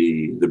is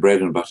the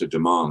bread and butter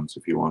demands,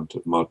 if you want,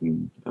 of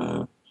modern,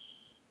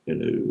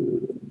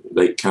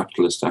 late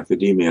capitalist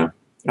academia.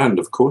 And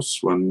of course,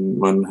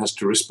 one has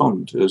to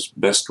respond as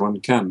best one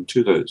can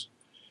to those.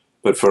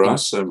 But for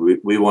us,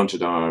 we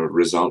wanted our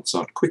results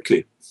out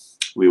quickly.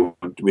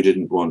 We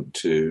didn't want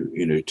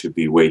to, to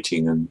be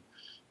waiting and,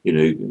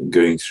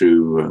 going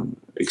through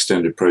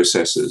extended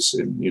processes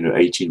in,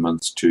 18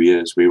 months, 2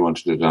 years. We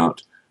wanted it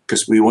out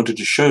because we wanted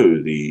to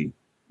show the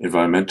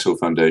Environmental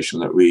Foundation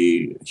that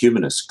we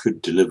humanists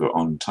could deliver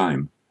on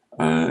time.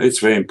 It's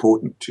very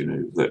important,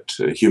 that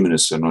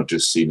humanists are not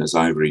just seen as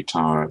ivory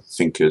tower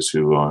thinkers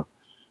who are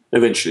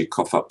eventually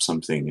cough up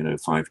something,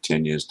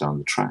 5-10 years down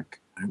the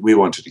track. We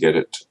wanted to get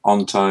it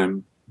on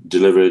time,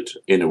 delivered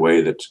in a way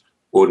that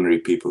ordinary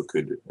people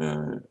could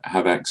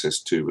have access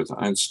to,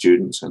 and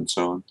students and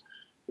so on,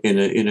 in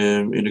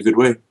a good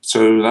way.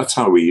 So that's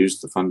how we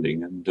used the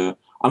funding, and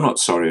I'm not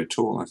sorry at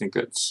all. I think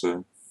it's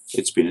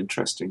been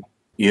interesting.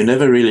 You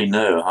never really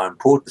know how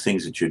important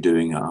things that you're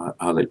doing are,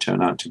 how they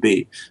turn out to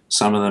be.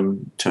 Some of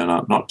them turn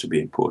out not to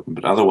be important,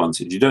 but other ones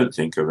that you don't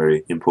think are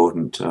very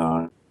important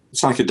are.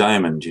 It's like a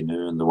diamond,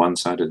 on the one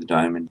side of the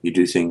diamond, you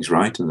do things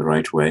right in the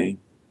right way.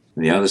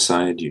 On the other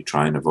side, you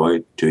try and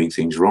avoid doing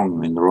things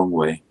wrong in the wrong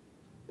way.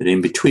 But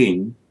in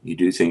between, you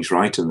do things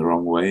right in the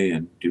wrong way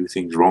and do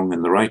things wrong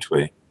in the right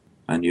way.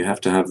 And you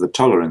have to have the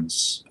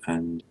tolerance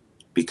and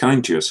be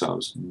kind to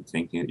yourselves, and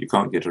thinking that you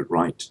can't get it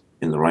right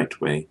in the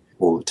right way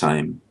all the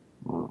time,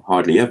 or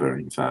hardly ever,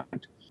 in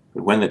fact.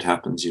 But when it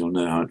happens, you'll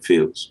know how it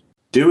feels.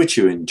 Do what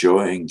you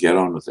enjoy and get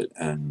on with it,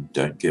 and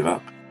don't give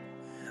up.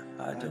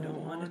 I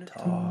don't want to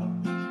talk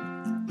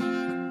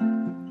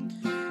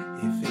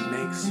if it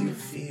makes you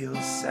feel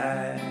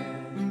sad,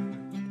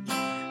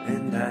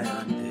 and I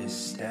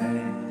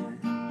understand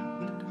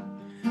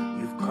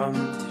you've come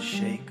to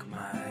shake my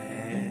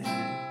hand.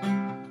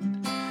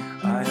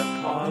 I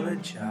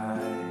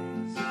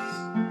apologize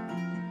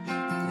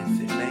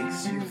if it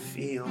makes you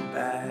feel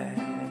bad,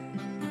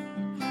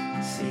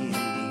 seeing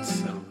me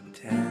so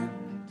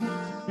tense,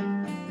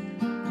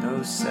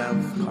 no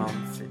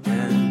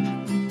self-confidence.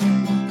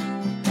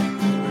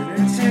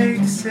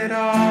 Takes it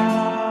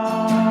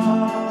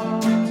all.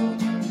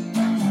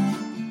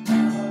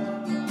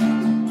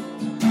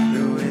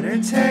 The winner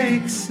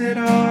takes it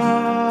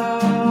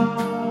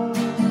all.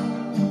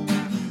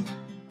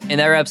 And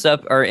that wraps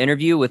up our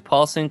interview with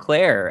Paul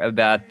Sinclair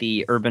about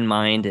the Urban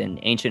Mind and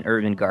ancient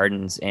urban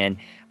gardens. And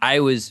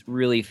I was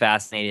really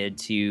fascinated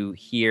to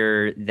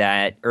hear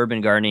that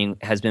urban gardening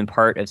has been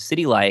part of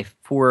city life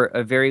for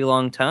a very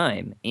long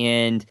time.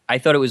 And I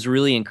thought it was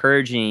really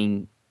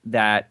encouraging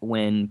that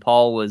when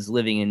Paul was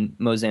living in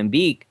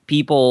Mozambique,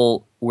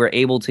 people were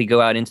able to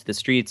go out into the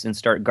streets and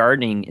start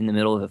gardening in the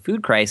middle of a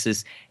food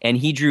crisis. And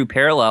he drew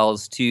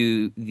parallels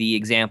to the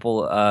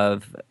example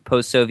of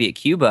post-Soviet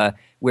Cuba,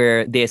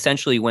 where they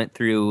essentially went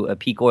through a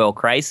peak oil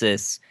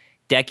crisis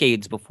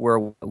decades before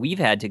what we've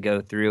had to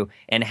go through,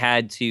 and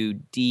had to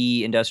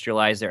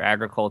deindustrialize their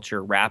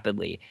agriculture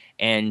rapidly.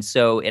 And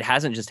so it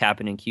hasn't just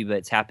happened in Cuba,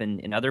 it's happened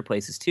in other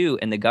places too.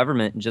 And the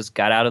government just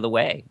got out of the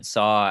way,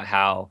 saw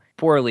how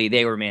poorly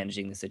they were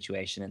managing the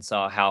situation, and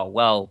saw how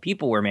well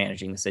people were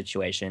managing the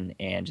situation,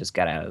 and just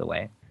got out of the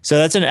way. So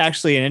that's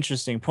actually an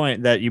interesting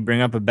point that you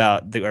bring up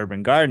about the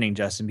urban gardening,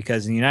 Justin,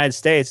 because in the United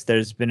States,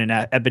 there's been an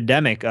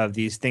epidemic of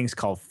these things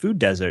called food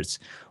deserts,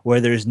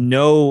 where there's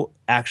no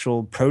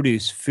actual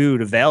produce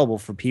food available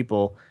for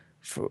people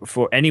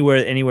for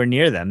anywhere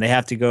near them. They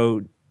have to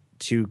go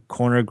to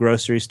corner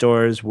grocery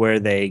stores where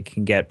they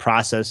can get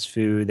processed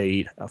food. They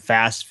eat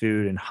fast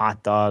food and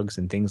hot dogs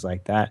and things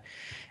like that.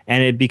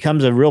 And it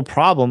becomes a real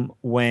problem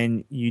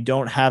when you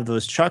don't have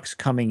those trucks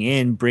coming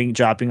in,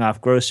 dropping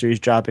off groceries,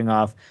 dropping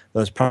off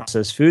those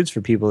processed foods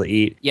for people to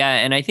eat. Yeah,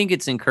 and I think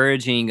it's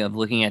encouraging of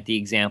looking at the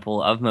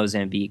example of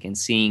Mozambique and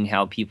seeing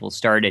how people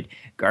started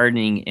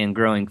gardening and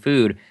growing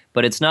food.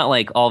 But it's not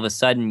like all of a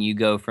sudden you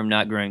go from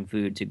not growing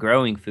food to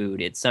growing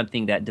food. It's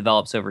something that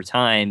develops over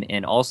time.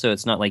 And also,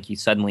 it's not like you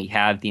suddenly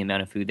have the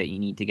amount of food that you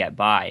need to get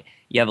by.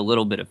 You have a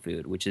little bit of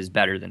food, which is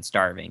better than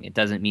starving. It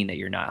doesn't mean that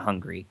you're not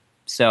hungry.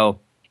 So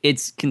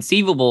it's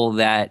conceivable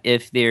that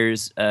if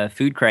there's a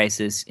food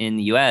crisis in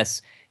the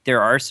U.S.,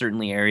 there are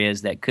certainly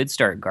areas that could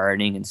start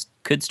gardening and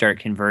could start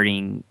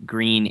converting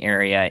green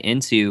area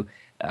into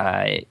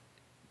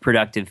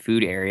productive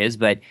food areas.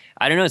 But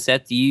I don't know,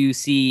 Seth, do you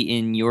see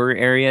in your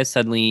area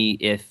suddenly,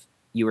 if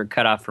you were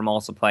cut off from all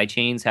supply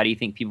chains, how do you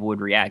think people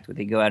would react? Would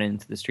they go out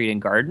into the street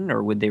and garden,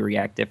 or would they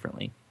react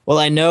differently? Well,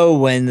 I know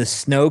when the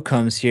snow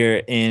comes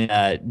here in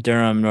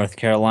Durham, North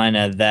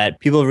Carolina, that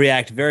people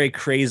react very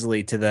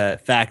crazily to the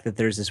fact that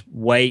there's this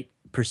white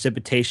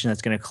precipitation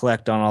that's going to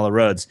collect on all the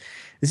roads.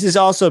 This is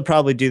also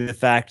probably due to the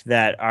fact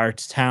that our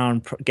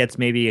town gets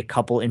maybe a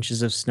couple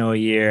inches of snow a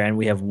year, and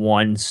we have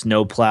one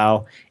snow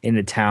plow in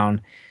the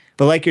town.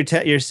 But like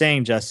you're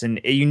saying,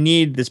 Justin, you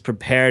need this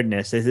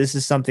preparedness. This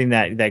is something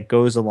that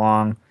goes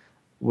along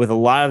with a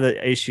lot of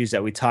the issues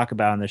that we talk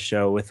about on the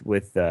show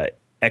with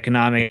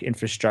economic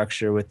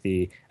infrastructure, with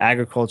the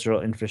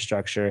agricultural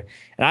infrastructure.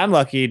 And I'm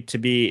lucky to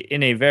be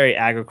in a very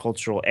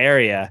agricultural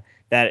area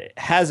that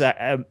has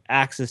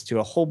access to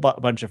a whole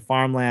bunch of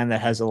farmland,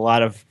 that has a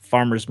lot of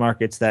farmers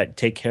markets that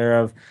take care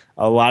of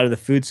a lot of the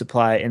food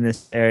supply in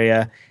this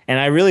area. And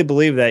I really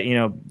believe that,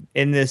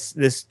 in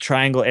this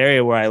triangle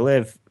area where I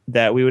live,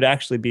 that we would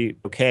actually be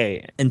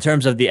okay in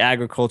terms of the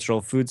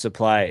agricultural food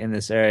supply in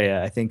this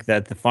area. I think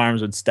that the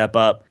farms would step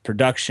up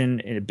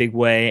production in a big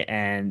way,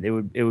 and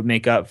it would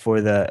make up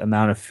for the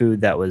amount of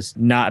food that was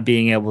not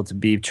being able to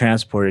be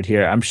transported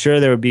here. I'm sure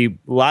there would be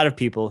a lot of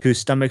people whose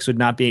stomachs would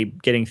not be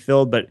getting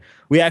filled, but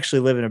we actually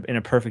live in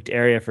a perfect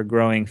area for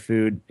growing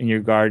food in your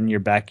garden,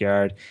 your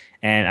backyard.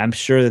 And I'm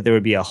sure that there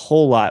would be a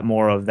whole lot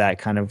more of that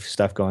kind of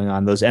stuff going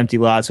on. Those empty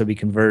lots would be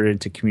converted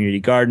to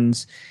community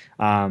gardens.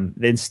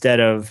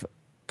 Instead of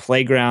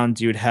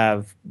playgrounds, you would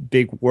have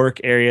big work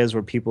areas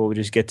where people would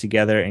just get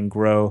together and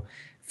grow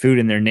food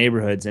in their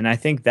neighborhoods. And I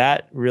think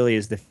that really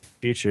is the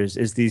future,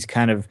 is these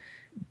kind of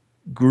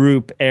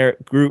group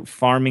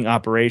farming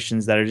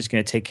operations that are just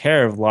going to take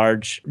care of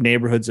large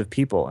neighborhoods of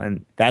people.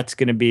 And that's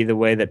going to be the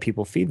way that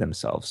people feed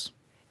themselves.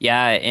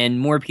 Yeah, and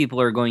more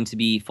people are going to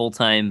be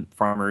full-time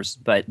farmers,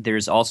 but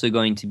there's also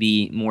going to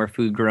be more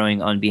food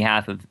growing on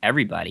behalf of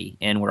everybody,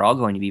 and we're all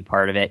going to be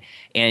part of it.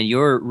 And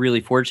you're really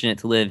fortunate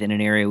to live in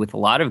an area with a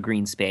lot of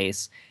green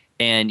space.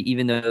 And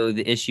even though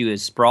the issue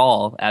is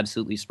sprawl,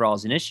 absolutely sprawl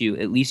is an issue,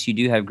 at least you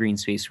do have green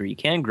space where you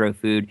can grow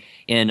food.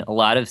 In a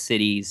lot of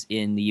cities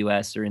in the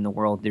U.S. or in the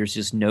world, there's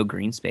just no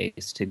green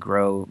space to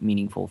grow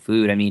meaningful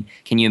food. I mean,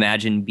 can you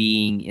imagine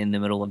being in the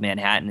middle of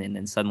Manhattan and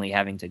then suddenly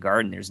having to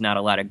garden? There's not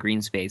a lot of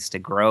green space to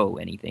grow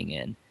anything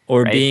in.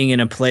 Or right? Being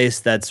in a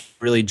place that's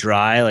really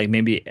dry, like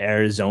maybe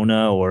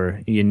Arizona or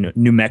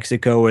New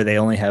Mexico, where they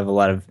only have a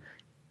lot of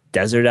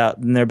desert out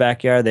in their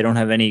backyard. They don't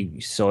have any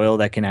soil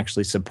that can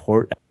actually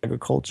support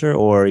agriculture,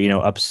 or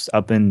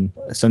up in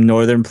some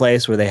northern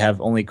place where they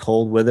have only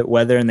cold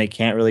weather and they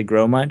can't really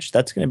grow much.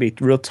 That's going to be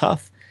real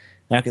tough.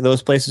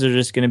 Those places are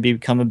just going to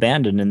become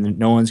abandoned, and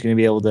no one's going to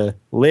be able to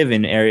live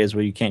in areas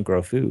where you can't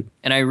grow food.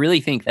 And I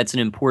really think that's an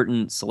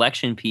important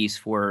selection piece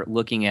for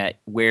looking at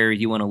where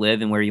you want to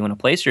live and where you want to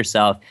place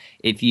yourself.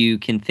 If you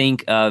can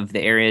think of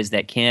the areas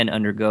that can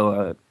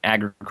undergo an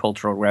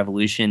agricultural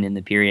revolution in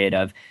the period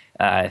of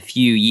a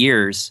few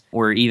years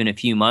or even a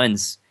few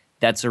months,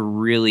 that's a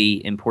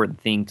really important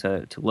thing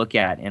to look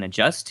at and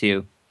adjust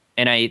to.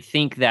 And I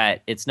think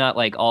that it's not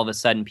like all of a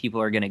sudden people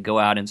are going to go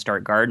out and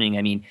start gardening.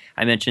 I mean,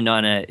 I mentioned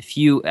on a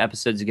few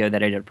episodes ago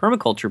that I did a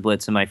permaculture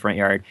blitz in my front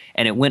yard,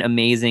 and it went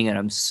amazing, and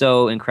I'm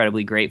so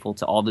incredibly grateful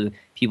to all the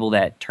people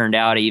that turned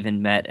out. I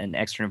even met an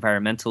extra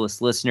environmentalist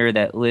listener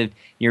that lived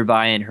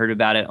nearby and heard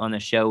about it on the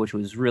show, which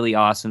was really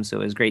awesome. So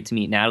it was great to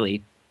meet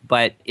Natalie.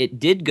 But it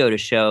did go to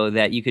show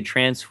that you could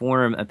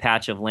transform a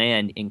patch of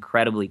land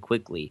incredibly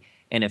quickly.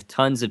 And if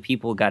tons of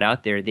people got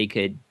out there, they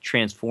could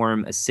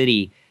transform a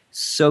city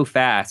so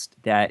fast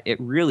that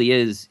it really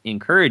is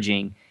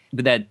encouraging,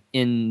 but that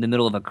in the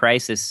middle of a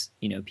crisis,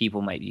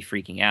 people might be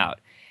freaking out.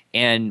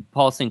 And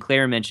Paul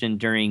Sinclair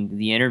mentioned during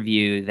the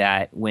interview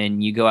that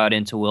when you go out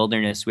into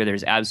wilderness where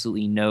there's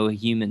absolutely no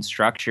human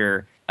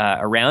structure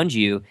around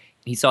you,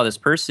 he saw this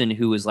person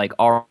who was like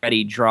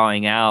already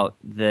drawing out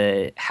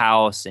the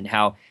house and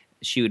how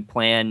she would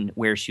plan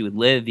where she would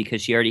live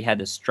because she already had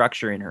the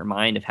structure in her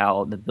mind of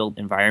how the built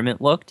environment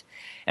looked.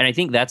 And I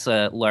think that's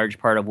a large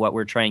part of what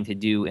we're trying to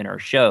do in our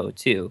show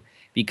too,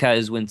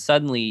 because when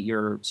suddenly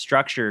your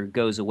structure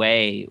goes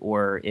away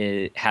or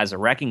it has a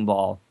wrecking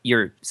ball,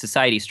 your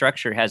society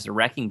structure has a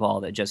wrecking ball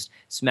that just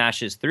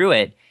smashes through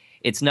it.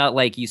 It's not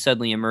like you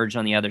suddenly emerge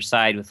on the other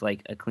side with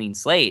like a clean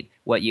slate.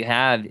 What you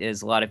have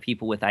is a lot of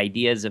people with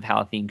ideas of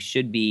how things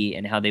should be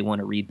and how they want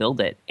to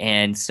rebuild it.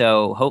 And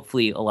so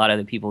hopefully a lot of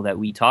the people that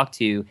we talk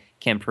to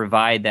can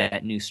provide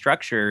that new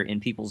structure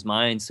in people's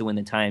minds so when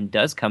the time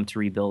does come to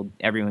rebuild,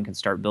 everyone can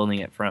start building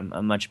it from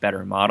a much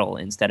better model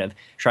instead of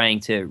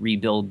trying to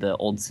rebuild the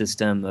old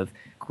system of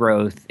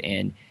growth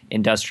and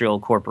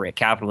industrial corporate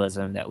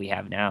capitalism that we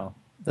have now.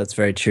 That's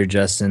very true,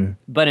 Justin.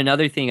 But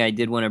another thing I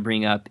did want to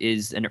bring up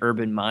is an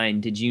urban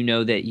mind. Did you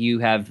know that you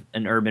have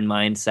an urban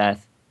mind,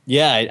 Seth?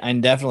 Yeah, I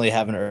definitely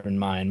have an urban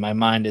mind. My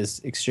mind is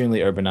extremely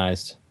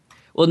urbanized.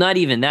 Well, not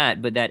even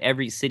that, but that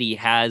every city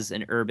has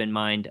an urban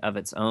mind of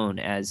its own,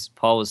 as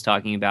Paul was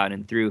talking about.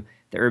 And through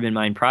the Urban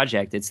Mind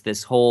Project, it's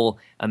this whole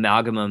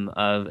amalgam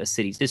of a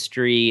city's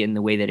history and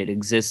the way that it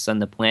exists on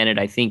the planet.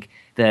 I think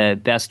the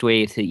best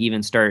way to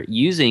even start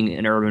using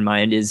an urban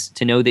mind is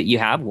to know that you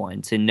have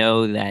one, to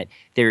know that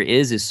there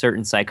is a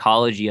certain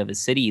psychology of a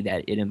city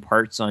that it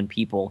imparts on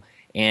people.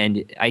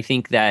 And I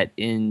think that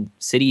in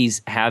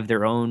cities have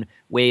their own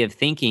way of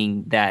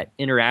thinking that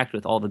interact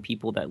with all the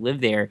people that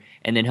live there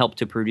and then help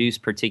to produce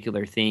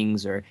particular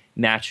things or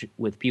match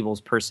with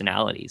people's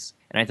personalities.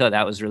 And I thought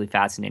that was really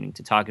fascinating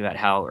to talk about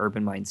how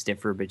urban minds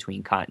differ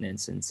between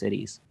continents and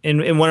cities.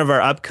 In one of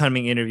our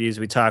upcoming interviews,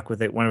 we talk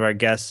with one of our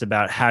guests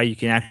about how you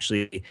can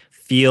actually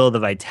feel the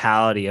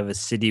vitality of a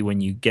city when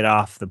you get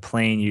off the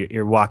plane.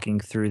 You're walking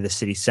through the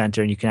city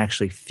center, and you can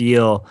actually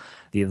feel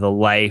the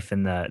life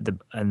and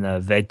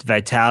the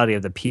vitality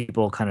of the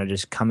people kind of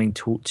just coming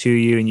to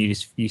you, and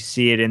you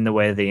see it in the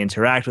way that they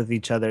interact with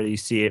each other. You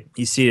see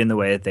it in the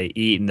way that they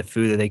eat and the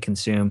food that they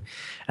consume,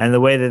 and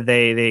the way that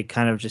they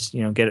kind of just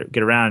get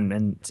around.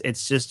 And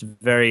it's just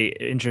very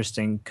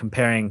interesting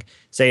comparing,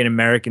 say, an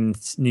American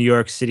New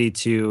York City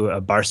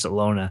to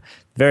Barcelona.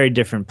 Very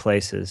different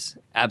places.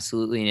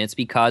 Absolutely, and it's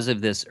because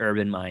of this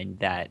urban mind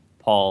that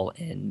Paul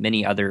and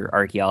many other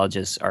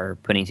archaeologists are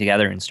putting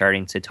together and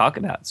starting to talk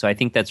about. So I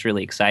think that's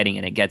really exciting,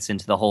 and it gets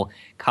into the whole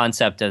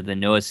concept of the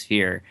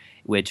noosphere,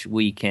 which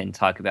we can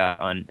talk about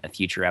on a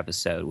future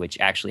episode, which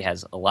actually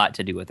has a lot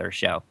to do with our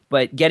show.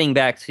 But getting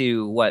back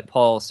to what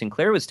Paul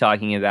Sinclair was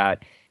talking about,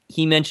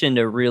 he mentioned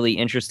a really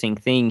interesting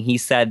thing. He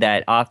said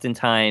that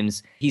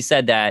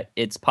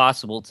it's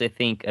possible to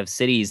think of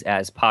cities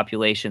as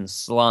population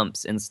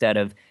slumps instead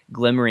of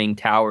glimmering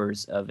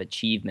towers of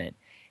achievement.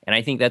 And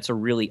I think that's a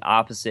really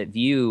opposite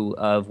view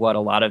of what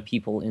a lot of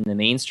people in the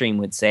mainstream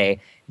would say.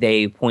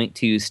 They point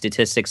to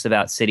statistics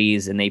about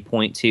cities and they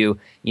point to,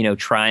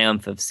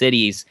 triumph of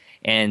cities.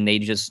 And they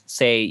just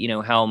say,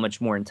 how much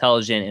more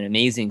intelligent and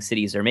amazing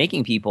cities are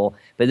making people.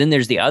 But then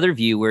there's the other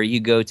view where you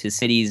go to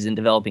cities in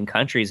developing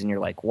countries and you're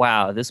like,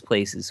 wow, this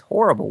place is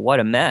horrible. What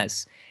a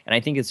mess. And I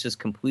think it's just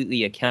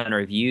completely a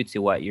counter view to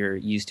what you're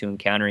used to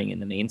encountering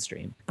in the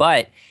mainstream.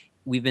 But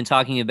we've been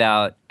talking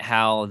about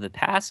how the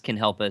past can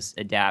help us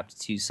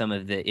adapt to some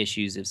of the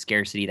issues of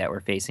scarcity that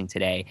we're facing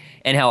today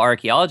and how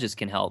archaeologists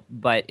can help.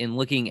 But in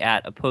looking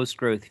at a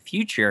post-growth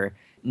future,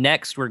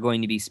 next we're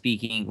going to be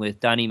speaking with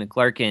Donnie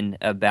McClurkin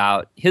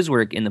about his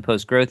work in the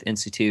Post-Growth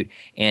Institute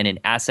and in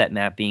asset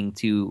mapping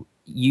to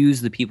use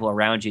the people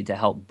around you to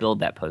help build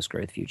that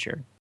post-growth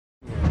future.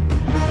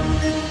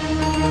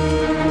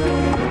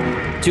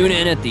 Tune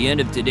in at the end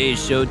of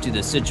today's show to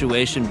the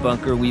Situation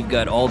Bunker. We've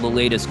got all the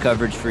latest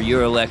coverage for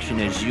your election.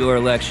 Is your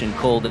election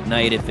cold at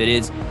night? If it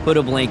is, put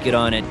a blanket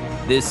on it.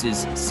 This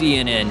is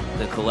CNN,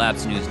 the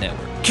Collapse News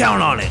Network.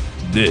 Count on it.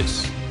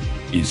 This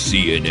is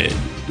CNN,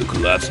 the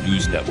Collapse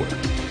News Network,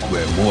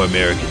 where more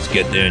Americans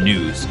get their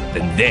news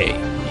than they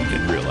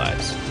even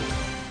realize.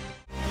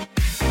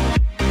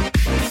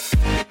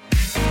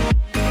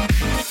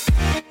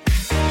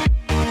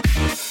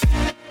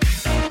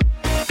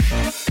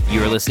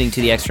 You are listening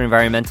to The Extra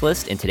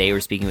Environmentalist, and today we're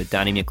speaking with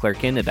Donnie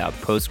McClurkin about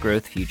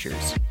post-growth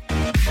futures.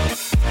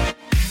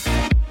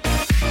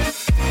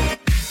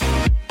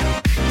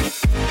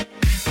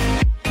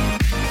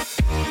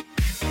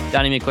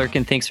 Donnie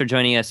McClurkin, thanks for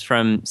joining us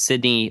from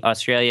Sydney,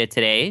 Australia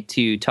today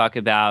to talk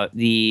about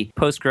the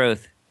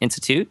Post-Growth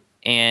Institute.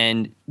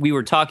 And we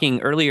were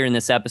talking earlier in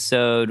this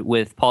episode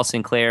with Paul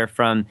Sinclair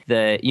from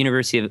the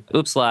University of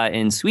Uppsala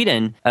in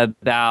Sweden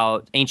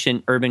about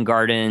ancient urban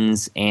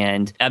gardens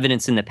and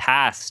evidence in the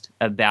past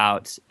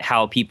about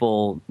how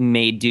people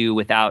may do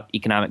without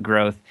economic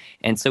growth.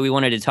 And so we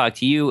wanted to talk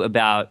to you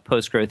about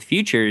post-growth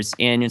futures.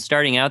 And in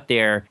starting out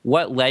there,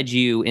 what led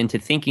you into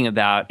thinking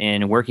about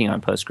and working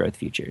on post-growth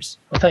futures?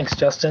 Well, thanks,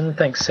 Justin.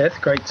 Thanks, Seth.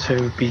 Great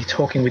to be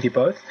talking with you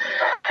both.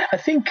 I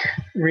think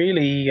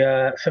really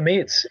for me,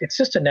 it's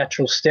just a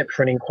natural step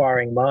for an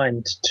inquiring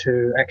mind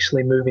to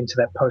actually move into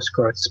that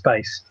post-growth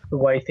space. The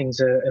way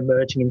things are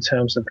emerging in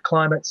terms of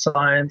climate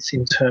science,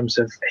 in terms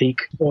of peak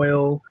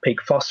oil,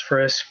 peak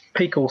phosphorus,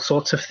 peak all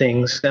sorts of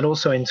things, and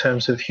also in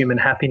terms of human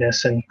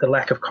happiness and the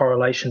lack of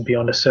correlation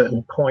beyond a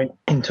certain point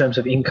in terms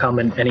of income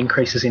and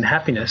increases in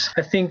happiness.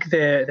 I think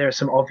there are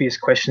some obvious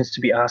questions to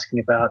be asking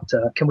about,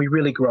 can we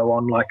really grow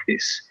on like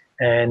this?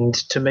 And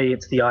to me,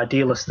 it's the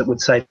idealist that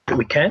would say that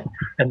we can,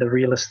 and the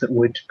realist that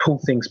would pull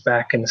things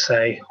back and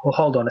say, well,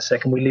 hold on a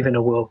second, we live in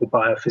a world with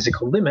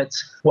biophysical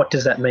limits. What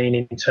does that mean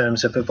in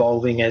terms of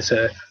evolving as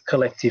a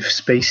collective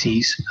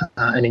species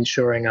and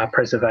ensuring our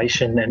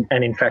preservation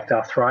and in fact,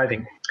 our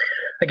thriving?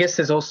 I guess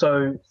there's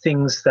also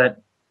things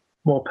that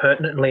more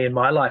pertinently in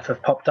my life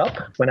have popped up.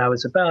 When I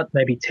was about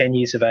maybe 10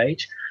 years of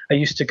age, I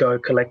used to go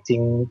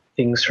collecting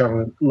things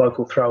from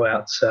local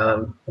throwouts,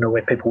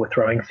 where people were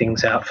throwing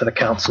things out for the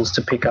councils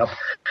to pick up.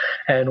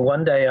 And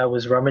one day I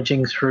was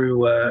rummaging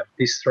through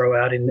this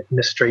throwout in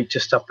the street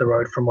just up the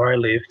road from where I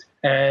lived,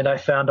 and I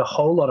found a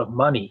whole lot of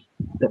money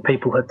that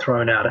people had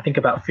thrown out. I think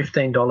about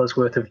 $15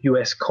 worth of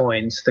US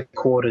coins, the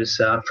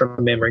quarters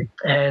from memory.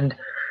 And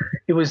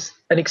it was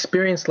an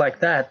experience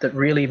like that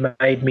really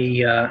made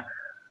me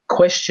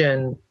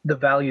question the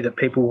value that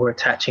people were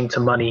attaching to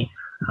money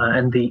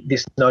and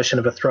this notion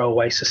of a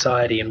throwaway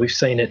society. And we've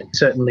seen it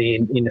certainly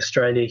in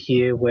Australia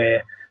here,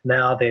 where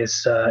now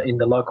there's in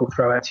the local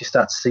throwouts, you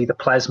start to see the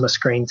plasma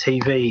screen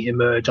TV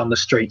emerge on the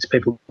streets,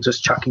 people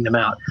just chucking them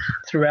out.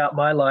 Throughout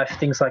my life,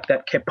 things like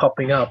that kept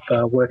popping up,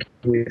 working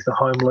with the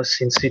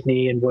homeless in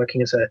Sydney and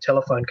working as a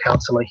telephone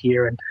counsellor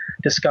here, and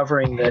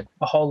discovering that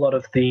a whole lot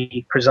of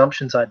the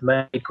presumptions I'd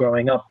made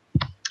growing up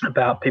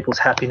about people's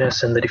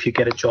happiness, and that if you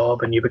get a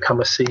job and you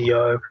become a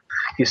CEO,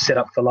 you're set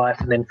up for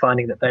life, and then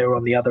finding that they were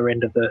on the other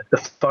end of the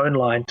phone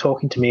line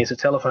talking to me as a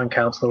telephone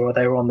counsellor, or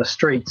they were on the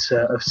streets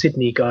of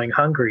Sydney going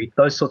hungry.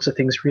 Those sorts of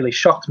things really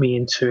shocked me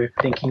into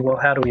thinking, well,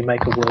 how do we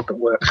make a world that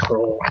works for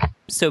all?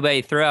 So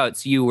by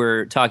throwouts, you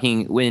were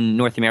talking, in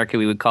North America,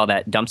 we would call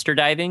that dumpster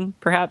diving,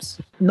 perhaps?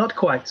 Not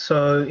quite.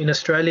 So in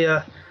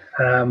Australia,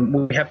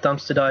 we have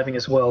dumpster diving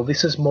as well.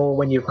 This is more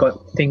when you've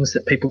got things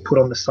that people put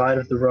on the side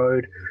of the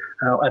road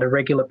at a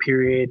regular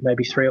period,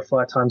 maybe 3 or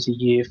 5 times a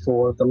year,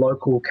 for the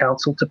local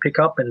council to pick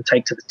up and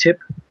take to the tip.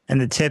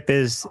 And the tip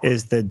is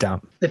the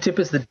dump. The tip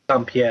is the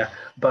dump, yeah.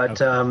 But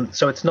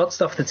so it's not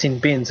stuff that's in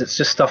bins. It's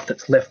just stuff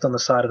that's left on the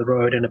side of the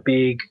road in a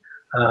big.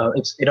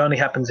 It only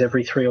happens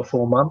every 3 or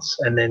 4 months,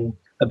 and then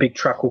a big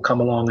truck will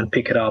come along and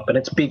pick it up. And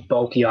it's big,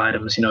 bulky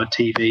items,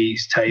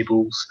 TVs,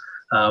 tables,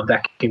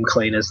 vacuum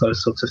cleaners,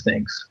 those sorts of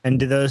things. And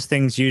do those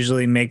things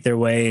usually make their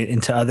way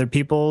into other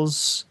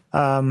people's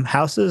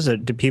houses, or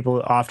do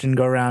people often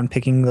go around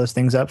picking those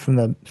things up from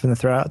the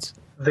throwouts?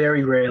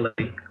 Very rarely.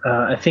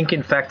 I think,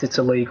 in fact, it's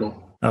illegal.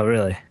 Oh,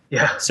 really?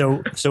 Yeah.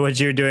 So what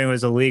you're doing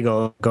was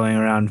illegal, going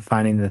around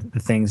finding the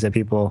things that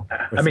people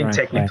were throwing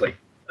technically.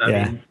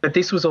 away. But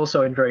this was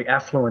also in very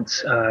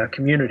affluent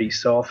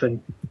communities. So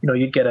often,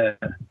 you'd get a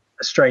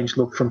strange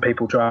look from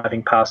people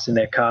driving past in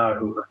their car,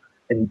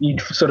 and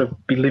you'd sort of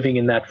be living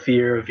in that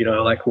fear of,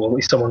 well,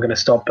 is someone going to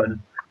stop and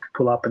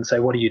pull up and say,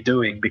 what are you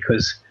doing?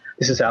 Because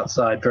this is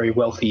outside very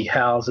wealthy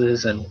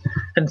houses and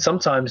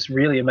sometimes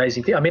really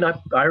amazing things. I mean,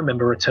 I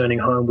remember returning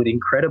home with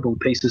incredible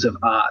pieces of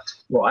art.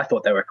 Well, I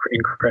thought they were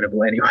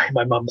incredible anyway.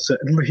 My mum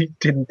certainly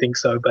didn't think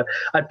so, but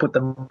I'd put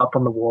them up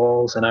on the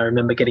walls, and I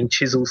remember getting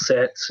chisel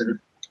sets and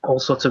all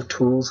sorts of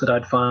tools that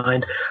I'd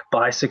find,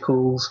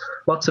 bicycles,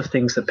 lots of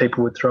things that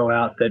people would throw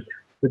out that,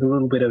 with a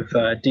little bit of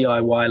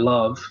DIY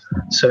love,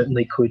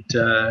 certainly could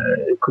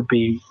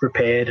be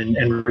repaired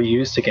and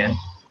reused again.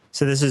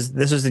 So this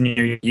was in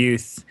your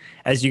youth.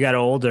 As you got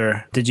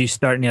older, did you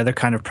start any other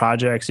kind of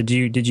projects, or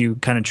did you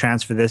kind of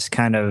transfer this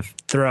kind of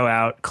throw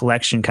out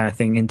collection kind of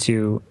thing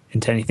into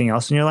anything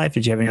else in your life?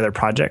 Did you have any other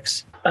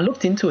projects? I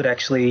looked into it,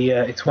 actually.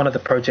 It's one of the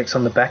projects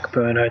on the back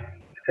burner.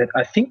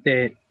 I think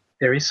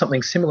there is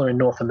something similar in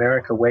North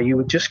America, where you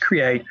would just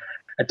create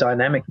a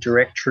dynamic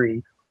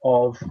directory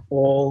of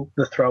all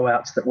the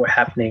throwouts that were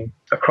happening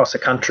across a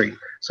country,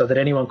 so that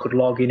anyone could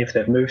log in if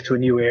they've moved to a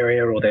new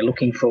area or they're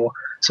looking for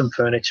some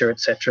furniture,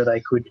 etc.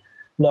 They could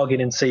log in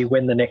and see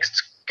when the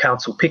next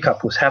council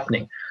pickup was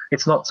happening.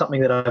 It's not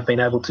something that I've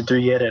been able to do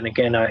yet. And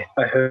again, I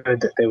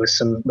heard that there was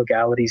some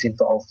legalities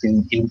involved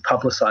in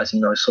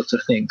publicising those sorts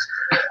of things.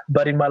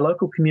 But in my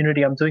local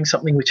community, I'm doing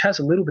something which has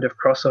a little bit of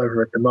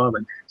crossover at the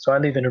moment. So I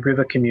live in a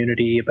river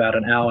community about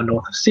an hour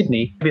north of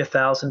Sydney. Maybe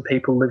 1,000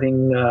 people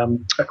living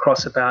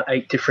across about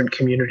 8 different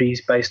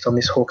communities based on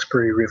this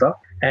Hawkesbury River.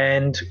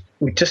 And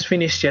we just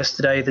finished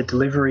yesterday the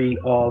delivery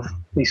of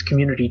these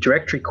community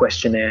directory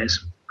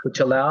questionnaires, which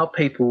allow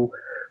people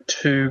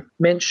to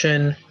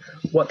mention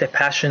what their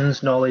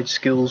passions, knowledge,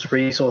 skills,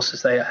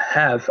 resources they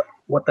have,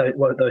 what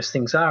those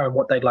things are, and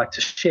what they'd like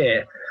to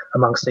share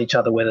amongst each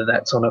other, whether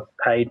that's on a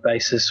paid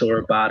basis or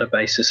a barter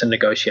basis, a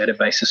negotiated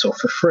basis, or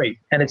for free.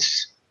 And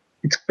it's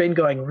been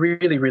going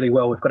really, really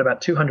well. We've got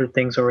about 200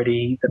 things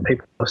already that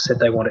people have said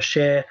they want to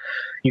share.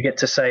 You get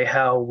to say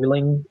how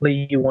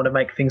willingly you want to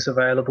make things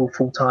available,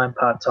 full-time,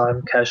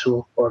 part-time,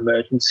 casual, or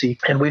emergency.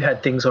 And we've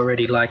had things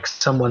already like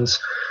someone's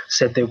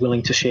said they're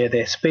willing to share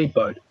their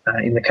speedboat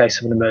in the case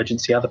of an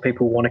emergency. Other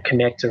people want to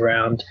connect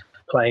around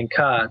playing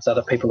cards.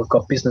 Other people have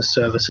got business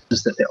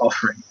services that they're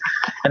offering.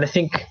 And I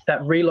think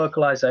that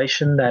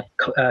relocalization,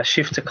 that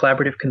shift to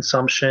collaborative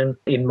consumption,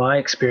 in my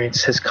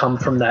experience, has come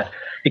from that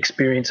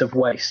experience of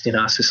waste in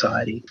our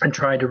society and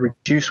trying to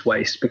reduce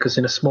waste, because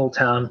in a small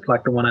town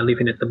like the one I live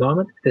in at the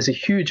moment, there's a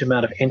huge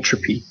amount of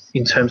entropy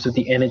in terms of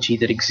the energy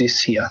that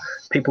exists here.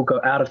 People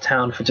go out of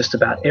town for just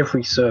about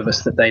every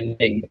service that they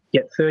need.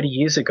 Yet 30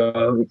 years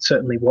ago, it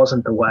certainly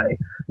wasn't the way.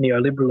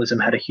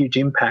 Neoliberalism had a huge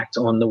impact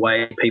on the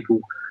way people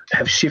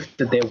have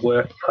shifted their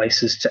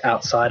workplaces to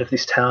outside of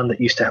this town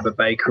that used to have a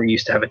bakery,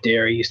 used to have a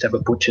dairy, used to have a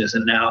butcher's,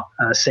 and now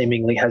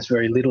seemingly has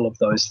very little of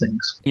those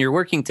things. You're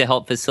working to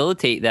help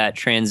facilitate that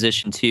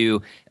transition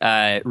to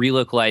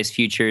relocalized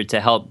future,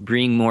 to help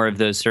bring more of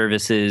those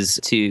services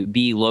to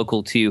be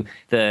local to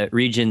the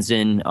regions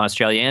in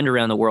Australia and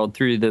around the world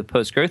through the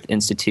Post-Growth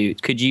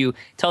Institute. Could you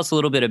tell us a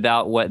little bit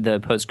about what the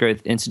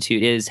Post-Growth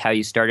Institute is, how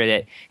you started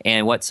it,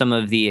 and what some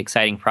of the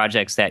exciting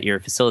projects that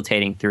you're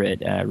facilitating through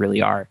it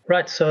really are?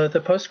 Right. So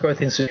the Post-Growth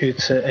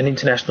Institute's an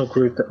international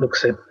group that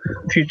looks at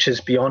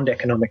futures beyond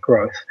economic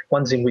growth,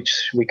 ones in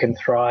which we can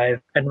thrive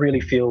and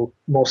really feel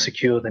more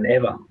secure than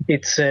ever.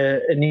 It's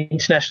an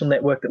international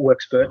network that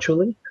works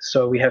virtually.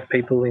 So we have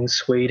people in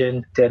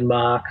Sweden,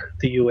 Denmark,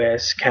 the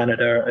US,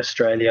 Canada,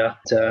 Australia,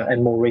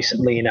 and more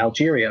recently in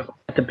Algeria.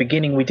 At the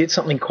beginning, we did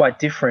something quite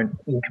different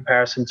in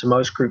comparison to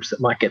most groups that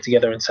might get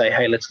together and say,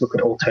 hey, let's look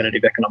at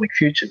alternative economic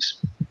futures.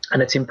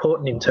 And it's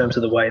important in terms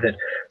of the way that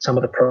some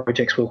of the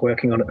projects we're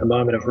working on at the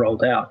moment have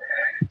rolled out.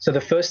 So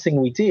the first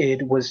thing we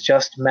did was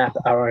just map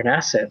our own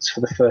assets for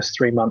the first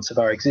 3 months of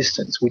our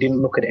existence. We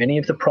didn't look at any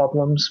of the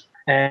problems.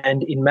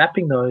 And in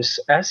mapping those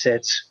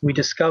assets, we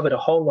discovered a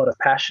whole lot of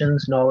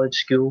passions, knowledge,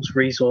 skills,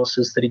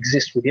 resources that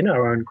exist within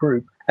our own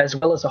group, as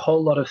well as a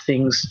whole lot of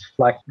things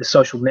like the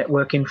social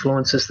network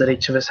influences that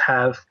each of us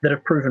have that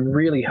have proven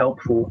really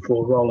helpful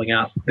for rolling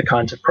out the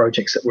kinds of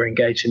projects that we're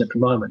engaged in at the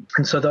moment.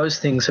 And so those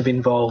things have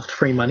involved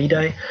Free Money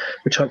Day,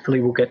 which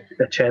hopefully we'll get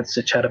a chance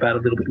to chat about a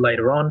little bit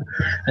later on.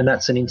 And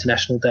that's an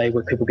international day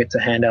where people get to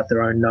hand out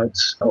their own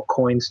notes or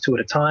coins 2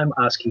 at a time,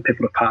 asking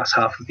people to pass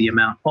half of the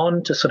amount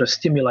on to sort of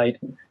stimulate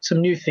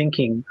some new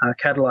thinking,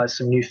 catalyze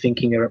some new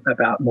thinking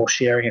about more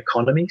sharing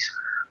economies.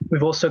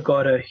 We've also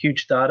got a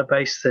huge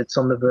database that's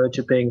on the verge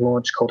of being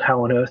launched called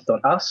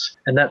howonearth.us,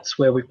 and that's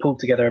where we've pulled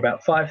together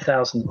about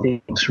 5,000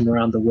 things from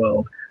around the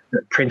world,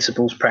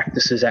 principles,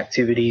 practices,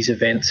 activities,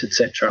 events,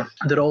 etc.,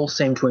 that all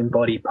seem to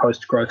embody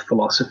post-growth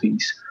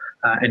philosophies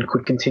and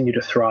could continue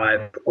to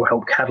thrive or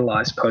help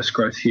catalyze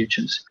post-growth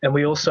futures. And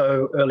we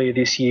also, earlier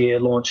this year,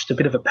 launched a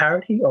bit of a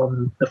parody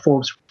on the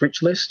Forbes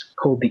Rich List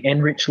called the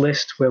Enrich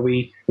List, where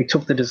we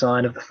took the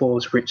design of the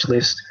Forbes Rich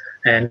List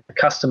and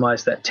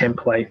customized that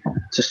template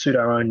to suit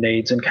our own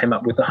needs and came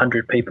up with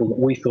 100 people that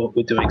we thought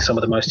were doing some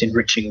of the most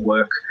enriching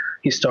work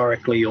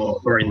historically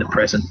or in the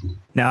present.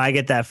 Now, I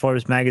get that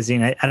Forbes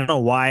magazine. I don't know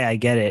why I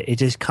get it. It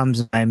just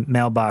comes in my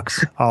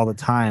mailbox all the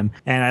time.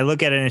 And I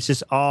look at it and it's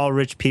just all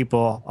rich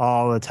people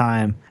all the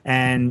time.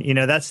 And, you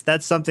know,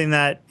 that's something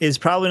that is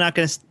probably not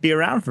going to be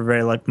around for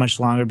very much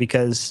longer,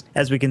 because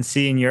as we can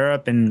see in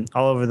Europe and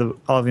all over the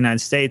United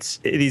States,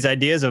 these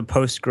ideas of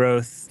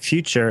post-growth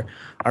future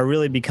are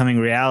really becoming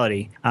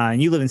reality.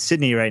 And you live in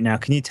Sydney right now.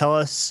 Can you tell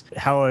us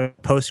how a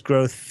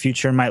post-growth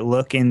future might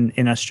look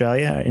in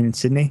Australia, in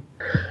Sydney?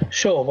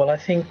 Sure. Well, I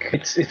think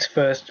it's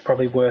first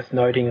probably worth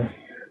noting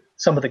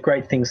some of the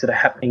great things that are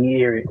happening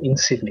here in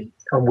Sydney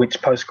on which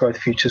post-growth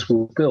futures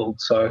will build.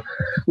 So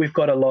we've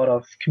got a lot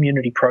of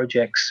community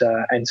projects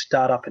and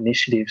startup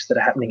initiatives that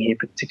are happening here,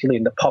 particularly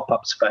in the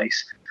pop-up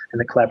space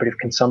and the collaborative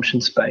consumption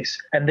space.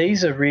 And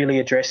these are really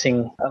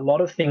addressing a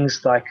lot of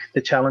things like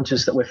the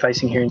challenges that we're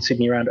facing here in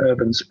Sydney around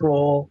urban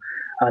sprawl,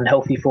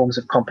 unhealthy forms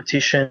of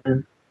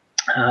competition,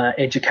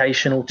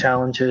 educational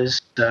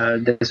challenges.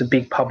 There's a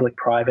big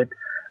public-private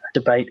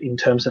debate in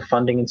terms of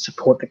funding and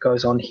support that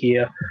goes on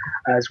here,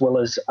 as well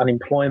as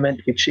unemployment,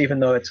 which,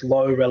 even though it's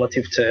low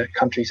relative to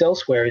countries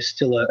elsewhere, is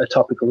still a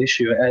topical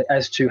issue,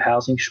 as to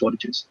housing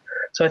shortages.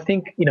 So I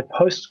think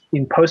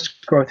in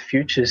post-growth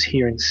futures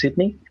here in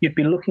Sydney, you'd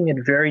be looking at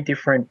very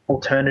different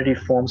alternative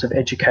forms of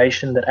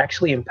education that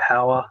actually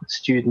empower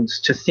students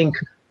to think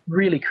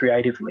really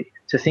creatively,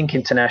 to think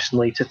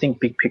internationally, to think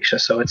big picture.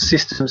 So it's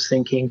systems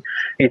thinking,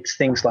 it's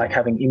things like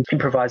having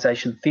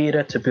improvisation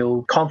theatre to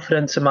build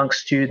confidence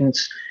amongst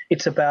students.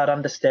 It's about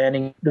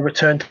understanding the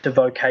return to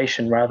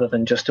vocation rather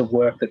than just a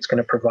work that's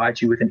going to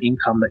provide you with an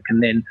income that can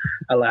then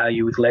allow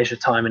you with leisure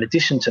time in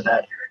addition to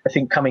that. I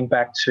think coming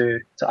back to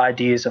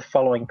ideas of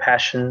following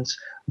passions,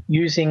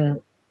 using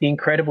the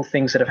incredible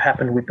things that have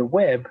happened with the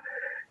web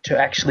to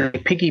actually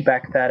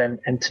piggyback that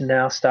and to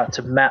now start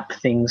to map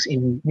things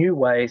in new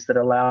ways that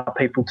allow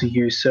people to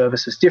use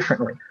services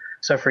differently.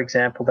 So, for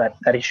example,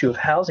 that issue of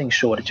housing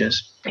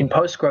shortages. In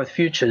post-growth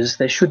futures,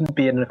 there shouldn't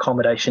be an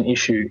accommodation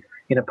issue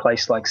in a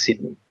place like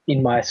Sydney.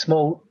 In my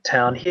small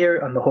town here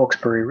on the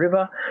Hawkesbury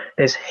River,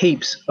 there's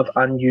heaps of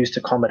unused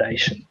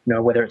accommodation,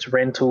 whether it's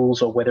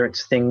rentals or whether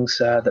it's things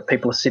that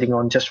people are sitting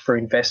on just for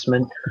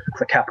investment,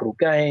 for capital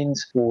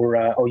gains,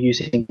 or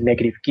using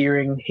negative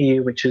gearing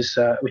here, which is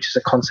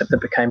a concept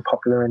that became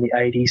popular in the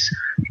 80s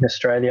in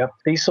Australia.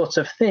 These sorts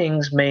of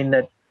things mean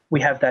that we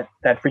have that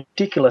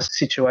ridiculous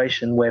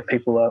situation where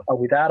people are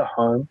without a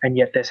home, and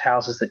yet there's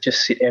houses that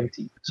just sit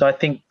empty. So I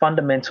think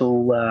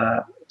fundamental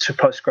to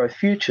post-growth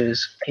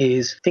futures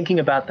is thinking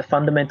about the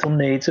fundamental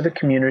needs of a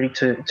community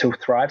to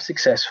thrive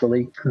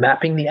successfully,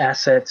 mapping the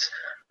assets,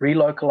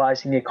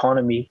 relocalizing the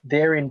economy,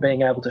 therein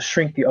being able to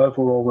shrink the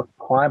overall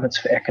requirements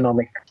for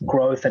economic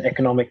growth and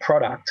economic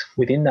product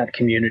within that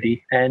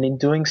community. And in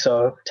doing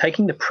so,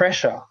 taking the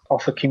pressure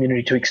off a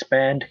community to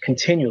expand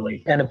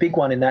continually. And a big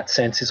one in that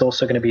sense is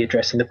also going to be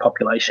addressing the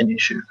population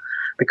issue.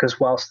 Because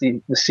whilst the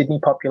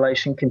Sydney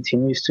population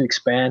continues to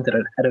expand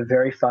at a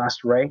very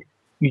fast rate,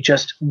 you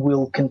just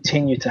will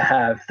continue to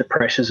have the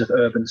pressures of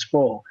urban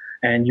sprawl.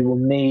 And you will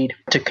need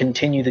to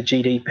continue the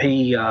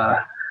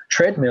GDP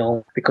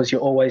treadmill because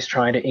you're always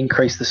trying to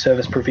increase the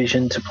service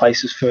provision to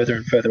places further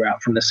and further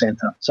out from the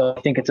centre. So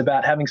I think it's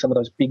about having some of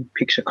those big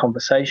picture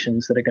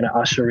conversations that are going to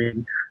usher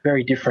in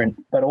very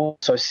different, but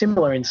also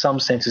similar in some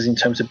senses in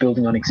terms of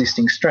building on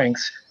existing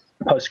strengths,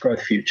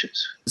 post-growth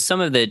futures.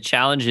 Some of the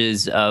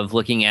challenges of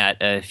looking at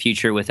a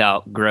future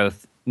without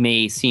growth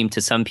may seem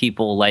to some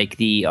people like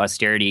the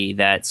austerity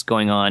that's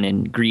going on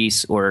in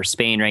Greece or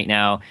Spain right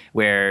now,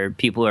 where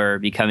people are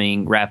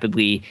becoming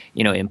rapidly,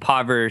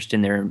 impoverished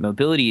and their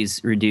mobility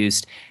is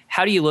reduced.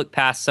 How do you look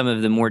past some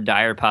of the more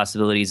dire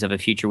possibilities of a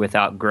future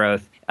without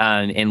growth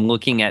and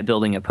looking at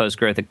building a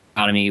post-growth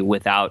economy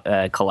without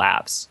a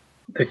collapse?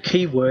 The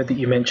key word that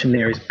you mentioned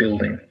there is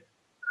building.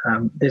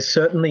 There's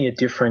certainly a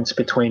difference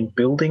between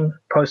building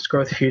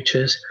post-growth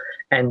futures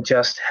and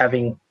just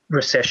having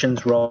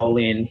recessions roll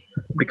in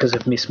because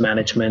of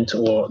mismanagement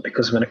or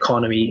because of an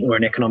economy or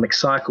an economic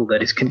cycle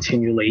that is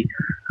continually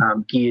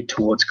geared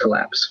towards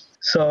collapse.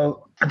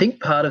 So I think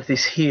part of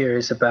this here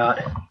is about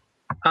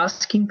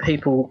asking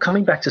people,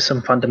 coming back to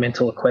some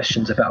fundamental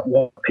questions about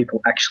what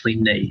people actually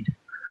need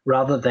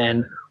rather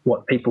than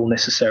what people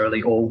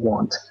necessarily all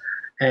want.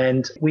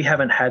 And we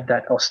haven't had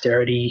that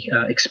austerity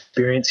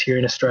experience here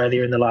in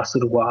Australia in the last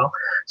little while.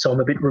 So I'm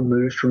a bit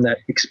removed from that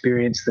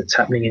experience that's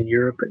happening in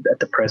Europe at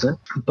the present.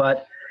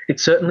 But it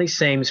certainly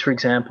seems, for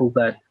example,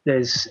 that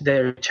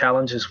there are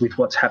challenges with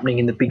what's happening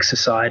in the big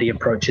society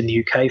approach in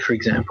the UK, for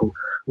example,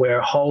 where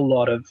a whole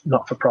lot of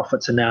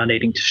not-for-profits are now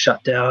needing to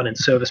shut down and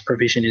service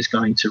provision is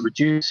going to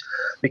reduce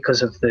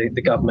because of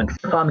the government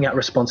farming out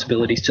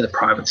responsibilities to the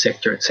private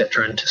sector, et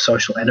cetera, and to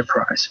social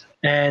enterprise.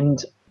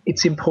 And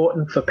it's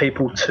important for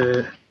people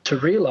to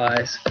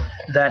realise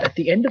that at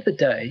the end of the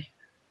day,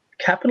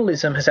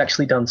 capitalism has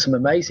actually done some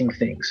amazing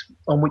things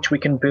on which we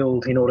can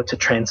build in order to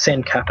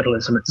transcend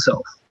capitalism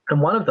itself.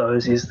 And one of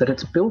those is that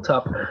it's built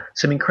up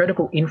some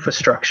incredible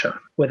infrastructure,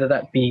 whether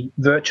that be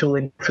virtual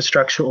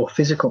infrastructure or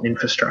physical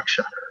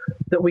infrastructure,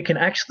 that we can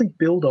actually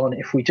build on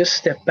if we just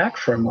step back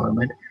for a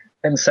moment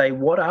and say,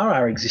 what are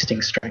our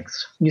existing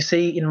strengths? You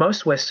see, in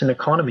most Western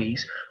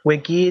economies, we're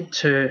geared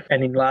to,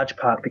 and in large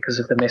part because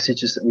of the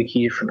messages that we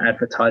hear from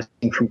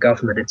advertising, from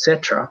government,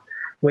 etc.,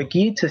 we're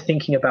geared to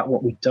thinking about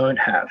what we don't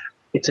have.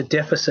 It's a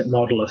deficit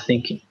model of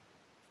thinking.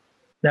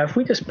 Now, if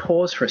we just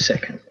pause for a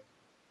second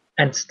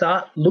and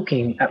start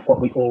looking at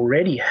what we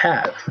already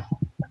have,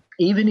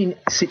 even in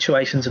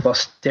situations of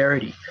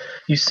austerity,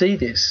 you see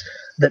this,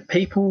 that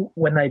people,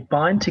 when they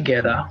bind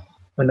together,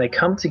 when they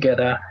come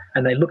together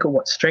and they look at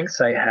what strengths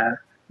they have,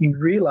 you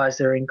realize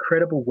there are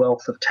incredible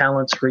wealth of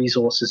talents,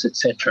 resources,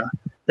 etc.,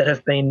 that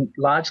have been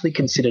largely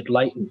considered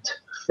latent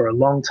for a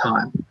long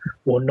time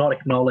or not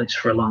acknowledged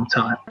for a long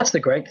time. That's the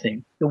great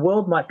thing. The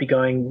world might be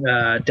going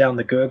down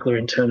the gurgler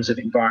in terms of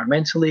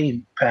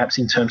environmentally, perhaps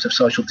in terms of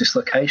social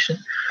dislocation,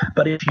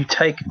 but if you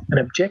take an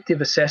objective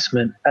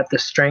assessment at the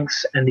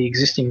strengths and the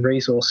existing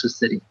resources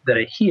that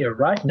are here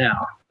right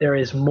now, there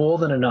is more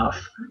than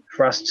enough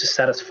for us to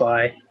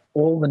satisfy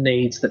all the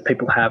needs that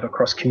people have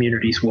across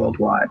communities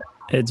worldwide.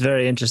 It's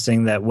very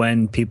interesting that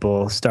when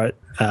people start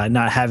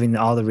not having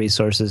all the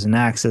resources and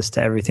access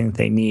to everything that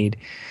they need,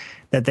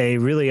 that they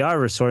really are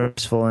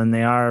resourceful and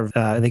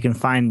they can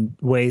find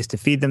ways to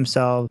feed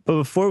themselves. But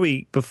before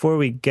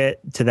we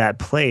get to that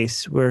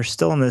place, we're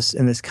still in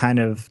this kind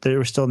of,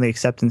 we're still in the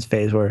acceptance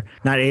phase. We're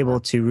not able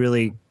to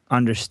really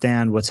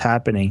understand what's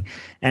happening,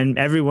 and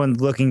everyone's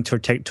looking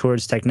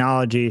towards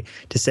technology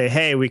to say,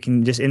 hey, we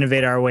can just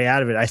innovate our way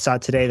out of it. I saw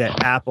today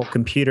that Apple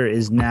Computer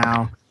is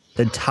now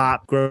the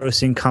top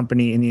grossing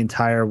company in the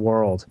entire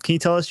world. Can you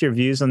tell us your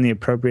views on the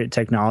appropriate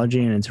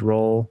technology and its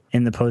role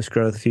in the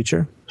post-growth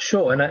future?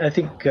 Sure, and I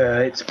think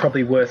it's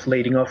probably worth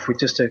leading off with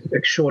just a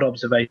short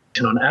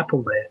observation on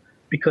Apple there,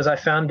 because I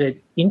found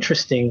it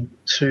interesting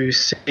to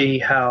see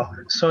how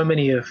so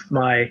many of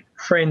my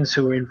friends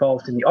who were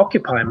involved in the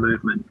Occupy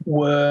movement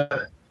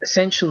were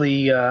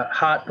essentially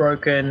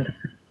heartbroken,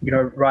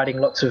 writing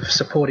lots of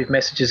supportive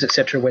messages,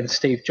 etc., when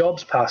Steve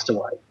Jobs passed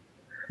away.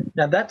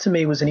 Now, that to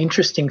me was an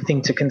interesting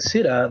thing to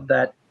consider,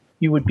 that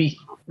you would be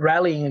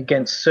rallying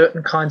against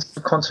certain kinds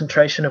of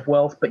concentration of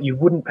wealth, but you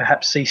wouldn't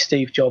perhaps see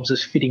Steve Jobs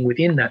as fitting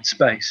within that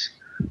space.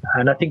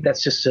 And I think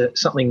that's just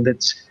something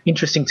that's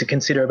interesting to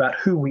consider about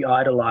who we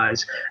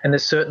idolize. And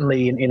there's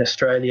certainly in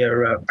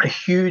Australia a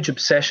huge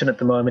obsession at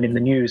the moment in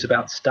the news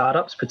about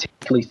startups,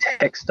 particularly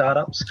tech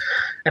startups.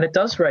 And it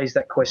does raise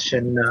that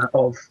question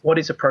of what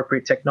is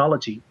appropriate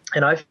technology.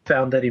 And I've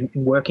found that in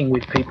working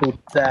with people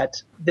that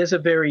there's a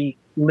very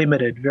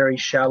limited, very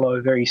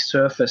shallow, very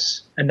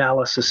surface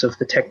analysis of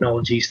the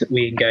technologies that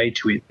we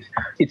engage with.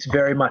 It's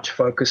very much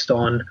focused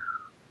on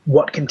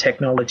what can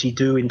technology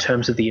do in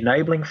terms of the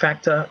enabling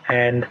factor,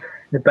 and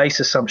the base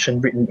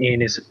assumption written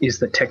in is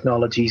that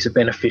technologies are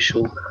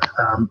beneficial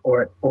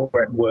or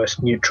at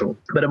worst neutral.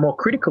 But a more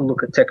critical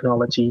look at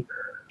technology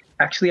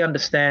actually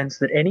understands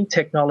that any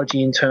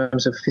technology in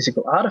terms of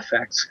physical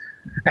artifacts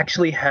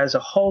actually has a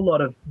whole lot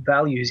of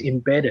values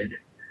embedded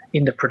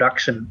in the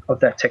production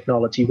of that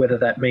technology, whether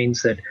that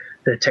means that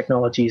the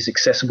technology is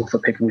accessible for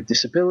people with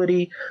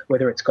disability,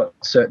 whether it's got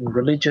certain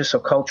religious or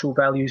cultural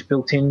values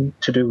built in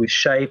to do with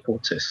shape or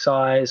to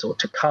size or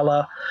to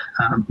color,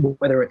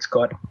 whether it's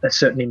got a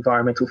certain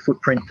environmental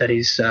footprint that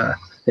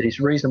is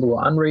reasonable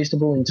or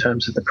unreasonable in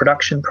terms of the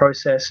production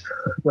process,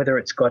 whether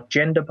it's got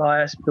gender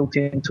bias built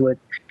into it.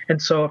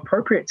 And so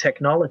appropriate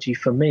technology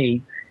for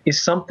me is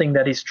something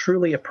that is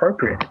truly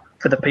appropriate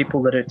for the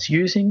people that it's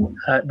using,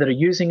 that are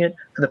using it,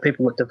 for the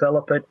people that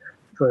develop it,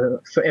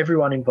 for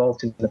everyone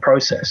involved in the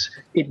process.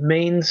 It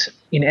means,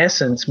 in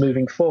essence,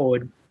 moving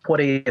forward, what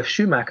E.F.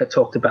 Schumacher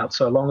talked about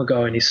so long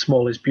ago in his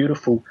Small is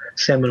Beautiful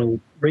seminal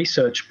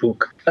research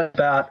book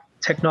about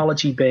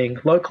technology being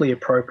locally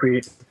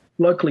appropriate,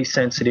 locally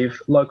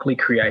sensitive, locally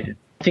created.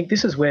 I think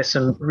this is where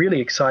some really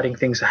exciting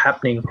things are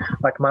happening,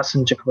 like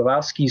Marcin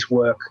Jakubowski's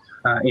work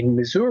in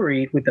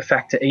Missouri with the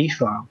Factor E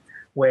farm,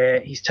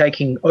 where he's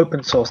taking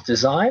open source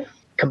design,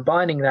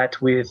 combining that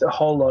with a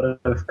whole lot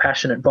of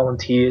passionate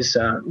volunteers,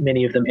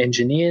 many of them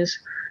engineers,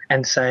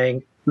 and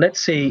saying,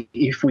 let's see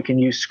if we can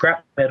use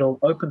scrap metal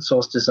open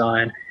source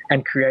design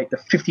and create the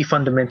 50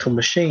 fundamental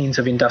machines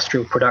of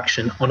industrial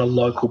production on a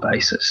local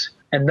basis.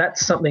 And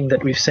that's something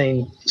that we've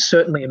seen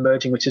certainly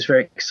emerging, which is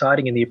very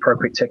exciting in the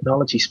appropriate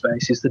technology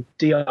space, is the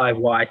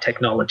DIY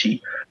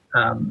technology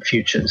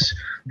futures,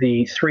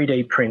 the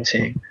 3D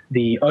printing,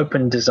 the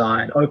open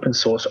design, open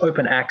source,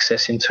 open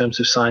access in terms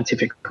of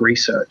scientific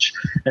research.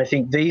 And I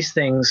think these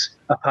things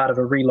are part of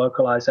a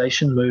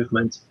relocalization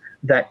movement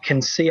that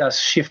can see us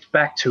shift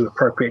back to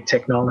appropriate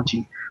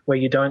technology, where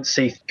you don't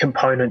see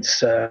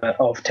components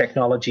of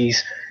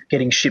technologies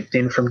getting shipped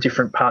in from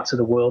different parts of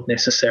the world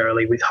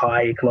necessarily with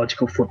high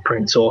ecological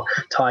footprints or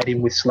tied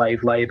in with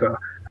slave labor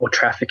or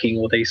trafficking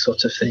or these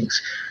sorts of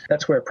things.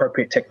 That's where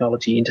appropriate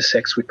technology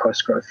intersects with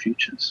post-growth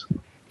futures.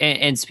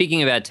 And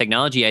speaking about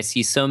technology, I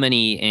see so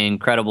many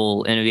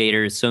incredible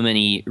innovators, so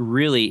many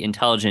really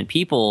intelligent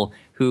people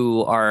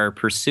who are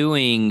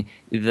pursuing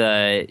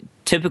the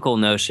typical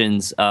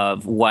notions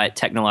of what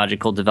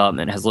technological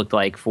development has looked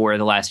like for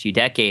the last few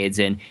decades,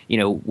 and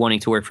wanting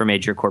to work for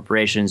major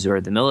corporations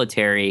or the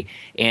military.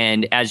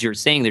 And as you're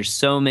saying, there's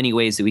so many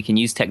ways that we can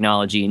use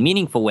technology in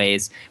meaningful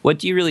ways. What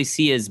do you really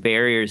see as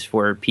barriers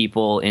for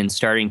people in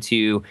starting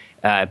to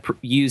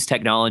use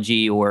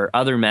technology or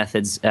other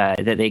methods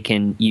that they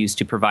can use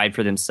to provide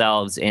for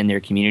themselves and their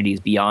communities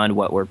beyond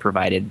what were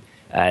provided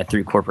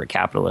through corporate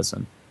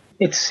capitalism?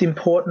 It's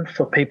important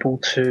for people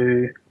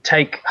to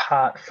take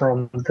heart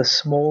from the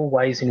small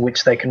ways in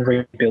which they can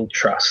rebuild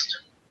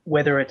trust,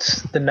 whether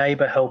it's the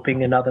neighbour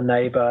helping another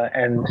neighbour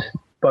and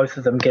both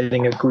of them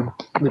getting a good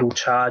little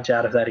charge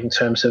out of that in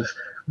terms of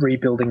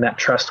rebuilding that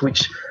trust,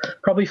 which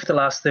probably for the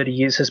last 30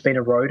 years has been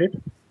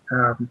eroded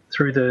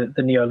through the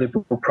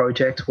neoliberal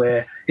project,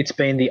 where it's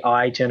been the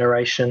I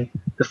generation,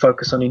 the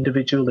focus on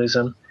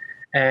individualism.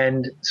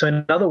 And so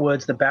in other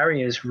words, the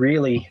barriers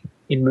really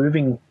in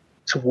moving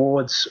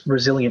towards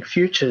resilient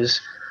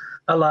futures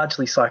are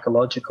largely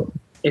psychological.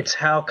 It's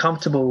how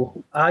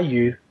comfortable are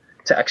you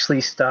to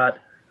actually start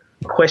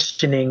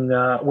questioning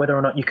whether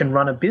or not you can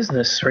run a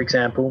business, for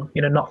example,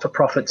 in a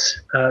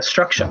not-for-profits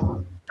structure.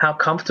 How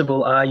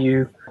comfortable are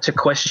you to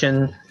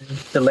question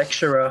the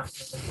lecturer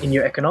in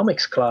your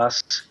economics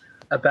class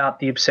about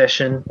the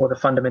obsession or the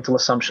fundamental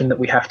assumption that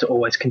we have to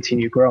always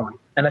continue growing.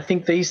 And I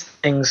think these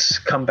things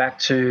come back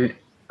to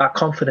our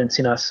confidence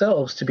in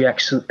ourselves to be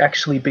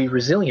actually be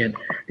resilient.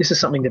 This is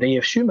something that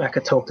E.F.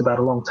 Schumacher talked about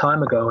a long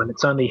time ago, and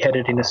it's only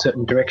headed in a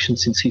certain direction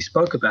since he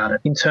spoke about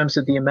it. In terms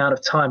of the amount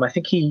of time, I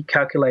think he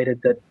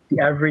calculated that the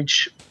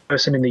average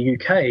person in the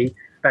UK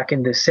back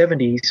in the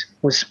 70s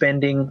was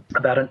spending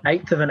about an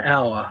eighth of an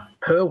hour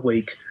per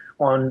week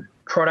on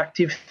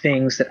productive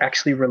things that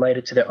actually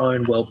related to their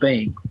own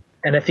well-being.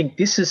 And I think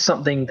this is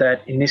something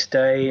that in this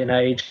day and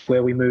age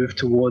where we move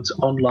towards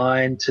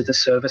online to the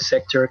service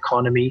sector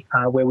economy,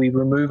 where we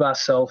remove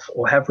ourselves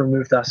or have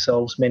removed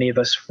ourselves, many of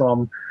us,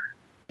 from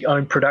the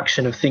own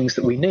production of things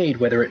that we need,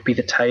 whether it be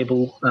the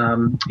table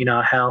in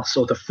our house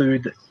or the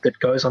food that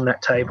goes on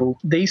that table.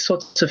 These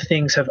sorts of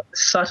things have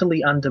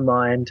subtly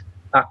undermined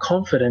our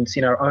confidence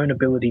in our own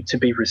ability to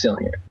be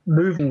resilient.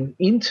 Moving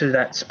into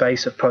that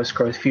space of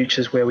post-growth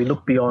futures where we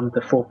look beyond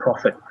the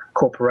for-profit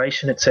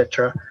corporation,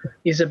 etc.,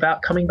 is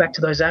about coming back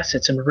to those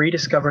assets and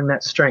rediscovering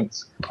that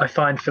strength. I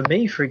find for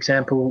me, for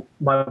example,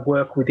 my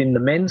work within the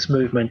men's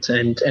movement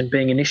and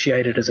being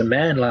initiated as a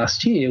man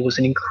last year was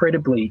an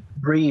incredibly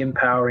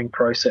re-empowering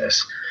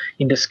process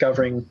in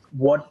discovering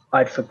what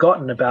I'd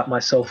forgotten about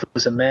myself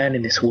as a man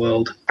in this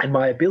world and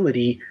my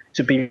ability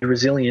to be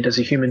resilient as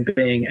a human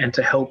being and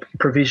to help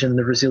provision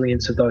the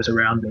resilience of those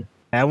around me.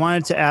 I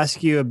wanted to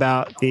ask you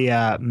about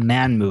the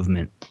man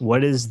movement.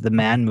 What is the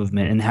man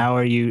movement, and how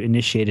are you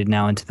initiated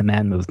now into the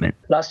man movement?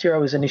 Last year I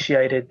was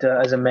initiated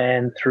as a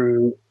man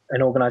through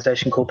an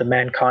organization called the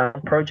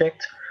Mankind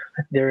Project.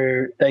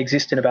 They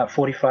exist in about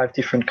 45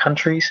 different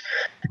countries,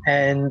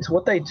 and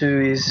what they do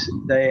is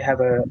they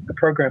have a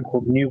program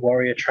called New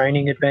Warrior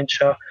Training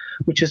Adventure,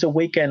 which is a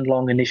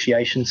weekend-long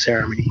initiation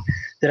ceremony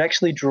that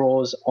actually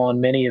draws on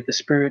many of the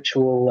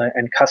spiritual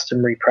and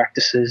customary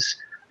practices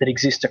that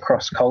exist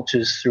across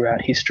cultures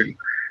throughout history.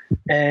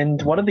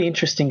 And one of the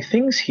interesting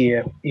things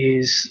here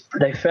is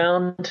they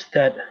found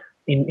that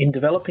in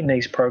developing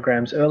these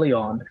programs early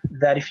on,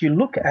 that if you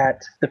look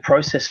at the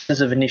processes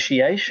of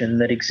initiation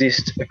that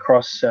exist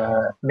across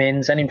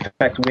men's and in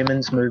fact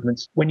women's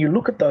movements, when you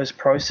look at those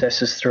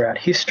processes throughout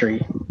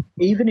history,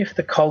 even if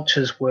the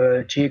cultures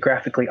were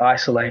geographically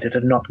isolated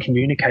and not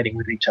communicating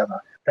with each other,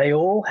 they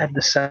all had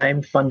the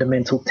same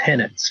fundamental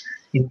tenets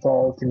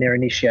involved in their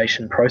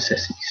initiation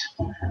processes.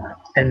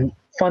 And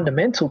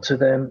fundamental to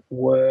them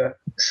were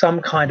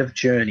some kind of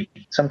journey,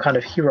 some kind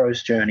of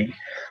hero's journey,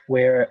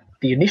 where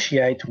the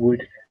initiate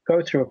would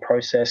go through a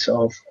process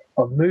of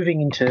moving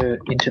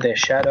into their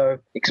shadow,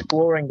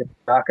 exploring the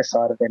darker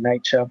side of their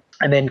nature,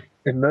 and then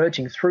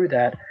emerging through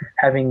that,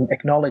 having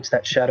acknowledged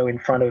that shadow in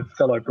front of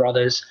fellow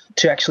brothers,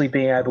 to actually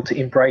being able to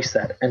embrace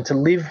that and to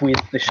live with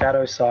the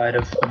shadow side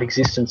of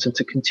existence and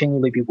to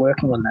continually be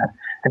working on that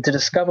and to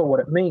discover what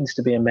it means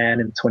to be a man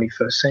in the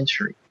 21st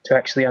century, to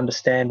actually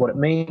understand what it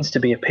means to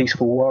be a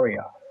peaceful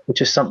warrior, which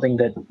is something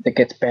that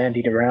gets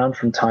bandied around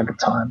from time to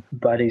time,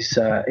 but is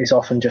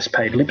often just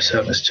paid lip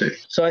service to.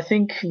 So I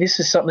think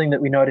this is something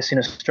that we notice in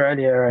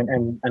Australia,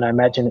 and I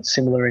imagine it's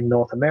similar in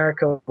North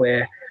America,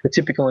 where the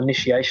typical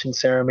initiation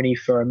ceremony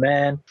for a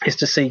man is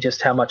to see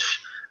just how much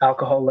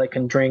alcohol they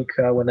can drink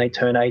when they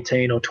turn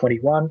 18 or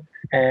 21.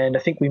 And I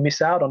think we miss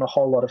out on a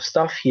whole lot of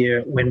stuff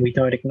here when we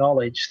don't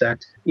acknowledge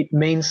that it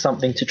means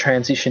something to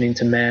transition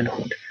into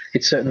manhood.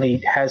 It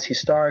certainly has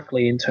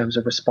historically in terms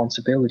of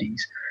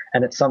responsibilities.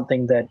 And it's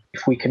something that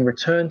if we can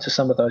return to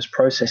some of those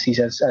processes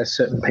as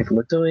certain people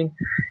are doing,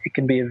 it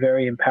can be a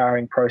very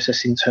empowering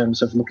process in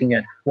terms of looking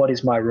at what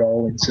is my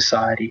role in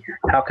society,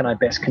 how can I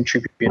best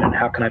contribute, and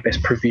how can I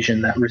best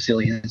provision that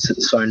resilience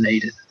that's so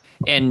needed.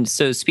 And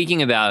so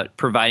speaking about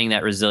providing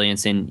that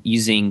resilience and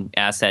using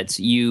assets,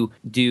 you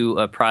do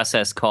a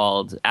process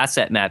called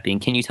asset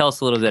mapping. Can you tell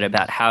us a little bit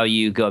about how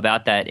you go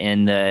about that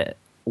and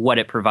what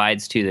it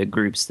provides to the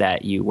groups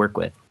that you work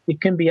with? It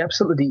can be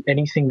absolutely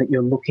anything that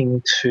you're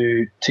looking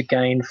to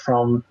gain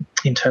from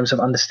in terms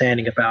of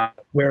understanding about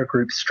where a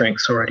group's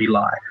strengths already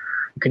lie.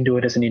 You can do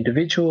it as an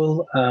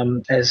individual,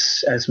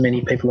 as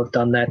many people have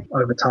done that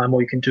over time,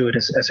 or you can do it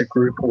as a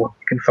group, or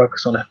you can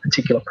focus on a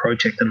particular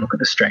project and look at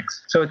the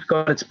strengths. So it's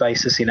got its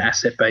basis in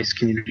asset-based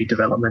community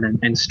development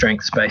and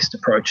strengths-based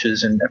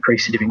approaches and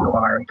appreciative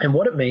inquiry. And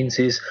what it means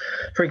is,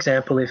 for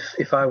example,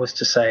 if I was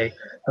to say,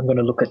 I'm going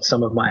to look at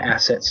some of my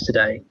assets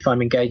today. If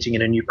I'm engaging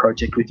in a new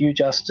project with you,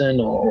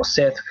 Justin, or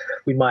Seth,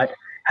 we might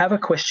have a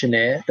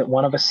questionnaire that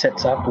one of us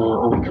sets up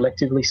or we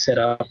collectively set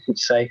up, which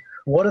say,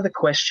 what are the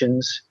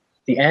questions,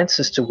 the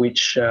answers to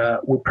which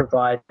would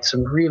provide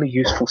some really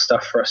useful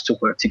stuff for us to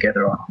work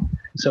together on.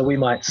 So we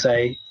might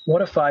say,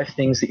 what are 5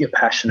 things that you're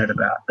passionate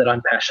about, that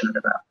I'm passionate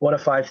about? What are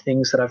 5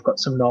 things that I've got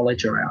some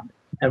knowledge around?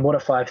 And what are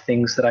 5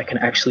 things that I can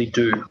actually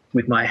do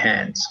with my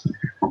hands?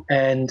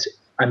 And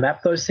I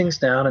map those things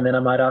down, and then I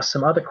might ask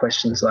some other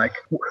questions like,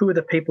 who are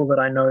the people that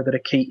I know that are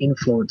key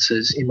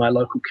influencers in my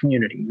local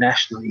community,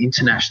 nationally,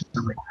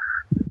 internationally?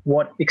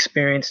 What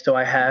experience do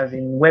I have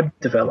in web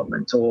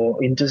development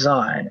or in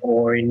design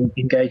or in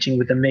engaging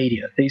with the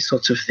media, these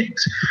sorts of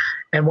things.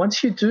 And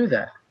once you do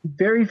that,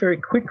 very, very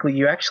quickly,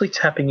 you're actually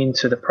tapping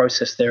into the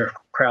process there of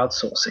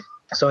crowdsourcing.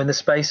 So in the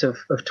space of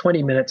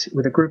 20 minutes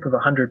with a group of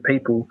 100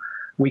 people,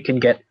 we can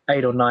get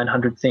 800 or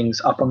 900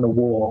 things up on the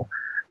wall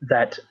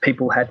that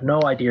people had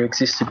no idea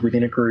existed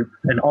within a group.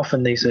 And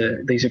often these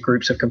are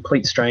groups of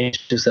complete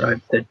strangers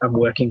that I'm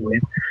working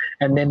with.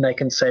 And then they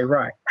can say,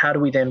 right, how do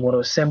we then want to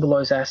assemble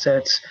those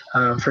assets?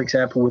 For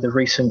example, with a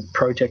recent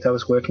project I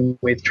was working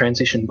with,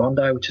 Transition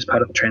Bondi, which is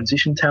part of the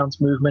Transition Towns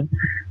movement,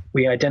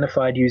 we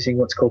identified using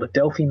what's called a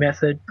Delphi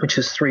method, which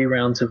is 3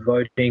 rounds of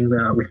voting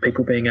with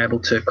people being able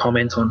to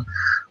comment on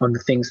the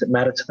things that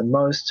matter to them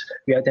most.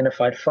 We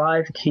identified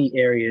 5 key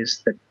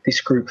areas that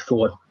this group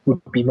thought would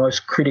be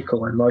most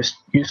critical and most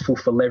useful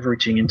for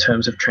leveraging in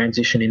terms of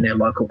transition in their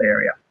local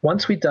area.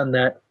 Once we'd done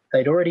that,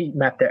 they'd already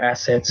mapped their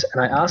assets,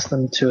 and I asked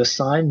them to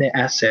assign their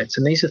assets.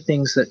 And these are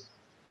things that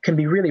can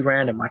be really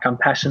random, like I'm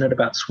passionate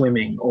about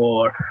swimming,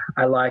 or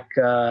I like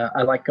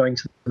going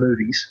to the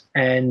movies.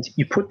 And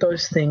you put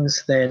those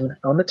things then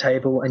on the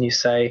table and you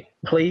say,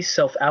 please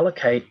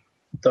self-allocate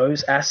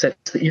those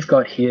assets that you've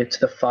got here to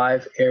the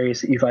 5 areas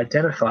that you've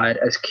identified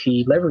as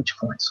key leverage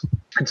points.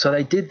 And so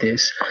they did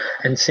this,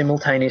 and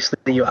simultaneously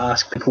you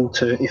ask people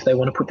to, if they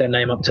want to put their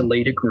name up to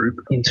lead a group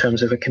in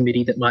terms of a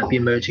committee that might be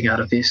emerging out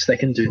of this, they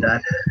can do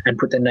that and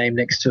put their name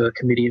next to a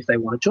committee if they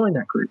want to join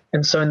that group.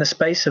 And so in the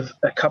space of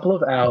a couple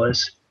of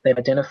hours, they've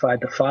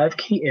identified the 5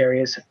 key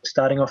areas,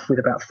 starting off with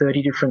about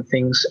 30 different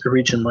things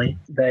originally.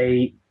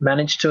 They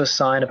managed to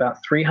assign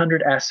about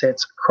 300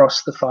 assets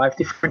across the 5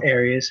 different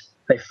areas.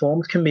 They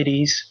formed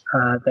committees.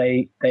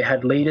 They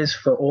had leaders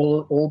for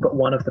all but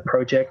one of the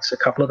projects. A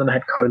couple of them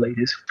had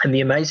co-leaders. And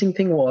the amazing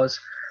thing was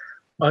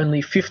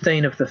only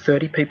 15 of the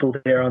 30 people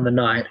there on the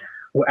night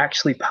were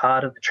actually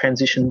part of the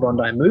Transition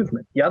Bondi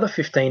movement. The other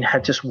 15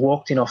 had just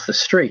walked in off the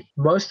street.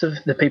 Most of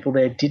the people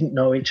there didn't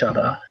know each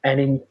other, and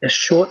in a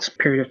short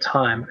period of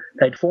time,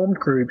 they'd formed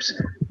groups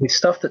with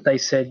stuff that they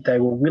said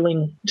they were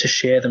willing to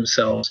share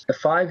themselves. The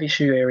 5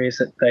 issue areas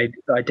that they'd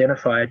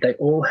identified, they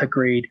all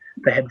agreed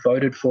they had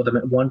voted for them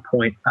at one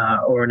point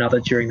or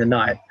another during the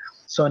night.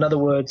 So in other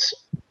words,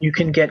 you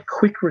can get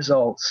quick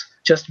results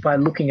just by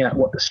looking at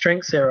what the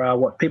strengths there are,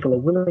 what people are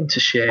willing to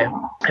share,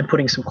 and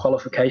putting some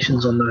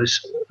qualifications on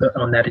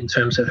that in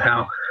terms of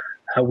how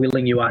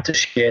willing you are to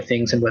share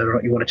things and whether or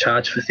not you want to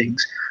charge for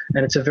things.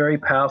 And it's a very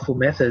powerful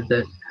method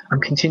that I'm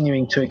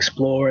continuing to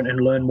explore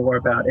and learn more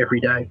about every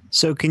day.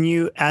 So can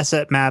you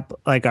asset map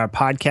like our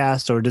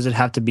podcast, or does it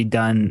have to be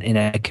done in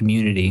a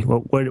community?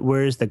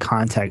 Where is the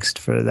context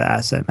for the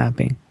asset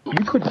mapping?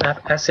 You could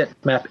asset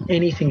map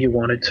anything you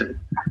wanted to.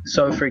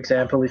 So, for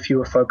example, if you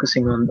were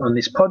focusing on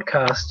this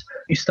podcast,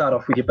 you start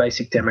off with your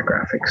basic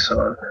demographics.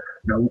 So,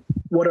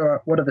 what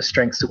are the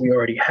strengths that we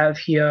already have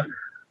here?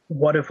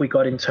 What have we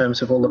got in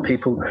terms of all the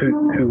people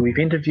who we've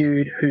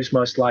interviewed? Who's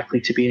most likely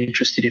to be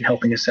interested in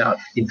helping us out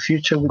in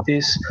future with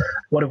this?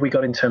 What have we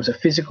got in terms of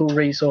physical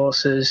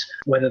resources?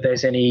 Whether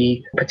there's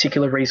any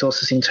particular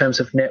resources in terms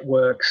of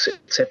networks,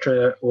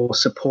 etc., or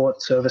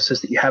support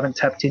services that you haven't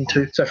tapped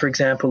into. So, for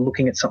example,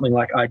 looking at something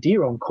like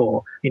Idea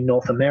Encore in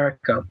North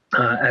America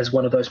as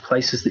one of those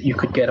places that you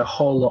could get a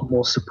whole lot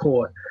more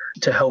support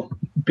to help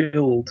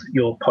build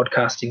your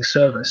podcasting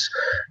service,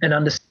 and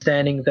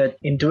understanding that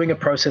in doing a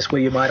process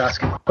where you might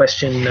ask a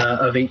question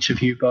of each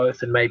of you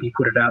both and maybe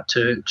put it out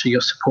to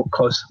your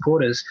close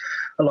supporters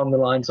along the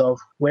lines of,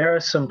 where are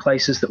some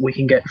places that we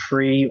can get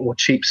free or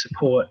cheap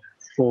support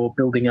for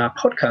building our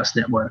podcast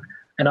network?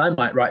 And I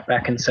might write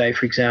back and say,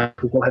 for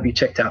example, well, have you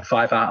checked out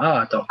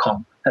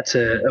 5rr.com? That's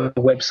a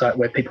website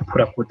where people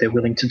put up what they're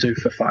willing to do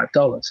for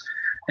 $5.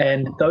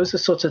 And those are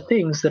sorts of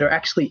things that are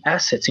actually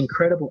assets,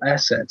 incredible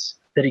assets,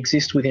 that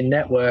exist within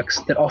networks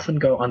that often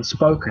go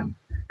unspoken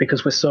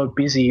because we're so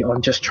busy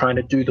on just trying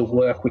to do the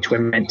work which we're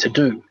meant to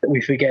do that we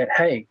forget,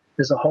 hey,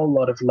 there's a whole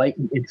lot of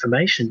latent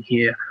information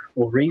here,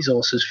 or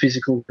resources,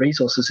 physical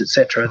resources,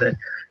 etc., that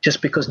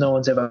just because no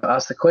one's ever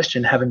asked the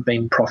question haven't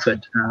been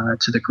proffered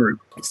to the group.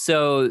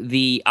 So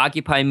the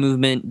Occupy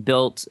movement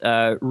built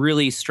a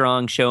really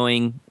strong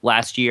showing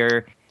last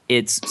year.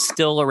 It's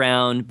still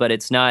around, but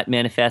it's not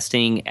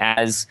manifesting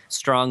as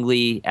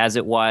strongly as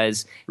it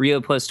was.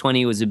 Rio Plus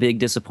 20 was a big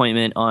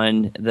disappointment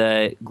on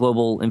the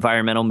global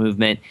environmental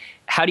movement.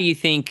 How do you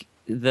think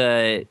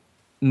the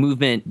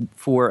movement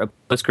for a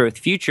post-growth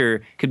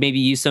future could maybe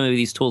use some of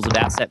these tools of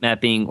asset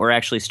mapping, or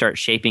actually start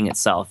shaping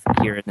itself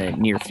here in the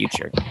near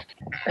future?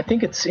 I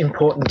think it's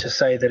important to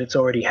say that it's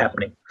already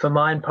happening. For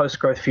mine,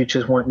 post-growth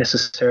futures won't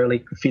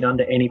necessarily fit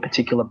under any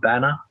particular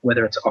banner,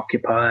 whether it's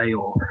Occupy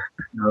or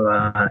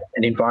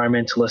an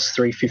environmentalist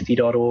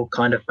 350.org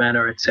kind of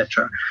banner,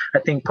 etc. I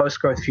think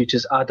post-growth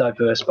futures are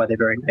diverse by their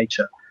very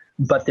nature.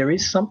 But there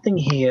is something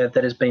here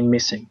that has been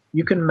missing.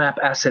 You can map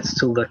assets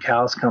till the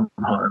cows come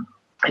home,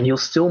 and you'll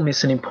still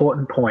miss an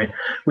important point,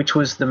 which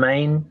was the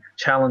main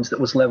challenge that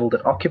was leveled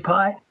at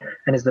Occupy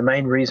and is the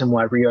main reason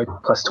why Rio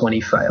Plus 20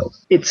 failed.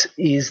 It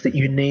is that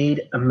you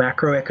need a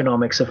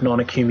macroeconomics of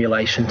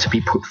non-accumulation to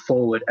be put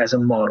forward as a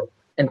model.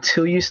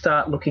 Until you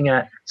start looking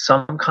at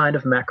some kind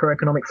of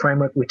macroeconomic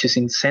framework which is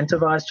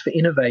incentivized for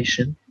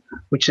innovation,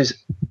 which is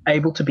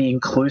able to be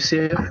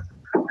inclusive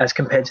as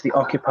compared to the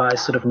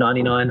Occupy's sort of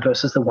 99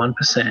 versus the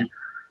 1%,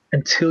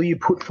 until you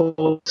put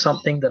forward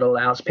something that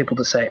allows people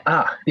to say,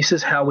 this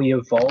is how we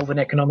evolve an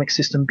economic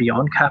system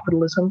beyond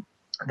capitalism,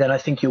 then I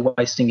think you're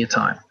wasting your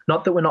time.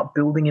 Not that we're not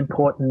building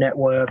important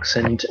networks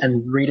and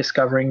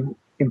rediscovering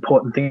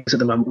important things at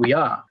the moment, we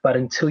are. But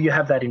until you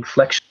have that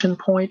inflection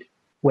point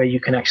where you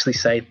can actually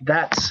say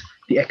that's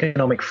the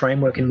economic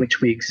framework in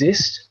which we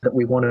exist, that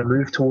we want to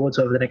move towards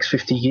over the next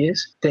 50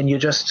 years, then you're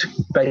just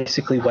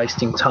basically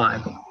wasting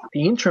time.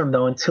 The interim,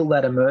 though, until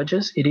that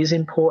emerges, it is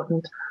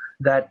important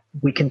that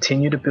we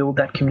continue to build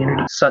that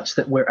community such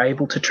that we're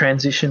able to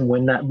transition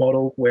when that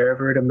model,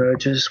 wherever it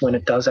emerges, when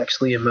it does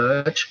actually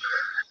emerge.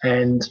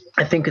 And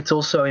I think it's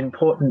also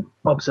important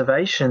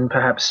observation,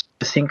 perhaps,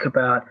 to think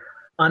about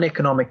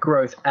uneconomic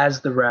growth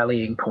as the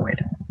rallying point.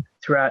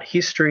 Throughout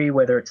history,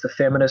 whether it's the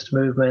feminist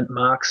movement,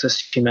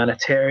 Marxist,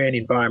 humanitarian,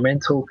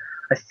 environmental,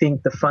 I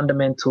think the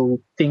fundamental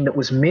thing that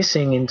was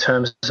missing in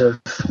terms of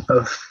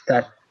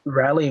that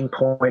rallying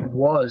point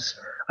was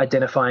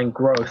identifying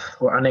growth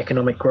or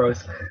uneconomic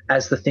growth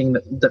as the thing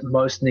that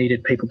most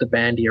needed people to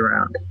bandy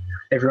around.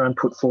 Everyone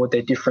put forward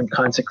their different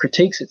kinds of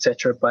critiques,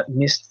 etc., but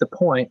missed the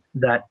point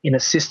that in a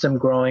system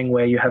growing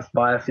where you have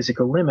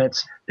biophysical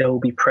limits, there will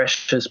be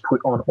pressures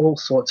put on all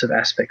sorts of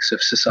aspects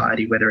of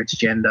society, whether it's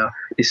gender,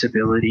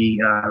 disability,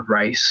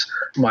 race,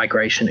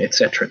 migration,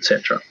 etc.,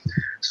 etc.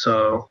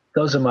 So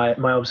those are my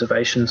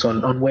observations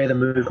on where the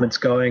movement's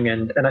going.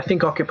 And I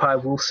think Occupy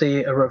will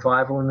see a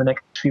revival in the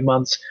next few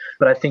months,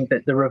 but I think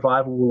that the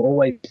revival will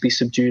always be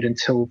subdued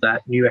until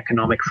that new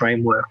economic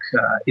framework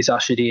is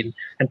ushered in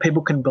and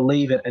people can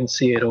believe it and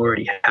see it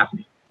already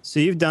happening. So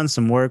you've done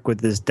some work with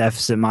this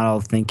deficit model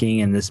of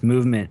thinking and this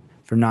movement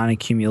for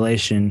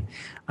non-accumulation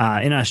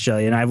in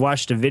Australia. And I've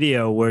watched a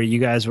video where you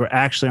guys were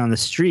actually on the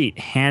street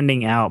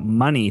handing out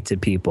money to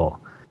people.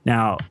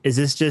 Now, is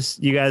this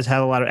just you guys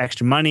have a lot of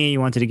extra money,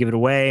 you wanted to give it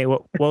away?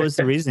 What was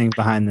the reasoning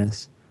behind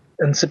this?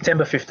 On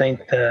September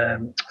 15th,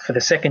 for the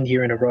second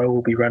year in a row,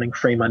 we'll be running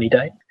Free Money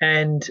Day.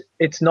 And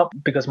it's not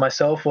because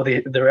myself or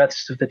the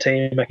rest of the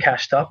team are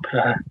cashed up,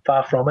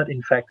 far from it.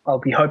 In fact, I'll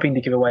be hoping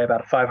to give away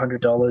about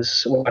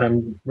 $500 when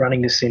I'm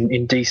running this in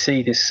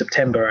DC this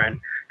September, and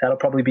that'll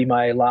probably be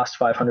my last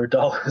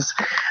 $500.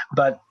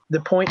 But the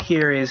point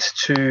here is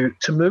to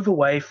move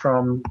away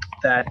from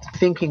that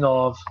thinking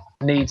of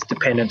needs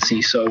dependency,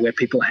 so where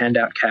people hand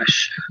out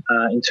cash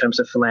in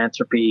terms of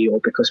philanthropy or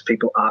because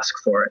people ask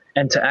for it,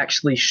 and to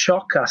actually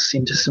shock us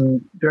into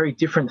some very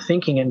different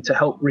thinking and to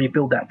help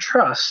rebuild that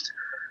trust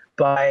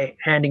by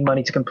handing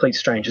money to complete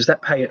strangers,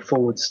 that pay it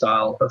forward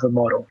style of a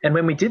model. And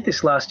when we did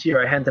this last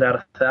year, I handed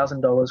out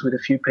 $1,000 with a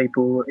few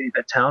people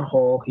at Town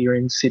Hall here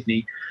in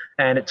Sydney,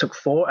 and it took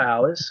 4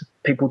 hours.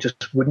 People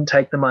just wouldn't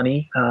take the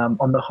money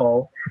on the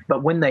whole,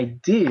 but when they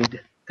did,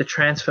 the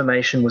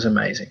transformation was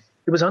amazing.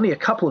 It was only a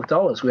couple of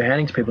dollars we were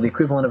handing to people, the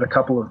equivalent of a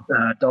couple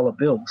of dollar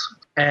bills.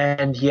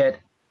 And yet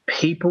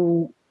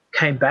people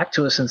came back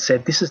to us and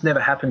said, this has never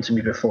happened to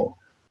me before.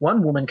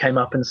 One woman came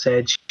up and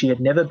said she had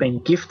never been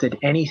gifted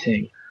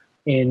anything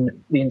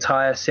in the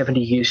entire 70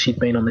 years she'd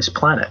been on this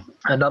planet.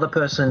 Another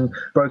person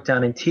broke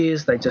down in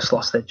tears. They just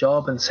lost their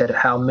job and said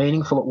how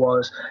meaningful it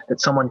was that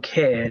someone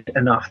cared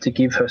enough to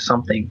give her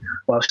something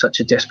while such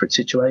a desperate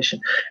situation.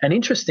 And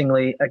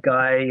interestingly, a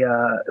guy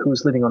who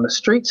was living on the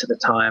streets at the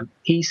time,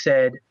 he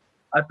said,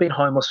 I've been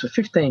homeless for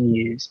 15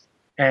 years,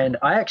 and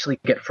I actually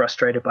get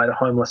frustrated by the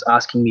homeless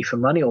asking me for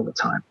money all the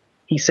time.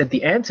 He said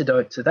the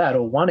antidote to that,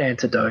 or one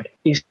antidote,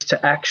 is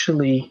to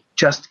actually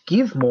just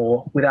give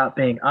more without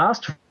being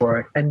asked for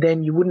it, and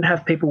then you wouldn't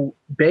have people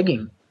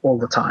begging all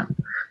the time.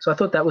 So I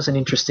thought that was an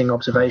interesting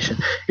observation.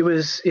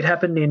 It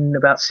happened in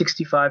about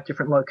 65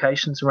 different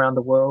locations around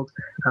the world,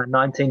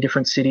 19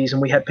 different cities,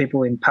 and we had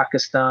people in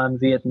Pakistan,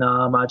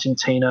 Vietnam,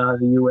 Argentina,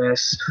 the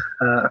US,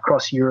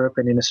 across Europe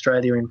and in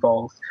Australia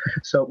involved.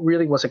 So it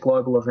really was a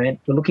global event.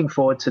 We're looking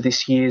forward to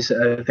this year's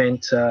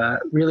event,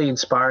 really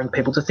inspiring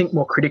people to think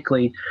more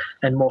critically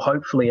and more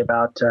hopefully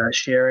about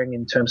sharing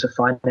in terms of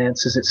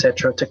finances,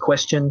 etc., to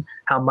question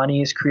how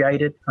money is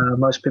created.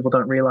 Most people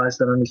don't realize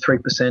that only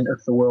 3%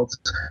 of the world's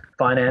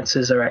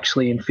finances are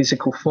actually in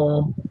physical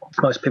form.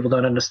 Most people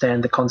don't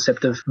understand the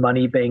concept of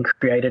money being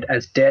created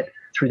as debt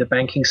through the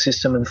banking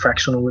system and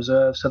fractional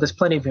reserves. So there's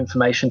plenty of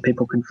information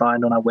people can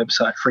find on our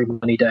website,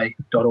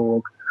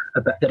 freemoneyday.org,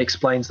 that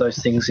explains those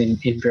things in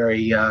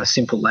very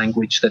simple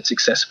language that's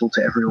accessible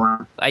to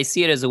everyone. I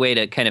see it as a way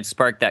to kind of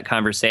spark that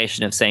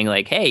conversation of saying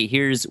like, hey,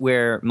 here's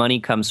where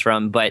money comes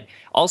from. But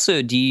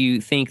also, do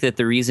you think that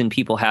the reason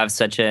people have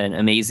such an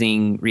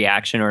amazing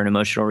reaction or an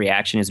emotional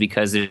reaction is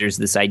because there's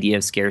this idea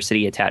of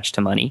scarcity attached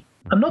to money?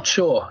 I'm not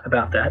sure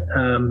about that.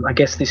 I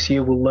guess this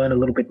year we'll learn a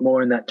little bit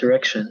more in that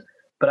direction.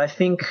 But I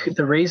think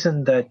the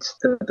reason that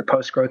the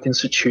Post-Growth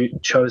Institute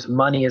chose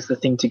money as the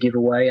thing to give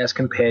away as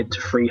compared to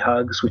free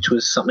hugs, which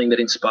was something that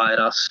inspired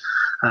us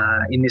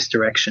in this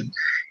direction,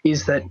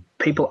 is that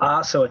people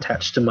are so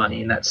attached to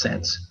money in that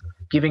sense.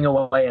 Giving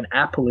away an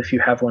apple, if you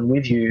have one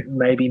with you,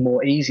 may be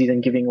more easy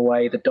than giving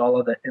away the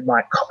dollar that it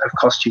might have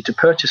cost you to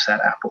purchase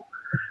that apple.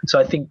 So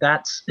I think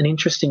that's an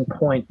interesting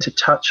point to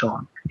touch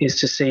on, is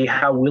to see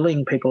how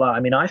willing people are. I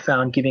mean, I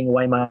found giving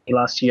away money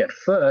last year at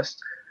first,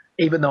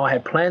 even though I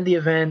had planned the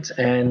event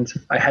and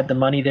I had the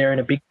money there in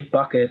a big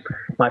bucket,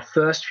 my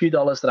first few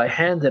dollars that I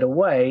handed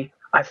away,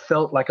 I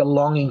felt like a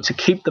longing to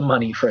keep the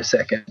money for a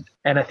second.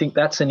 And I think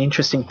that's an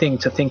interesting thing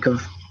to think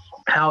of.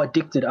 How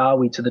addicted are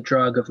we to the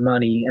drug of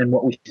money and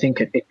what we think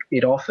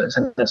it offers?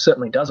 And it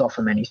certainly does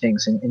offer many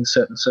things in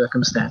certain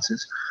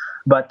circumstances.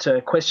 But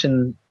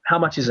question, how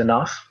much is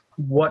enough?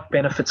 What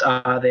benefits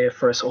are there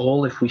for us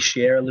all if we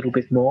share a little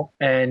bit more?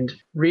 And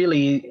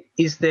really,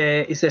 is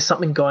there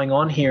something going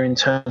on here in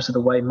terms of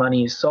the way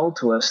money is sold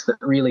to us that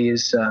really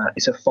is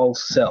a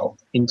false sell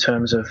in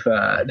terms of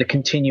the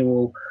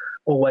continual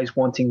always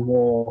wanting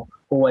more,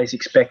 always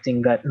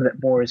expecting that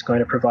more is going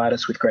to provide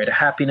us with greater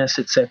happiness,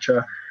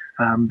 etc.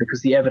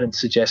 Because the evidence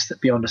suggests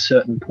that beyond a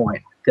certain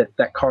point,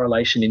 that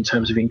correlation in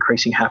terms of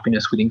increasing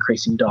happiness with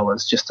increasing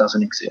dollars just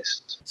doesn't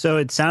exist. So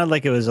it sounded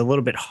like it was a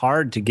little bit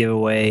hard to give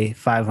away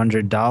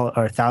 $500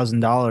 or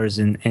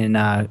 $1,000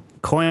 in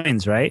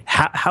coins, right?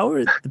 How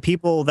were the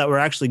people that were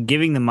actually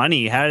giving the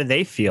money? How did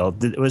they feel?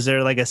 Was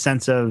there like a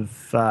sense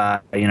of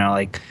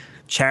like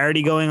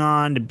charity going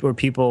on? Were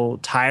people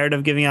tired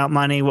of giving out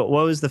money? What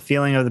was the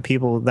feeling of the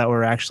people that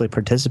were actually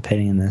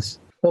participating in this?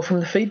 Well,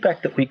 from the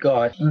feedback that we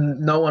got,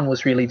 no one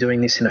was really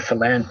doing this in a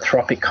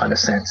philanthropic kind of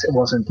sense. It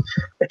wasn't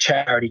a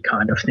charity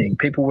kind of thing.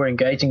 People were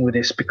engaging with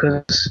this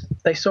because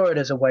they saw it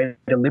as a way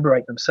to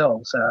liberate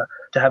themselves,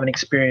 to have an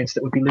experience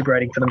that would be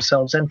liberating for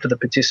themselves and for the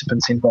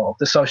participants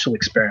involved, a social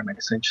experiment,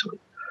 essentially.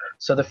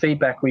 So the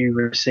feedback we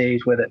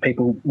received were that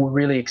people were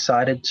really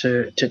excited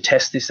to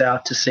test this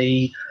out, to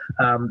see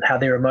how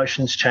their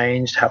emotions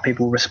changed, how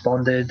people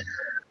responded.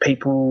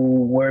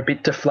 People were a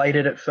bit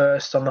deflated at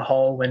first on the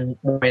whole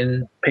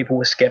when people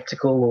were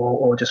skeptical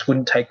or just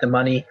wouldn't take the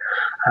money,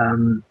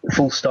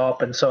 full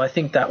stop. And so I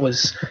think that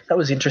was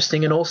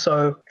interesting. And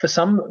also for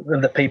some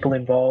of the people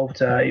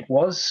involved, it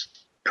was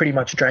pretty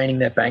much draining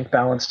their bank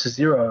balance to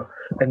zero.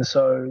 And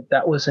so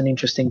that was an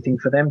interesting thing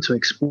for them to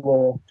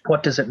explore.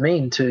 What does it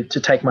mean to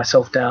take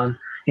myself down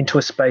into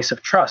a space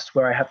of trust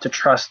where I have to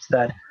trust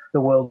that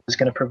the world is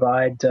going to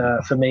provide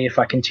for me if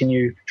I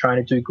continue trying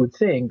to do good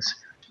things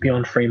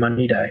beyond Free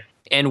Money Day.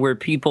 And were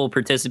people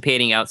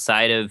participating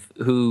outside of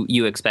who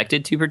you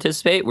expected to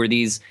participate? Were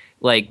these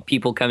like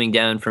people coming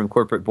down from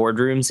corporate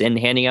boardrooms and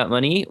handing out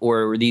money,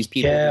 or were these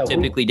people who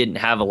typically didn't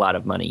have a lot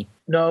of money?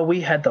 No,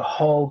 we had the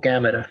whole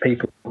gamut of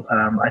people.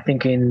 I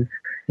think in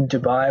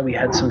Dubai we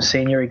had some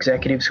senior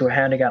executives who were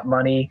handing out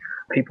money,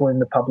 people in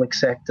the public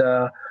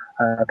sector,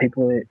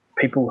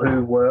 people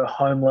who were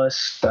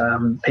homeless,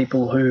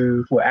 people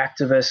who were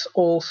activists,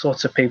 all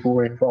sorts of people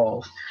were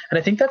involved. And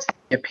I think that's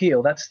the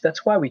appeal.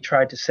 That's why we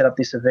tried to set up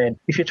this event.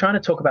 If you're trying to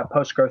talk about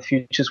post-growth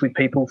futures with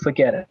people,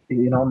 forget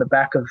it. On the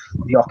back of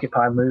the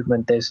Occupy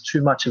movement, there's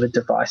too much of a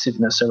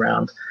divisiveness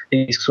around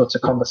these sorts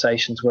of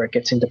conversations where it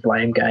gets into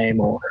blame game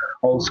or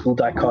old school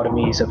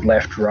dichotomies of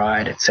left,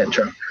 right,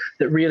 etc.,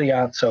 that really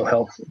aren't so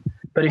helpful.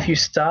 But if you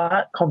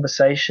start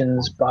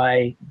conversations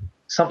by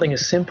something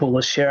as simple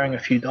as sharing a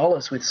few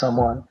dollars with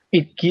someone,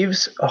 it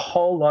gives a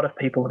whole lot of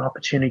people an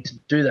opportunity to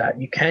do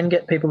that. You can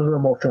get people who are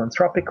more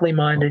philanthropically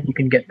minded. You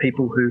can get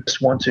people who just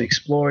want to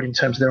explore it in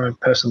terms of their own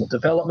personal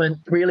development.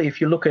 Really,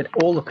 if you look at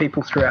all the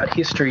people throughout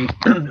history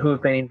who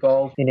have been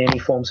involved in any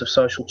forms of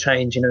social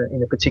change in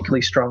a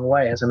particularly strong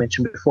way, as I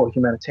mentioned before,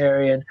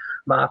 humanitarian,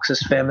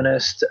 Marxist,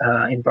 feminist,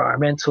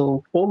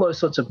 environmental, all those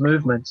sorts of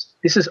movements,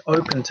 this is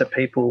open to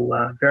people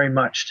very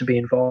much to be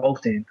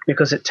involved in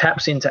because it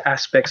taps into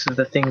aspects of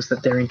the things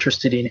that they're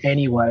interested in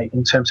anyway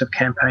in terms of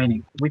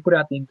campaigning. We put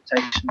out the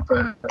invitation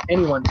for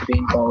anyone to be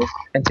involved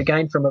and to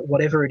gain from it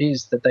whatever it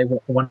is that they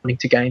were wanting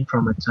to gain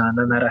from it,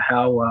 no matter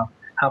how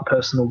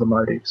personal the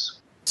motives.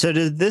 So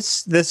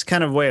does this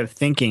kind of way of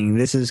thinking,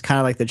 this is kind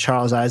of like the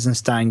Charles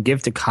Eisenstein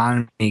gift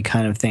economy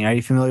kind of thing. Are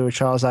you familiar with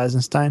Charles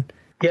Eisenstein?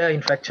 Yeah,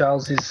 in fact,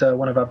 Charles is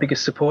one of our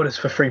biggest supporters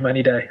for Free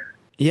Money Day.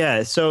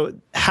 Yeah. So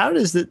how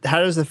does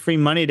the Free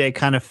Money Day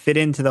kind of fit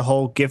into the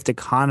whole gift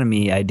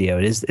economy idea?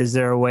 Is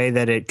there a way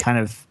that it kind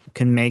of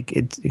can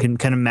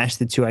kind of mesh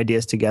the two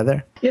ideas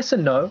together? Yes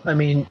and no. I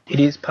mean, it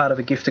is part of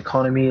a gift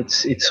economy.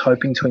 It's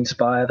hoping to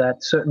inspire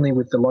that. Certainly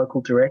with the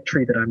local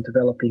directory that I'm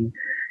developing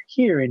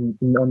here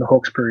on the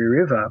Hawkesbury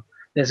River,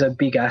 there's a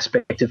big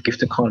aspect of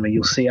gift economy.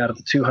 You'll see out of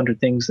the 200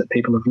 things that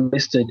people have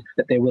listed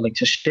that they're willing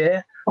to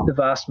share, the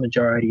vast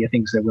majority are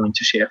things they're willing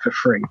to share for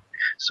free.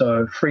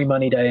 So Free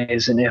Money Day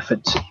is an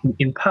effort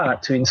in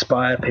part to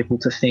inspire people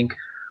to think,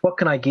 what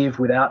can I give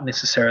without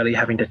necessarily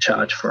having to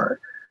charge for it?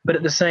 But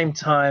at the same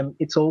time,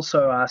 it's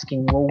also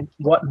asking, well,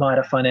 what might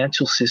a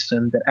financial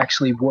system that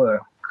actually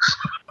works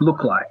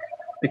look like?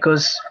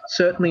 Because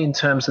certainly in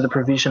terms of the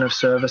provision of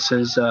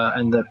services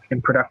and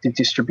productive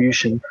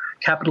distribution,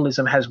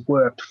 capitalism has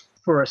worked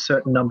for a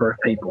certain number of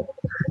people.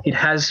 It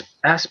has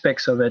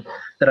aspects of it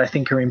that I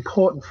think are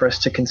important for us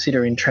to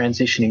consider in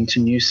transitioning to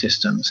new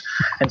systems.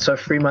 And so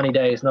Free Money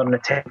Day is not an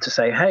attempt to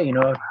say, hey,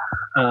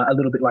 a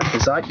little bit like the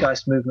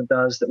Zeitgeist movement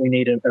does, that we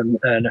need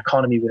an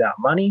economy without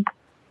money.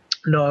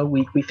 No,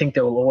 we think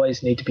there will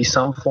always need to be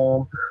some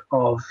form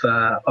of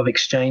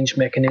exchange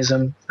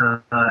mechanism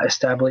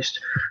established,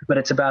 but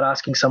it's about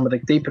asking some of the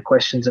deeper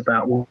questions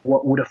about, well,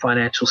 what would a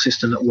financial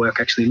system at work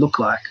actually look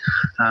like?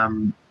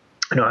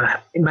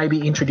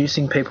 Maybe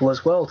introducing people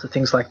as well to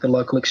things like the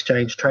local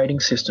exchange trading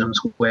systems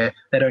where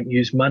they don't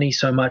use money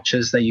so much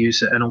as they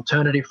use an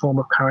alternative form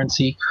of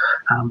currency,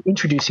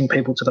 introducing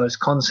people to those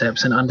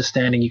concepts and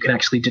understanding you can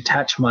actually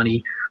detach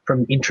money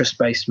from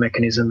interest-based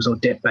mechanisms or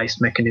debt-based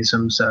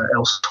mechanisms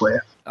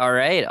elsewhere. All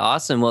right,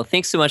 awesome. Well,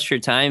 thanks so much for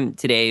your time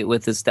today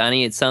with us,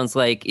 Donnie. It sounds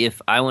like if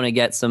I want to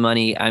get some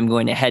money, I'm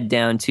going to head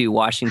down to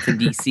Washington,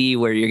 D.C.,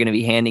 where you're going to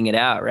be handing it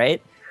out,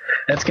 right?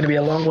 That's going to be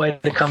a long way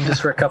to come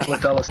just for a couple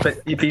of dollars, but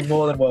you'd be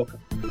more than welcome.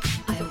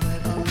 I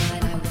work all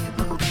night, I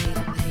work all day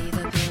to pay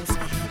the bills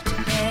I have to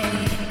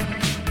pay.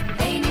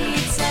 They need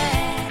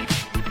said,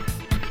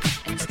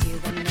 and still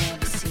there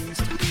never seems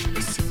to be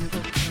a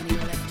single penny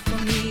left for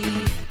me.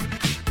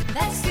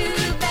 That's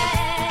too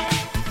bad.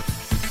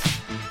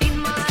 In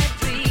my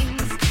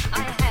dreams,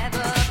 I have a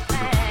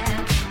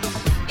plan.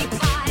 If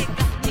I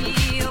got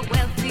me a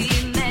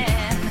wealthy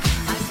man,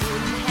 I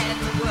wouldn't have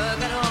to work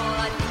at all.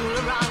 I'd fool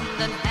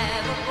around and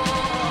have a ball.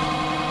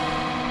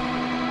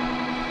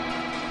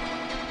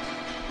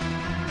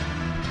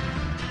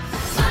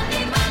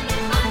 Money, money,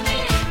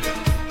 money,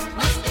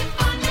 must be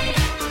funny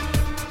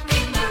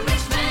in the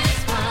rich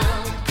man's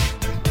world.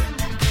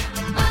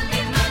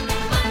 Money, money,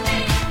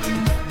 money,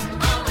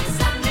 always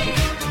sunny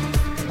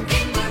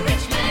in the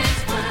rich man's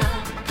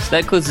world. So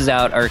that closes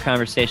out our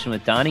conversation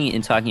with Donnie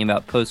in talking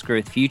about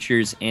post-growth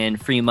futures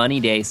and Free Money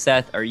Day.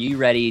 Seth, are you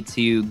ready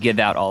to give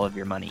out all of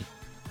your money?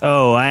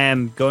 Oh, I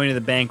am going to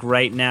the bank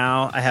right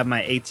now. I have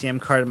my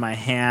ATM card in my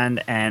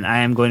hand, and I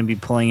am going to be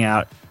pulling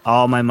out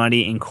all my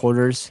money in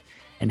quarters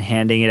and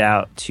handing it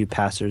out to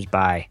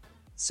passersby.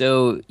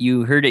 So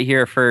you heard it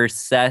here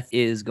first. Seth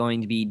is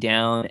going to be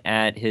down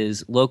at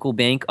his local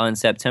bank on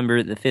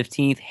September the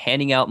 15th,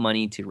 handing out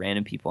money to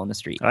random people on the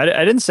street. I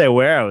didn't say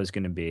where I was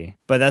going to be,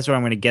 but that's where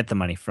I'm going to get the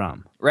money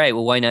from. Right.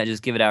 Well, why not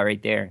just give it out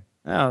right there?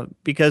 Oh,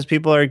 because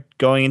people are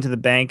going into the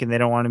bank and they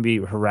don't want to be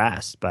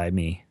harassed by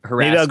me.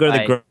 Maybe I'll go to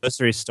the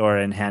grocery store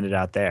and hand it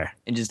out there.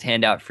 And just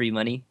hand out free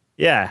money?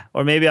 Yeah.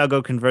 Or maybe I'll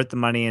go convert the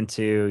money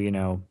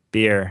into,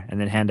 beer and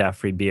then hand out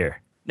free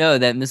beer. No,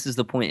 that misses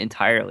the point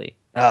entirely.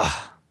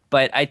 Ugh.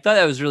 But I thought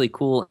that was really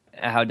cool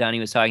how Donnie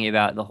was talking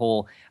about the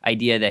whole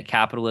idea that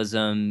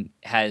capitalism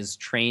has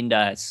trained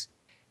us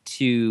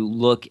to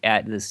look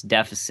at this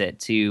deficit,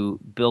 to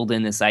build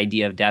in this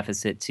idea of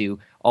deficit, to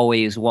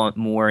always want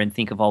more and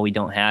think of all we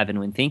don't have. And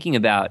when thinking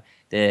about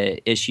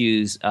the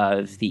issues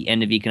of the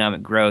end of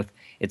economic growth,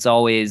 it's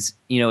always,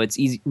 it's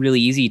really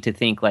easy to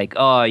think like,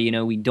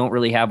 we don't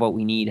really have what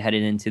we need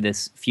headed into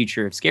this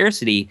future of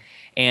scarcity.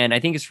 And I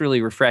think it's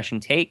really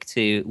refreshing take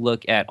to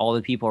look at all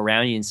the people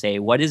around you and say,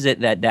 what is it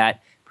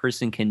that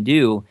person can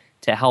do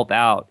to help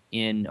out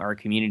in our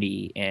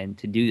community and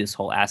to do this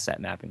whole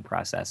asset mapping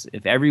process?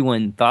 If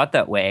everyone thought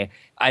that way,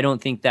 I don't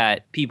think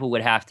that people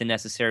would have to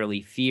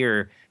necessarily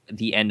fear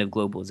the end of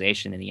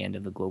globalization and the end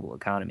of the global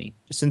economy.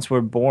 Since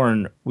we're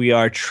born, we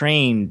are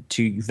trained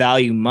to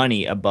value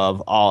money above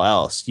all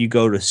else. You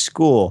go to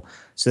school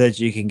so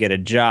that you can get a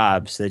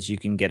job, so that you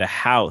can get a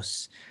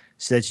house,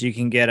 so that you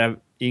can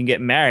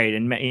get married.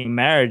 And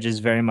marriage is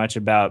very much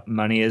about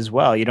money as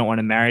well. You don't want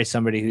to marry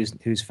somebody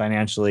who's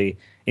financially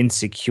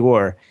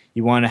insecure.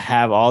 You want to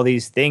have all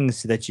these things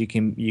so that you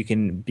can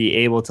be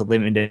able to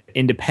live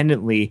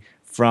independently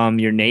from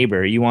your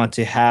neighbor. You want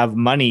to have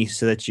money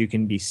so that you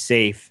can be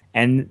safe.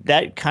 And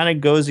that kind of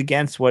goes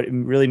against what it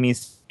really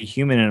means to be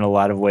human in a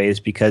lot of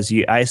ways, because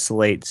you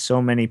isolate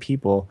so many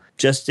people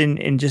just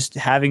in just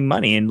having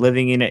money and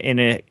living in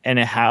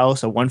a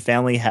house, a one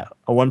family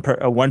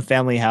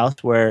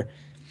house where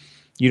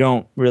you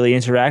don't really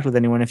interact with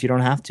anyone if you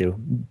don't have to.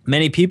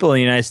 Many people in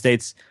the United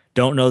States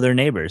don't know their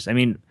neighbors. I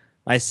mean,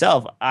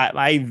 myself,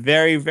 I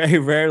very, very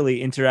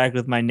rarely interact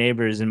with my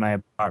neighbors in my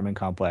apartment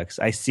complex.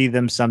 I see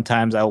them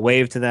sometimes. I'll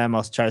wave to them.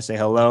 I'll try to say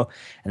hello,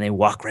 and they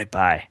walk right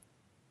by.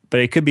 But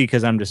it could be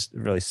because I'm just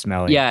really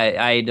smelly. Yeah,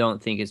 I don't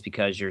think it's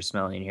because you're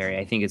smelly and hairy.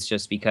 I think it's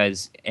just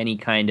because any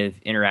kind of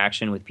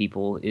interaction with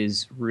people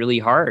is really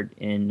hard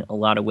in a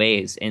lot of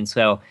ways. And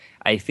so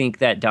I think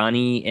that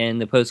Donnie and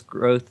the Post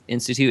Growth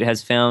Institute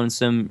has found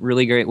some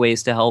really great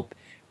ways to help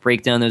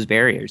break down those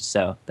barriers.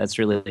 So that's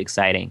really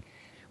exciting.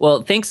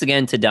 Well, thanks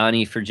again to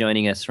Donnie for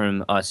joining us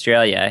from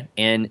Australia.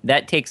 And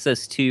that takes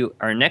us to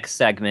our next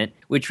segment,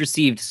 which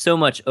received so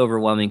much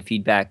overwhelming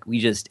feedback, we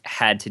just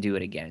had to do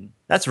it again.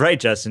 That's right,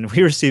 Justin.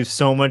 We received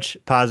so much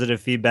positive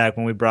feedback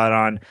when we brought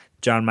on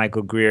John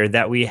Michael Greer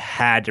that we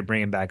had to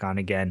bring him back on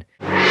again.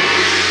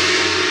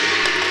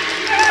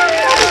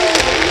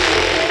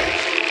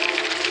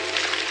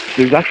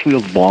 There's actually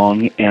a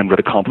long and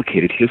rather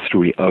complicated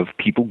history of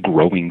people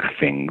growing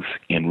things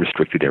in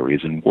restricted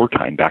areas in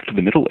wartime, back to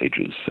the Middle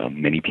Ages.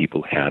 Many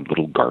people had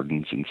little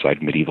gardens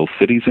inside medieval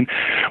cities, and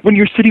when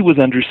your city was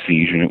under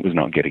siege and it was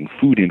not getting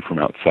food in from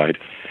outside,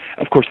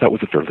 Of course, that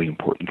was a fairly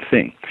important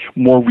thing.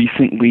 More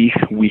recently,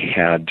 we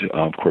had,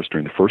 of course,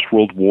 during the First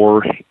World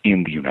War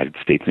in the United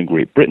States and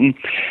Great Britain,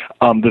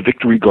 the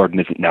Victory Garden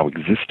as it now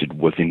existed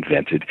was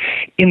invented.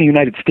 In the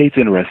United States,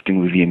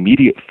 interestingly, the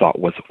immediate thought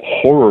was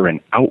horror and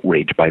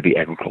outrage by the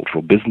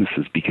agricultural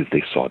businesses because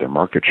they saw their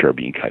market share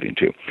being cut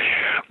into.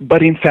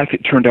 But in fact, it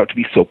turned out to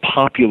be so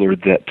popular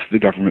that the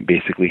government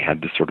basically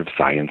had to sort of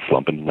sigh and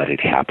slump and let it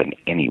happen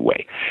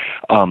anyway.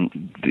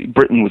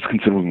 Britain was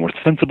considerably more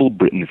sensible.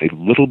 Britain is a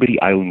little bitty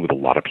island with a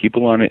lot of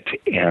people on it,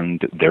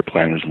 and their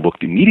planners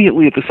looked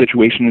immediately at the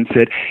situation and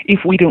said, if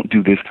we don't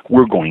do this,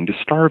 we're going to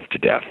starve to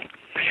death.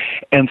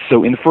 And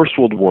so in the First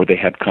World War, they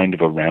had kind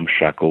of a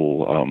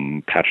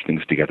ramshackle, patch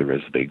things together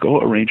as they go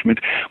arrangement.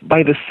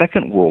 By the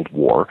Second World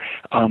War,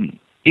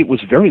 it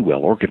was very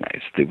well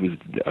organized. It was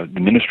the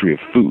Ministry of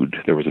Food.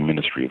 There was a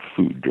Ministry of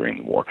Food during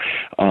the war.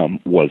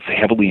 Was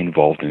heavily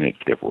involved in it.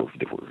 There were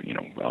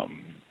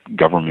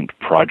government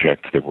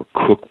projects. There were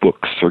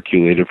cookbooks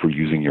circulated for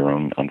using your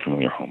own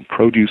unfamiliar home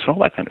produce, all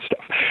that kind of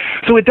stuff.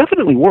 So it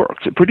definitely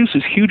works. It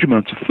produces huge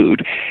amounts of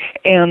food,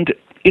 and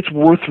it's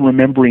worth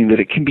remembering that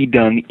it can be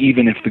done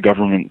even if the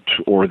government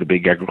or the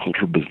big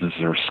agricultural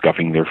businesses are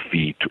scuffing their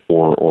feet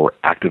or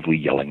actively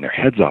yelling their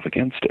heads off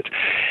against it.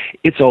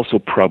 It's also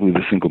probably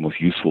the single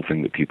most useful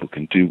thing that people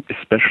can do,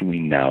 especially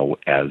now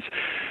as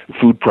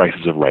food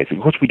prices are rising.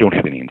 Of course, we don't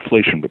have any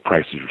inflation, but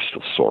prices are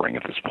still soaring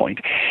at this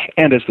point.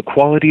 And as the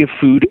quality of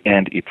food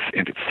and its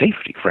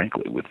safety,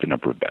 frankly, with the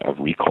number of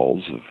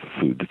recalls of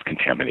food that's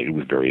contaminated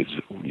with various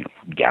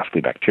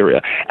ghastly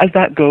bacteria, as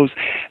that goes,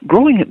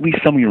 growing at least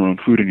some of your own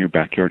food in your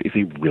backyard is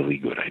a really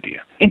good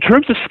idea. In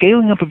terms of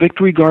scaling up a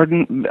Victory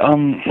Garden,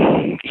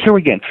 here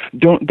again,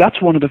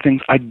 that's one of the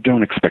things I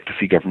don't expect to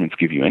see governments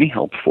give you any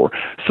help for.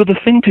 So the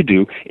thing to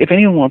do, if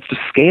anyone wants to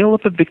scale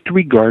up a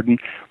Victory Garden,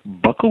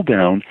 buckle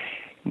down.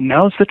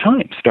 Now's the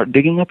time. Start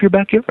digging up your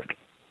backyard.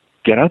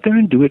 Get out there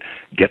and do it.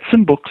 Get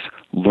some books.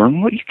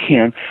 Learn what you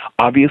can.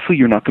 Obviously,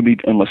 you're not going to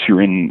be, unless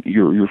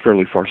you're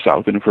fairly far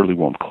south in a fairly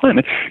warm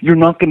climate, you're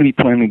not going to be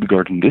planting the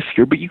garden this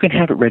year, but you can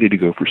have it ready to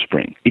go for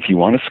spring. If you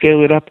want to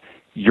scale it up,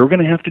 you're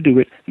going to have to do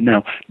it.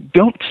 Now,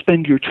 don't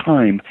spend your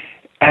time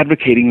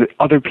advocating that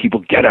other people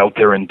get out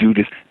there and do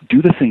this.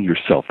 Do the thing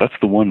yourself. That's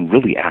the one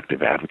really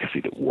active advocacy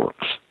that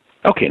works.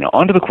 Okay, now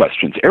on to the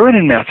questions. Aaron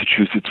in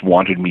Massachusetts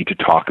wanted me to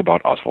talk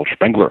about Oswald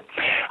Spengler.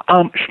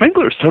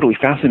 Spengler is a totally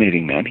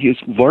fascinating man. He is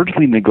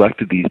largely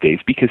neglected these days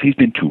because he's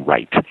been too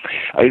right.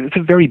 It's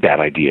a very bad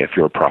idea if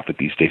you're a prophet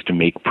these days to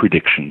make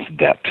predictions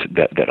that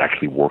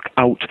actually work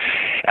out.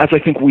 As I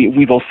think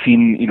we've all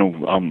seen,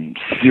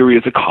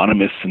 serious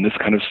economists and this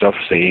kind of stuff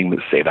saying that,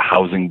 say, the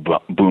housing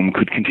boom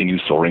could continue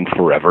soaring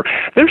forever.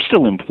 They're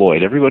still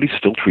employed. Everybody's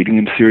still treating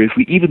them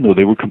seriously, even though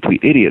they were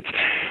complete idiots.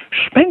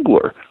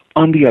 Spengler,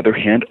 on the other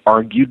hand,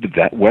 argued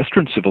that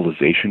Western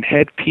civilization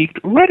had peaked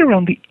right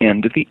around the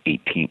end of the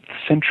 18th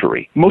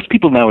century. Most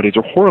people nowadays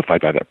are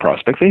horrified by that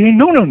prospect. They say,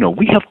 no,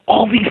 we have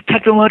all these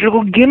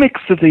technological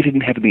gimmicks that they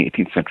didn't have in the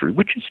 18th century,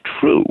 which is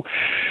true.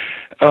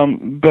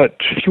 But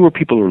fewer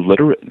people are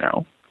literate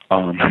now.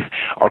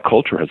 Our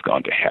culture has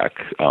gone to heck.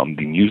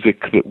 The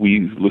music that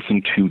we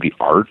listen to, the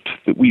art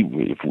that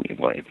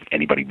if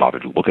anybody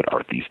bothered to look at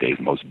art these days,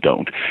 most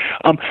don't.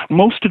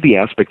 Most of the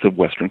aspects of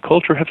Western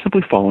culture have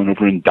simply fallen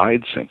over and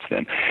died since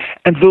then.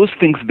 And those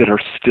things that are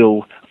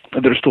still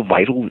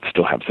vital, that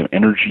still have some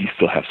energy,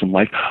 still have some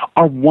life,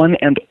 are one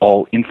and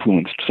all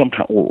influenced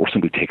sometime or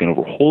simply taken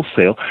over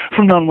wholesale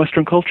from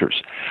non-Western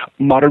cultures.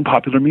 Modern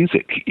popular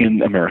music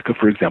in America,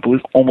 for example,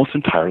 is almost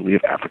entirely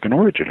of African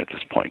origin at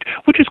this point,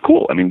 which is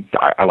cool. I mean,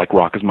 I like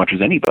rock as much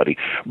as anybody,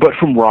 but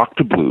from rock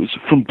to blues,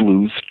 from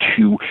blues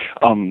to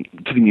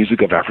the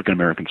music of African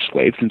American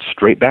slaves and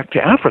straight back to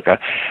Africa,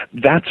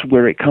 that's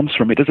where it comes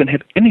from. It doesn't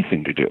have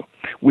anything to do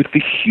with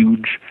the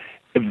huge,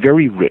 a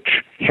very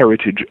rich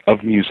heritage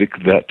of music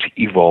that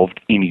evolved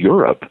in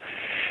Europe,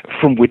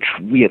 from which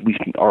we, at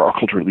least our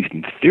culture, at least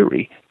in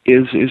theory,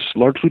 is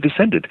largely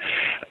descended.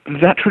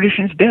 That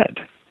tradition is dead.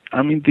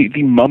 I mean,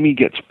 the mummy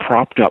gets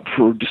propped up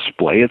for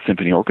display at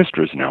symphony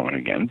orchestras now and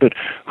again, but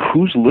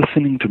who's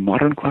listening to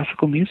modern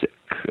classical music?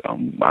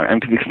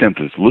 And to the extent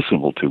that it's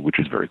listenable to, which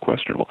is very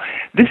questionable.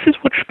 This is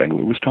what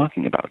Spengler was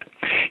talking about.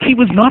 He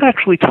was not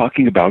actually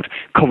talking about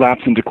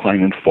collapse and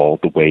decline and fall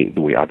the way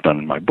I've done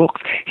in my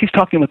books. He's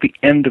talking about the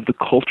end of the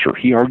culture.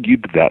 He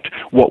argued that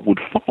what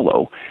would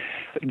follow,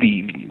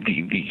 the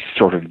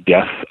sort of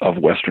death of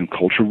Western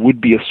culture, would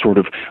be a sort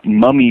of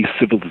mummy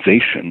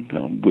civilization,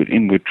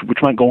 in which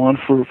might go on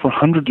for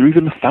hundreds or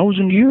even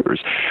 1,000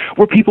 years,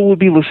 where people would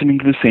be listening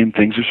to the same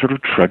things or sort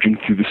of trudging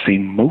through the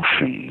same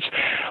motions,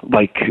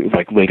 like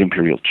late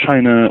imperial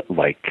China,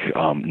 like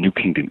New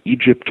Kingdom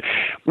Egypt,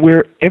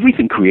 where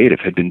everything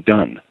creative had been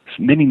done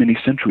many, many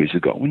centuries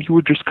ago, when you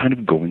were just kind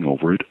of going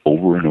over it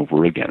over and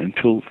over again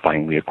until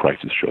finally a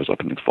crisis shows up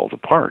and it falls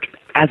apart.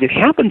 As it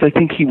happens, I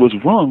think he was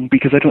wrong,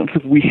 because I don't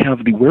think we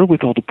have the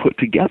wherewithal to put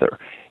together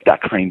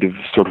that kind of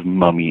sort of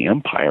mummy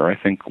empire. I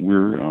think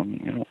we're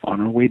on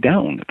our way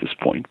down at this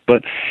point.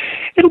 But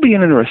it'll be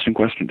an interesting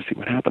question to see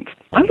what happens.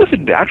 I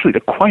listen actually to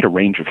quite a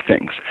range of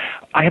things.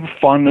 I have a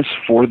fondness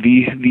for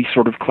the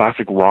sort of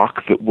classic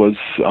rock that was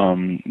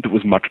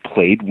much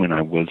played when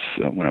I was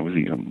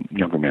a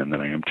younger man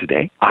than I am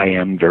today. I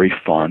am very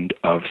fond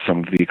of some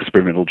of the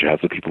experimental jazz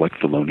of people like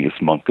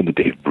Thelonious Monk and the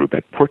Dave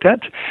Brubeck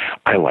Quartet.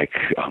 I like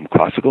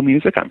classical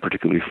music. I'm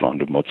particularly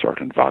fond of Mozart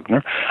and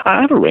Wagner.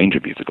 I have a range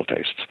of musical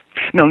tastes.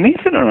 Now,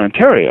 Nathan in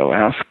Ontario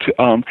asked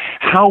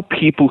how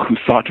people who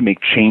sought to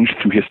make change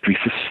through history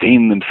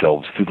sustain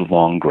themselves through the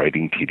long,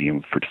 grinding tedium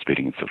of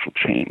participating in social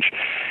change,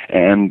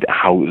 and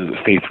how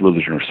faith,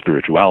 religion, or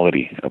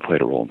spirituality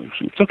played a role in those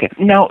groups. Okay,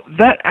 now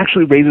that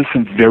actually raises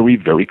some very,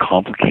 very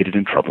complicated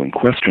and troubling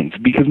questions,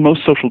 because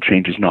most social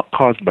change is not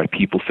caused by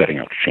people setting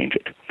out to change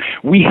it.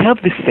 We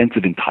have this sense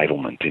of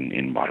entitlement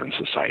in modern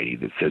society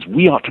that says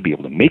we ought to be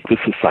able to make the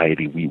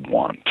society we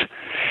want.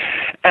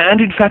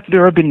 And in fact,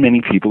 there have been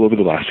many people over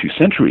the last few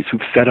centuries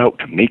who've set out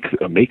to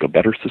make a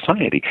better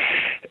society.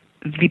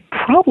 The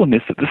problem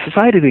is that the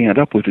society they end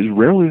up with is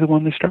rarely the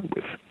one they start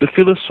with. The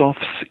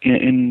philosophes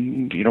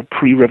in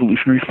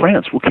pre-revolutionary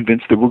France were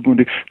convinced they were going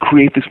to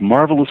create this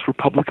marvelous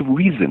republic of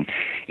reason.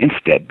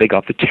 Instead, they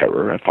got the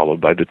terror, followed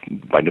by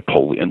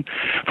Napoleon,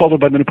 followed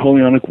by the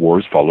Napoleonic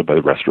Wars, followed by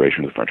the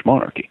restoration of the French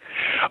monarchy.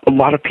 A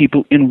lot of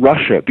people in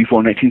Russia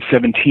before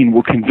 1917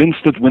 were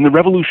convinced that when the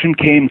revolution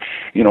came,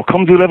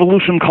 come the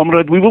revolution,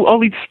 comrade, we will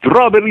all eat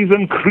strawberries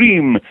and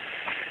cream.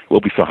 Well,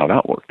 we saw how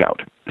that worked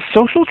out.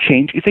 Social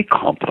change is a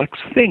complex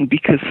thing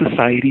because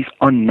societies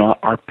are not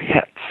our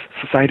pets.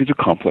 Societies are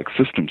complex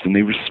systems, and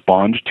they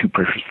respond to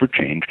pressures for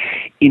change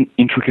in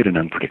intricate and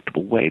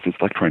unpredictable ways.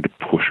 It's like trying to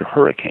push a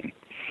hurricane.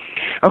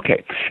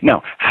 Okay,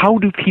 now, how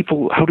do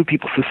people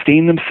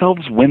sustain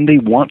themselves when they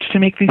want to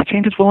make these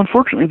changes? Well,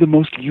 unfortunately, the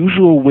most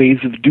usual ways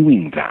of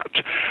doing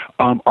that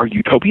are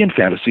utopian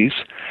fantasies,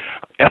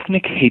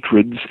 ethnic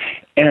hatreds,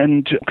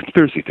 and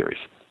conspiracy theories.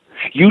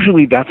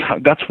 Usually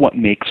that's what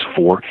makes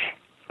for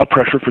a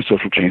pressure for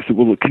social change that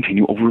will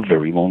continue over a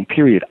very long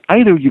period.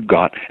 Either you've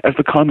got, as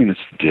the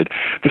communists did,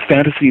 the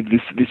fantasy of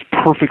this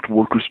perfect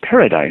workers'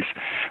 paradise,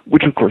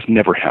 which of course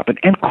never happened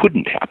and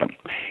couldn't happen.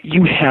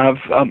 You have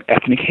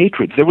ethnic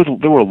hatreds. There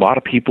were a lot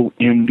of people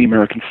in the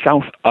American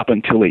South up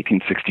until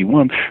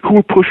 1861 who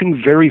were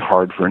pushing very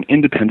hard for an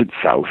independent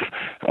South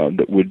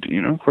that would,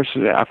 of course,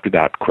 after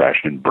that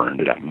crashed and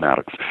burned at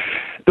Appomattox.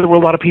 There were a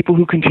lot of people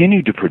who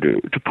continued to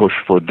push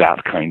for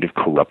that kind of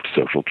corrupt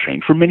social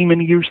change for many,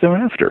 many years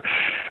thereafter,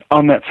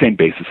 on that same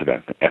basis of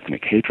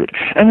ethnic hatred.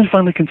 And then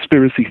finally,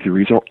 conspiracy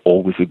theories are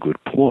always a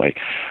good ploy.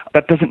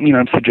 That doesn't mean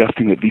I'm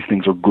suggesting that these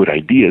things are good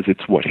ideas.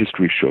 It's what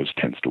history shows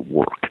tends to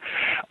work.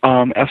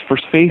 As for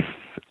faith,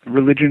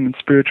 religion, and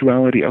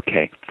spirituality,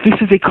 okay. This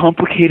is a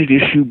complicated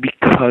issue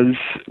because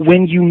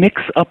when you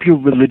mix up your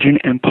religion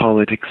and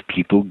politics,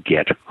 people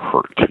get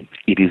hurt.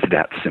 It is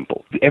that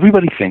simple.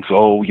 Everybody thinks,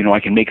 I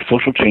can make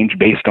social change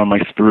based on my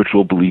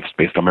spiritual beliefs,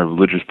 based on my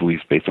religious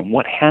beliefs, based on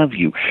what have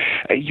you.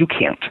 You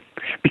can't.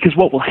 Because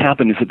what will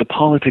happen is that the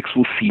politics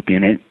will seep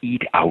in and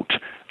eat out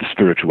the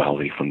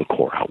spirituality from the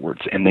core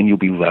outwards, and then you'll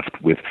be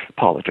left with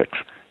politics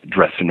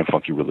dressed in a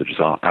funky religious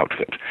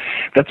outfit.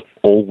 That's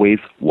always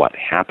what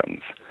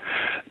happens.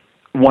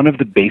 One of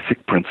the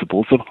basic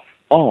principles of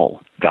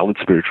all valid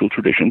spiritual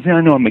traditions, and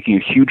I know I'm making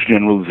a huge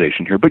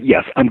generalization here, but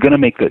yes, I'm going to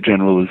make that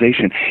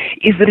generalization,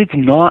 is that it's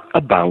not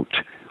about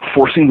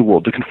forcing the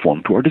world to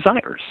conform to our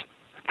desires.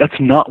 That's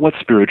not what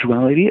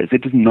spirituality is.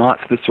 It is not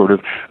the sort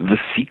of the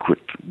secret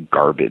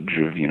garbage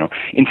of,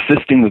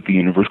 insisting that the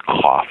universe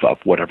cough up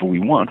whatever we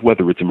want,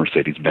 whether it's a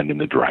Mercedes-Benz in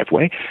the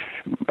driveway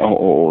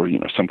or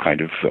some kind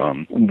of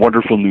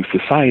wonderful new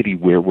society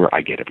where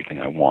I get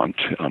everything I want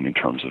in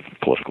terms of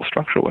political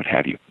structure, what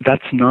have you.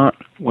 That's not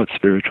what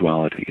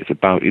spirituality is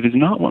about. It is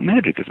not what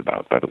magic is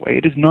about, by the way.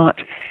 It is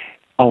not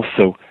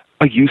also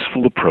a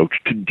useful approach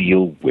to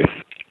deal with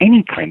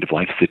any kind of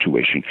life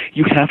situation.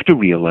 You have to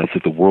realize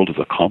that the world is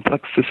a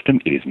complex system.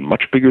 It is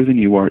much bigger than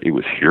you are. It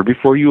was here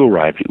before you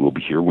arrived. It will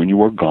be here when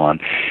you are gone.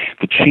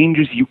 The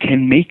changes you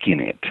can make in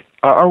it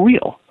are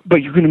real.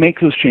 But you're going to make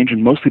those changes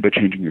mostly by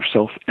changing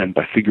yourself and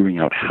by figuring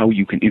out how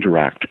you can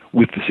interact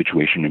with the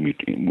situation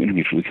in a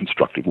mutually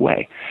constructive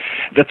way.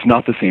 That's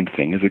not the same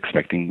thing as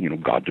expecting,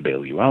 God to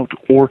bail you out,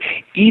 or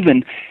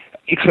even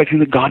expecting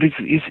that God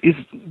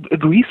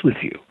agrees with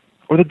you,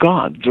 or the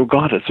gods, or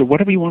goddess, or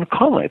whatever you want to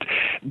call it.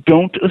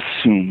 Don't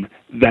assume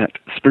that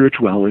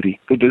spirituality,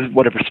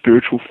 whatever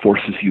spiritual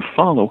forces you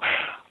follow,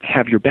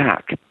 have your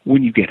back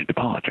when you get into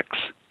politics,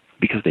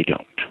 because they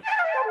don't.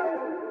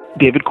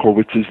 David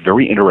Korwitz's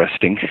very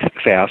interesting,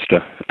 fast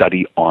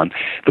study on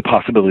the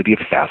possibility of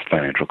fast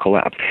financial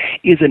collapse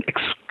is an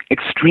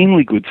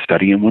extremely good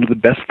study, and one of the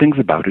best things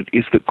about it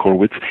is that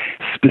Korwitz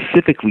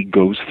specifically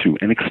goes through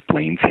and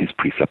explains his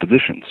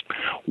presuppositions.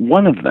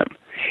 One of them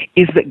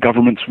is that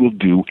governments will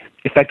do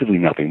effectively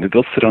nothing, that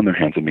they'll sit on their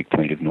hands and make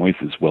plaintive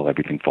noises while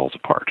everything falls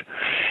apart.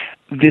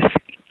 This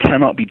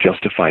cannot be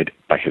justified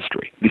by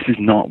history. This is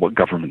not what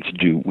governments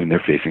do when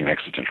they're facing an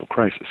existential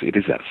crisis. It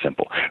is that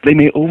simple. They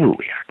may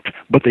overreact,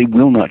 but they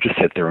will not just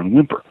sit there and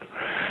whimper.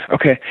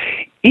 Okay,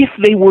 If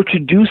they were to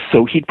do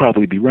so, he'd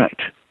probably be right,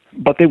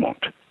 but they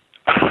won't.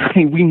 I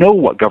mean, we know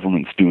what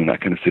governments do in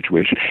that kind of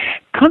situation.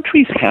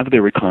 Countries have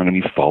their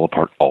economies fall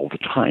apart all the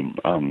time.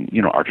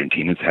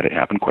 Argentina's had it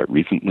happen quite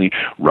recently.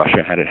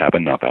 Russia had it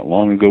happen not that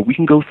long ago. We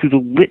can go through the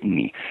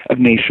litany of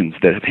nations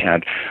that have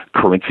had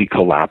currency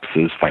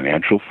collapses,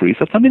 financial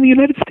freeze-ups. I mean, the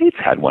United States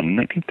had one in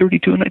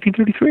 1932 and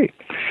 1933.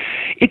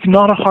 It's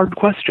not a hard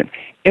question.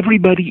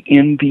 Everybody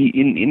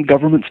in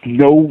governments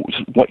knows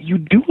what you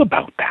do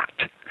about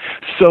that.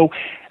 So,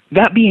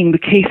 that being the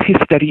case, his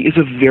study is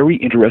a very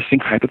interesting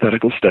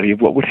hypothetical study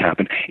of what would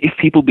happen if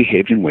people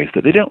behaved in ways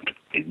that they don't.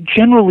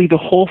 Generally, the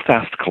whole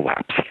fast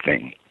collapse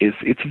thing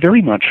it's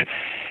very much,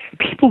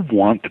 people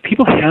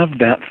have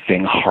that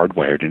thing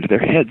hardwired into their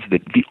heads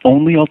that the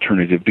only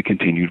alternative to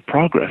continued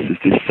progress is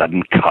this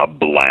sudden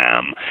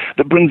kablam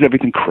that brings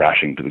everything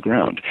crashing to the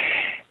ground.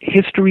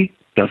 History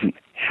doesn't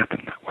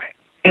happen that way.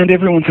 And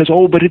everyone says,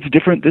 oh, but it's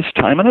different this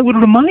time. And I would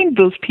remind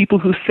those people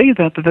who say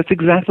that that's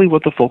exactly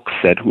what the folks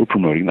said who were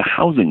promoting the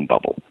housing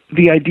bubble.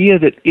 The idea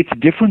that it's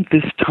different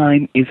this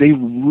time is a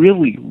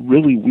really,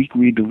 really weak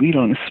read to lead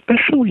on,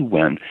 especially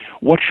when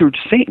what you're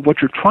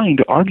trying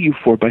to argue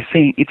for by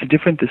saying it's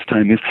different this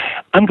time is,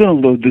 I'm going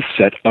to load this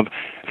set of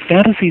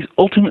fantasies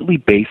ultimately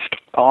based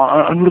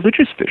on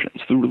religious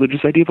visions, the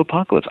religious idea of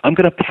apocalypse. I'm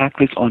going to pack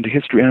this onto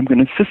history, and I'm going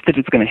to insist that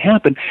it's going to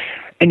happen,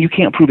 and you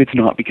can't prove it's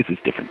not because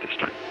it's different this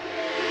time.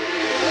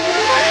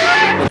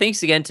 Well,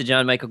 thanks again to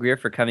John Michael Greer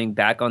for coming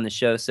back on the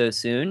show so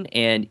soon,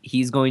 and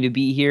he's going to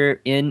be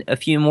here in a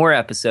few more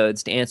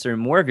episodes to answer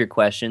more of your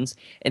questions.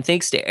 And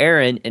thanks to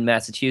Aaron in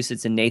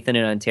Massachusetts and Nathan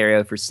in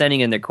Ontario for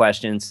sending in their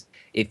questions.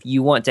 If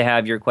you want to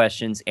have your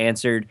questions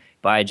answered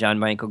by John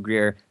Michael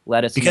Greer,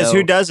 let us know. Because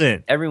who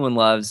doesn't? Everyone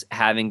loves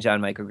having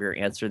John Michael Greer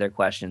answer their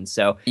questions.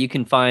 So you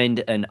can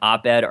find an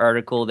op-ed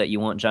article that you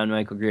want John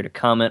Michael Greer to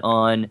comment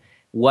on,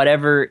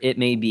 whatever it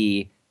may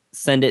be.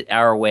 Send it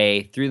our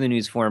way through the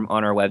news form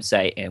on our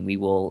website, and we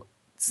will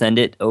send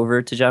it over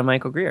to John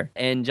Michael Greer.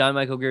 And John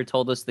Michael Greer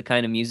told us the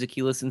kind of music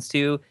he listens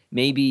to.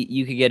 Maybe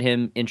you could get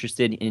him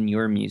interested in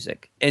your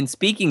music. And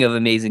speaking of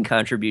amazing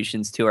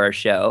contributions to our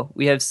show,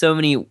 we have so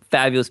many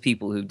fabulous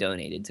people who've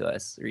donated to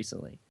us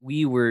recently.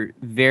 We were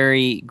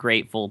very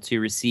grateful to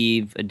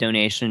receive a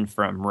donation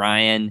from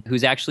Ryan,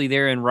 who's actually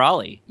there in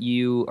Raleigh.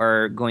 You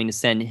are going to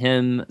send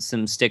him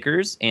some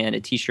stickers and a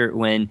t-shirt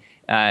when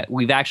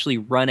we've actually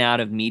run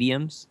out of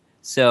mediums.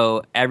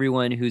 So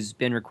everyone who's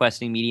been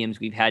requesting mediums,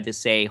 we've had to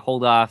say,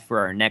 hold off for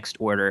our next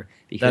order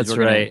because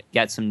we're going to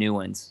get some new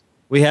ones.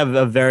 We have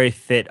a very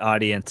fit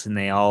audience, and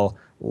they all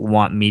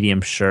want medium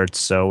shirts.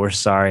 So we're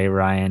sorry,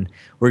 Ryan.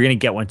 We're going to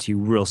get one to you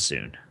real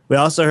soon. We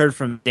also heard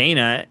from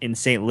Dana in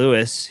St.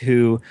 Louis,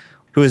 who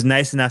was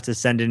nice enough to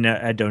send in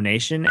a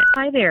donation.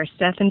 Hi there,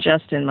 Seth and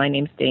Justin. My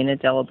name's Dana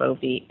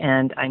Delabovi,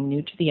 and I'm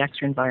new to the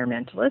Extra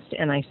Environmentalist,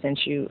 and I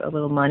sent you a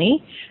little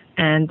money,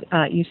 and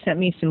you sent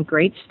me some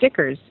great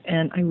stickers,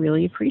 and I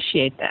really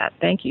appreciate that.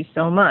 Thank you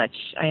so much.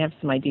 I have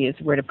some ideas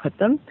where to put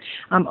them.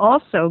 I'm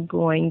also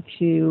going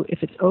to,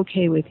 if it's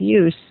okay with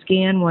you,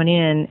 scan one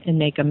in and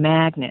make a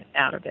magnet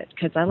out of it,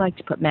 because I like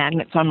to put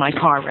magnets on my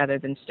car rather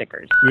than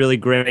stickers. Really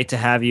great to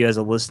have you as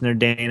a listener,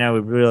 Dana. We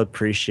really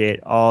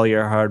appreciate all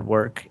your hard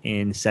work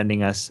in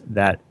sending us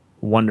that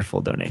wonderful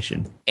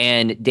donation.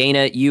 And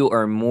Dana, you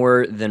are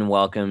more than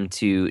welcome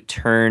to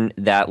turn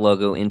that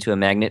logo into a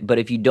magnet. But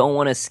if you don't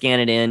want to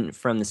scan it in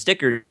from the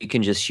sticker, you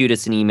can just shoot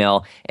us an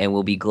email and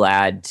we'll be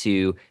glad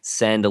to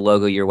send a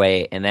logo your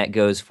way. And that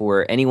goes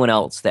for anyone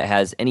else that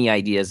has any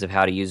ideas of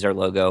how to use our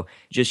logo.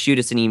 Just shoot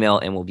us an email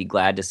and we'll be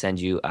glad to send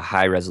you a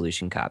high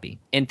resolution copy.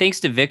 And thanks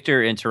to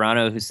Victor in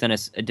Toronto who sent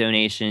us a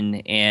donation.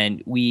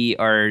 And we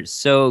are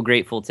so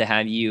grateful to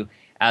have you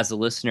as a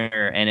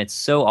listener, and it's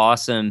so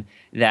awesome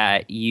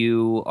that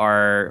you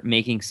are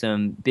making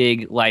some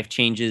big life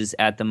changes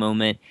at the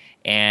moment,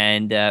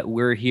 and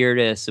we're here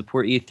to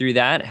support you through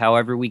that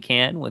however we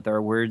can with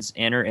our words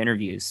and our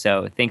interviews.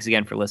 So thanks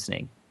again for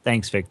listening.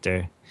 Thanks,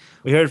 Victor.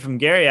 We heard from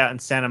Gary out in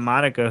Santa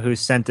Monica who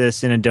sent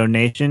us in a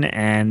donation,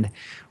 and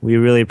we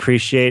really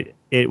appreciate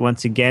it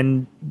once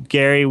again.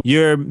 Gary,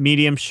 your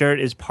medium shirt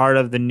is part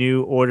of the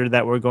new order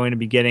that we're going to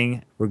be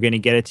getting. We're going to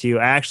get it to you.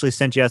 I actually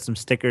sent you out some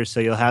stickers,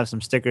 so you'll have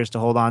some stickers to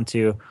hold on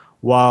to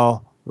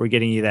while we're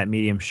getting you that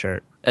medium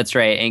shirt. That's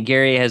right. And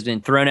Gary has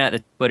been thrown out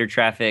the Twitter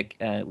traffic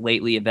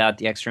lately about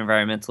the Extra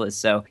Environmentalist.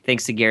 So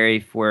thanks to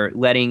Gary for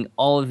letting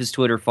all of his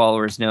Twitter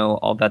followers know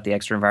all about the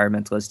Extra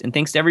Environmentalist. And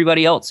thanks to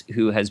everybody else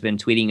who has been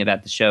tweeting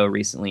about the show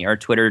recently. Our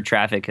Twitter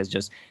traffic has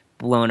just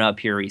blown up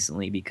here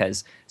recently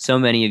because so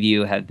many of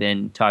you have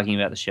been talking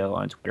about the show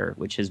on Twitter,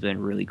 which has been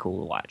really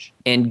cool to watch.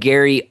 And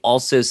Gary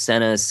also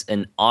sent us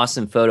an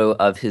awesome photo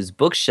of his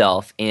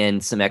bookshelf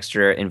and some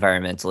Extra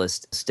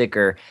Environmentalist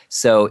sticker.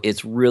 So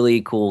it's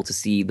really cool to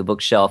see the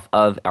bookshelf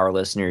of our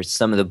listeners,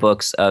 some of the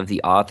books of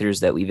the authors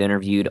that we've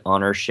interviewed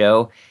on our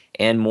show,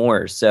 and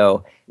more.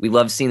 So we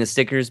love seeing the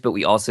stickers, but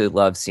we also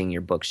love seeing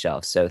your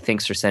bookshelf. So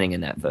thanks for sending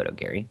in that photo,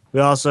 Gary. We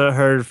also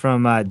heard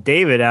from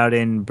David out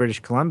in British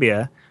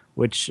Columbia,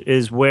 which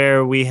is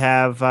where we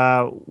have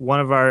one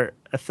of our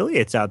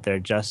affiliates out there.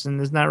 Justin,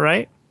 isn't that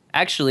right?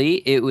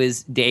 Actually, it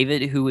was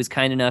David who was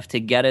kind enough to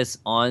get us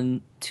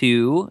on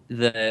to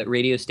the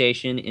radio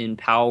station in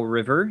Powell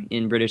River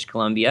in British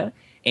Columbia.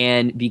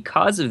 And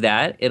because of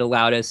that, it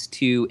allowed us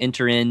to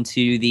enter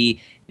into the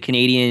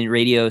Canadian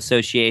Radio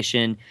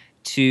Association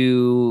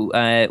to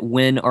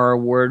win our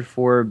award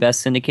for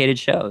Best Syndicated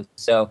Show.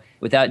 So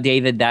without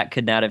David, that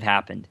could not have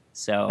happened.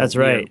 So that's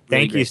we are right. really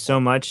Thank you grateful. so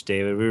much,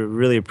 David. We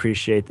really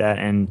appreciate that,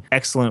 and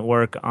excellent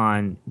work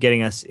on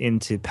getting us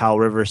into Powell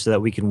River so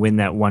that we can win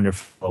that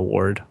wonderful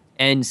award.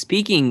 And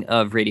speaking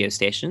of radio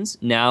stations,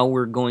 now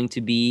we're going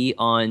to be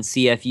on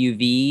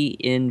CFUV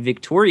in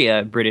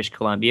Victoria, British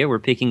Columbia. We're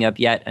picking up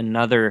yet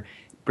another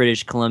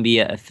British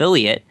Columbia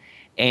affiliate,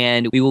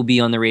 and we will be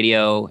on the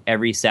radio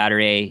every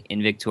Saturday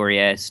in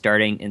Victoria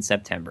starting in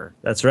September.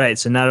 That's right.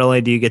 So not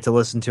only do you get to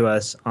listen to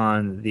us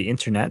on the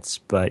internets,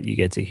 but you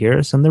get to hear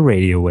us on the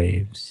radio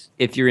waves.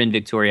 If you're in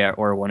Victoria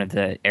or one of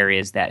the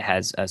areas that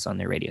has us on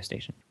their radio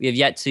station. We have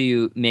yet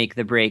to make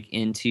the break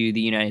into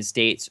the United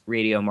States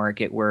radio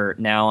market. We're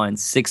now on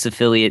 6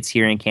 affiliates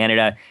here in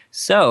Canada.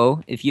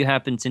 So if you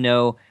happen to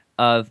know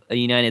of a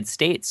United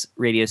States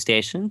radio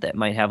station that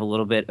might have a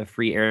little bit of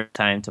free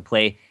airtime to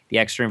play The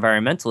Extra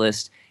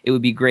Environmentalist, it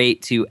would be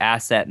great to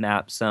asset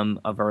map some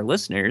of our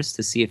listeners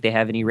to see if they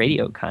have any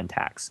radio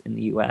contacts in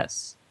the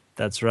U.S.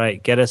 That's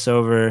right. Get us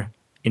over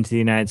into the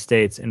United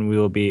States, and we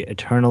will be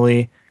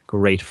eternally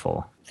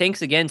grateful.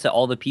 Thanks again to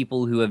all the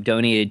people who have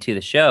donated to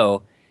the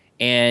show.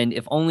 And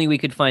if only we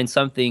could find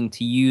something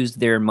to use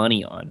their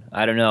money on.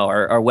 I don't know.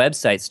 Our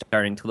website's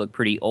starting to look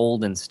pretty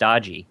old and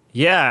stodgy.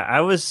 Yeah,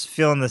 I was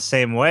feeling the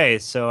same way.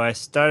 So I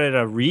started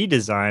a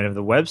redesign of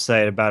the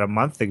website about a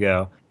month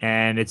ago,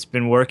 and it's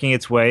been working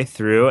its way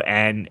through.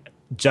 And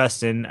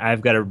Justin, I've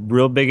got a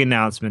real big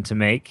announcement to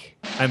make.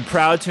 I'm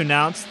proud to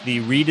announce the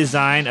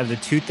redesign of the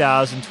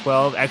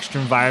 2012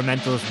 Extra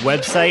Environmentalist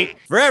website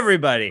for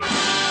everybody.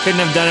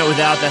 Couldn't have done it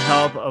without the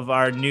help of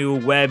our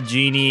new web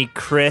genie,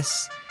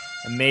 Chris.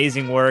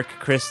 Amazing work.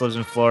 Chris lives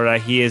in Florida.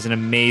 He is an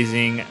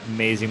amazing,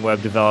 amazing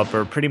web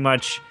developer. Pretty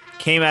much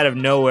came out of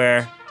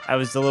nowhere. I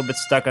was a little bit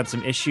stuck on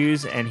some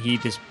issues, and he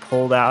just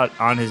pulled out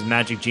on his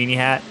Magic Genie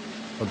hat,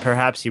 or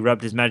perhaps he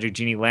rubbed his Magic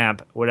Genie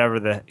lamp, whatever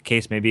the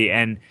case may be,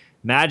 and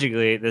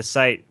magically the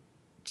site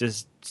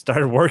just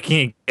started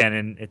working again,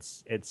 and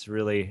it's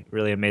really,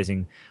 really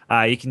amazing.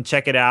 You can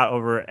check it out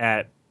over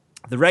at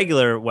the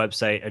regular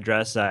website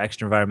address,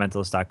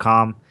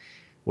 extraenvironmentalist.com,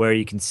 where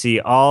you can see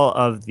all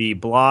of the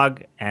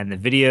blog and the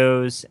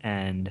videos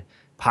and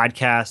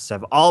podcasts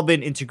have all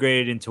been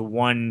integrated into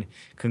one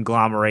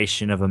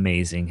conglomeration of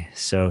amazing.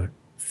 So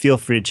feel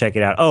free to check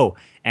it out. Oh,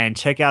 and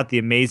check out the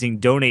amazing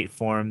donate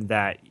form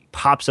that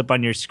pops up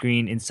on your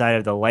screen inside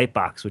of the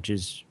Lightbox, which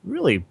is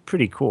really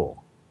pretty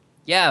cool.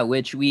 Yeah,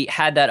 which we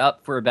had that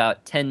up for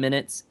about 10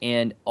 minutes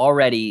and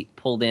already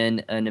pulled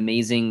in an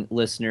amazing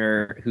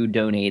listener who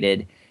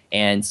donated.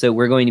 And so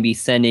we're going to be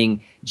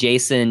sending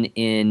Jason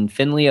in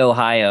Findlay,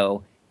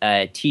 Ohio,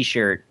 a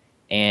T-shirt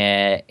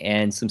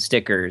and some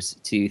stickers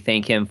to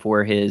thank him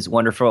for his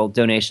wonderful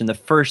donation. The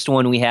first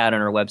one we had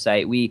on our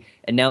website. We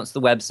announced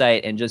the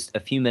website, and just a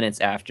few minutes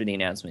after the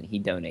announcement, he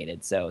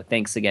donated. So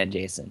thanks again,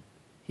 Jason.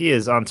 He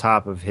is on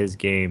top of his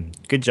game.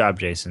 Good job,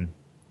 Jason.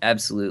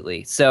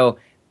 Absolutely. So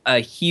a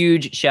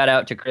huge shout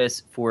out to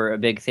Chris for a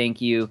big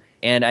thank you.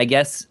 And I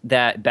guess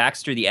that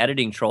Baxter, the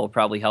editing troll,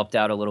 probably helped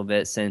out a little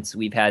bit since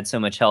we've had so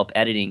much help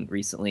editing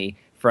recently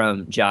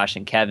from Josh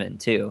and Kevin,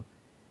 too.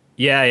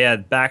 Yeah.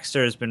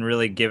 Baxter has been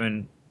really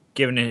giving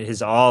it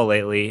his all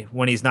lately.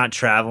 When he's not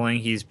traveling,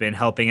 he's been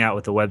helping out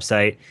with the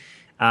website.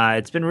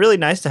 It's been really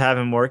nice to have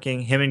him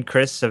working. Him and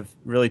Chris have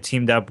really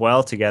teamed up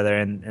well together,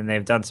 and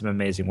they've done some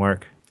amazing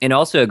work. And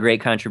also a great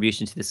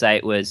contribution to the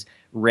site was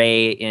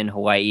Ray in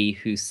Hawaii,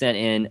 who sent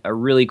in a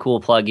really cool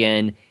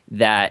plugin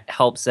that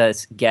helps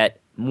us get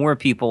more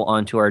people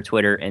onto our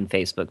Twitter and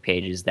Facebook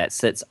pages that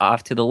sits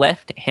off to the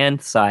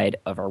left-hand side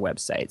of our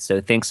website. So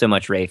thanks so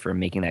much, Ray, for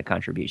making that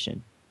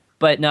contribution.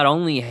 But not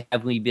only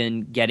have we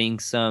been getting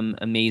some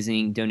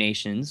amazing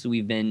donations,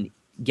 we've been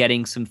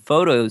getting some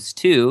photos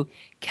too.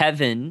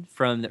 Kevin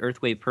from the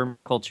Earthway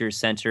Permaculture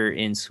Center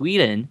in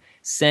Sweden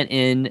sent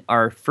in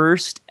our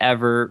first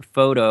ever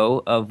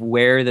photo of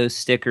where those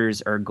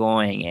stickers are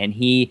going, and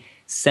he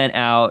sent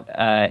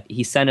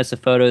us a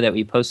photo that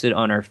we posted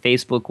on our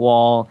Facebook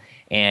wall,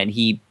 and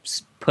he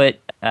put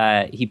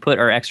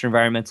our Extra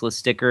Environmentalist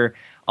sticker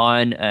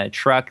on a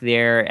truck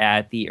there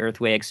at the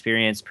Earthway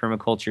Experience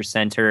Permaculture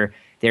Center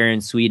there in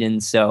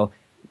Sweden. So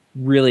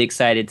really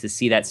excited to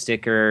see that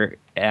sticker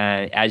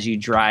as you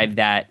drive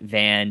that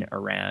van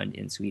around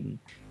in Sweden.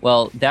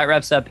 Well, that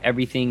wraps up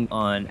everything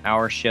on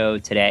our show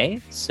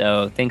today.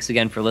 So thanks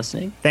again for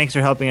listening. Thanks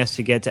for helping us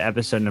to get to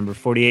episode number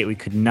 48. We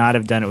could not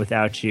have done it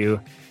without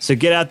you. So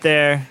get out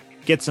there,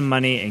 get some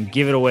money, and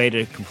give it away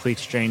to complete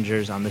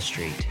strangers on the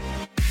street.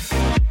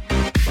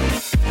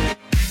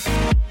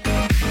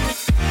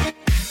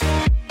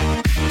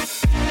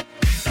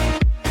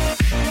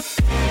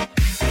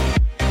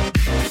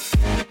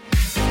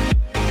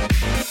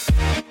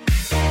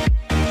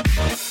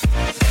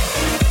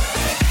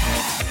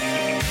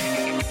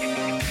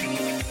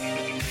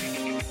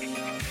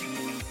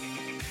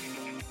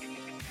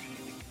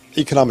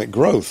 economic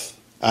growth,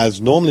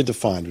 as normally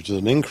defined, which is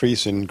an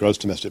increase in gross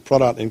domestic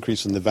product,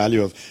 increase in the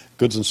value of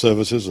goods and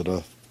services that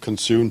are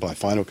consumed by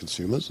final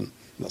consumers, and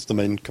that's the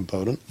main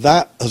component,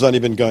 that has only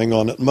been going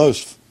on at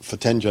most for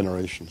 10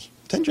 generations.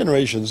 10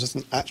 generations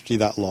isn't actually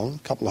that long,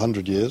 a couple of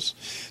hundred years.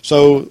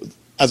 So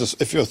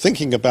if you're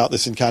thinking about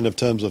this in kind of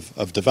terms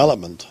of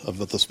development of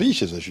the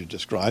species, as you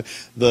described,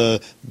 the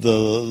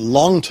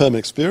long-term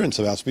experience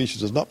of our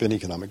species has not been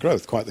economic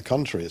growth. Quite the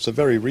contrary. It's a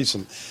very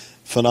recent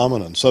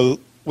phenomenon. So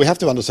we have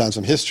to understand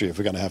some history if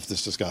we're going to have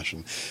this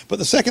discussion. But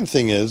the second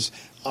thing is,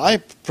 I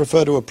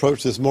prefer to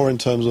approach this more in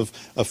terms of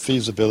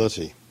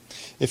feasibility.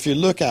 If you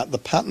look at the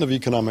pattern of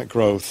economic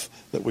growth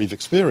that we've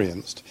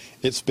experienced,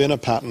 it's been a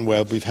pattern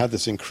where we've had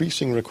this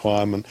increasing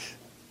requirement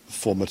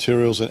for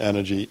materials and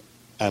energy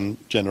and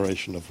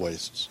generation of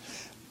wastes.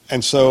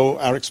 And so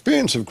our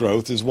experience of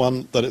growth is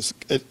one that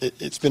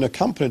it's been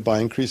accompanied by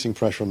increasing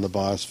pressure on the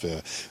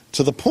biosphere,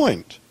 to the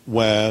point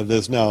where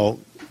there's now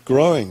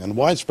growing and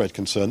widespread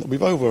concern that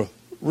we've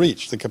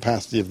overreached the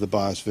capacity of the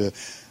biosphere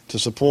to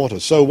support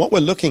us. So what we're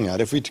looking at,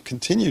 if we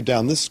continue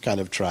down this kind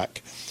of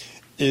track,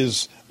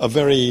 is a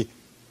very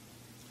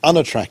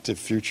unattractive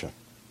future.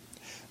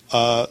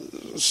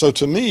 So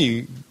to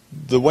me,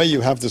 the way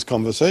you have this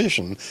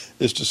conversation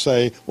is to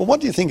say, well,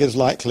 what do you think is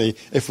likely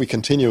if we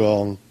continue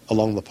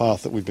along the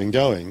path that we've been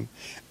going?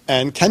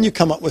 And can you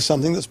come up with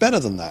something that's better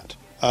than that?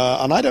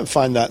 And I don't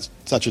find that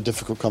such a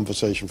difficult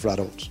conversation for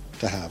adults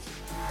to have.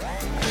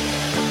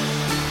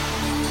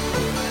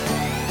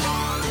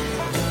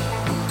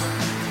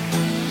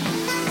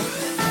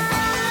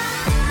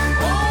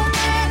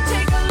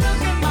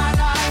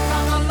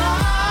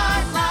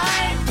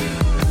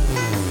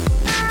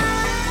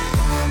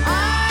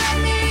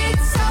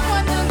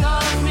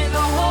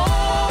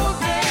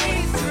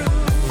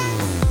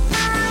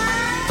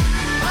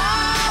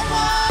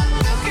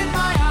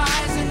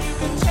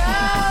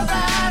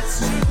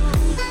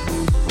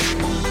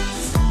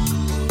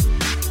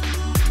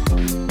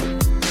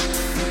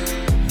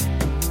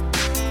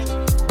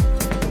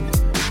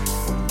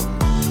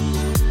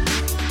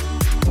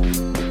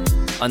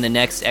 On the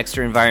next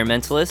Extra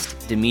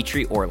Environmentalist,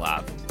 Dmitry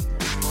Orlov.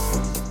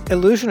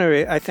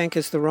 Illusionary, I think,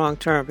 is the wrong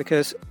term,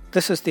 because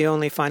this is the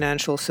only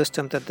financial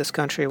system that this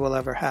country will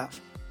ever have.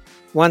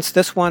 Once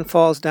this one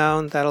falls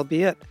down, that'll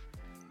be it.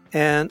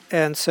 And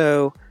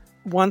so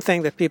one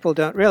thing that people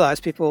don't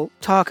realize, people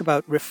talk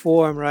about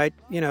reform, right?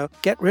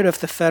 Get rid of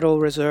the Federal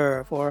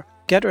Reserve, or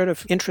get rid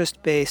of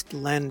interest-based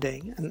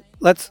lending, and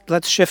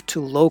let's shift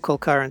to local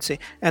currency.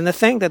 And the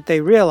thing that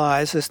they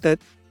realize is that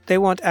they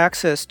want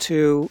access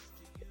to,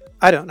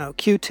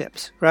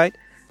 Q-tips, right?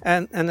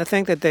 And the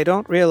thing that they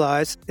don't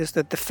realize is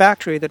that the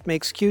factory that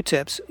makes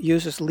Q-tips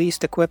uses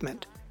leased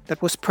equipment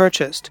that was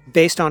purchased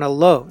based on a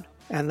loan,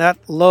 and that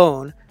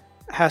loan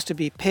has to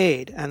be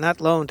paid, and that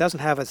loan doesn't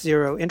have a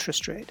zero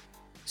interest rate.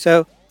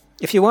 So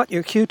if you want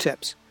your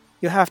Q-tips,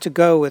 you have to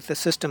go with the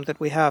system that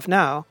we have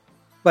now,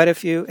 but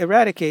if you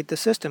eradicate the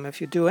system,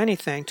 if you do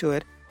anything to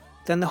it,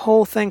 then the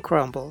whole thing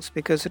crumbles,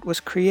 because it was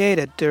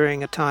created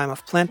during a time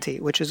of plenty,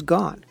 which is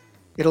gone.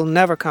 It'll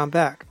never come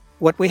back.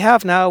 What we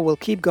have now will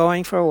keep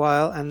going for a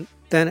while, and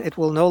then it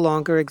will no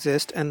longer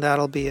exist, and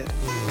that'll be it.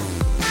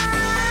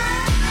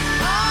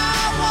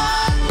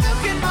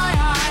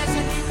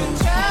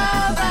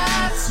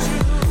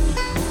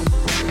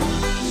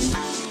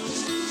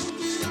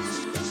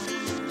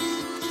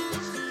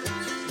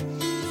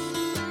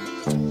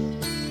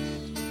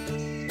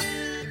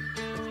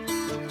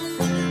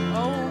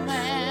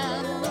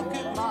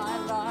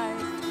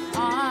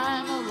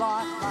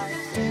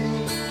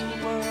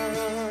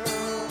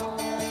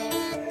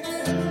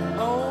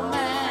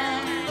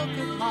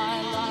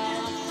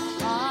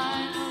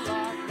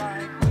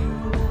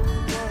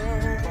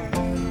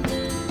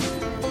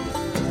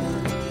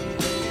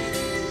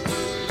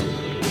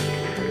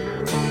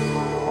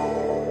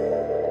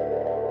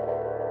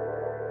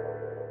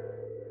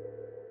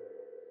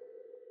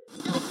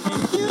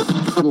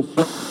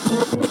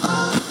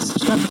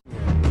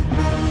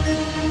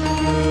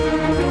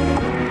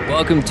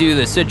 Welcome to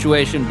the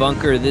Situation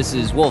Bunker. This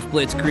is Wolf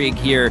Blitzkrieg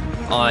here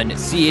on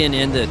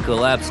CNN, the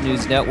Collapse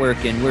News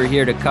Network, and we're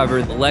here to cover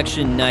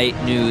election night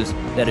news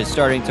that is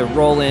starting to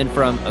roll in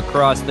from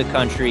across the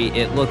country.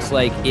 It looks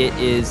like it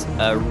is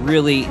a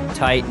really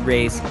tight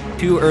race.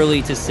 Too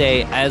early to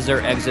say as our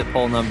exit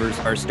poll numbers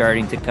are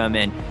starting to come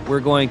in. We're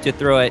going to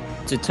throw it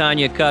to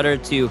Tanya Cutter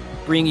to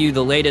bring you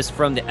the latest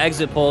from the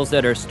exit polls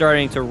that are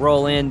starting to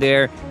roll in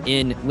there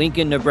in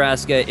Lincoln,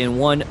 Nebraska, in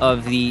one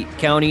of the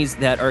counties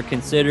that are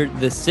considered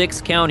the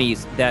 6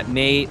 counties that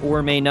may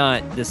or may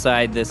not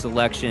decide this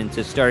election,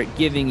 to start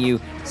giving you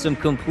some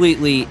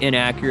completely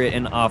inaccurate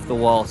and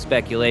off-the-wall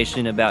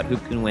speculation about who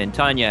can win.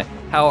 Tanya,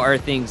 how are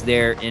things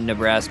there in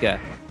Nebraska?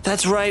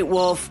 That's right,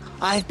 Wolf.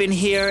 I've been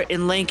here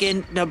in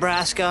Lincoln,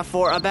 Nebraska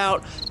for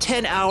about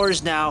 10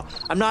 hours now.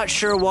 I'm not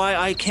sure why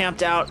I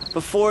camped out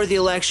before the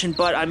election,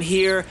 but I'm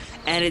here,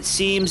 and it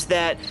seems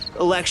that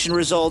election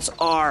results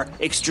are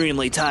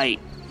extremely tight.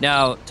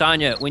 Now,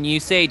 Tanya, when you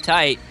say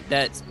tight,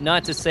 that's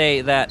not to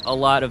say that a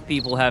lot of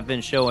people have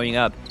been showing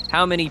up.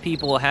 How many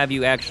people have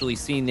you actually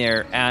seen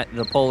there at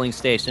the polling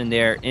station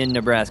there in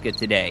Nebraska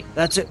today?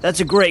 That's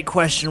a great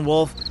question,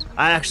 Wolf.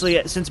 I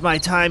actually, since my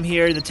time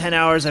here, the 10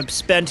 hours I've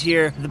spent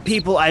here, the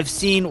people I've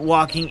seen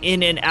walking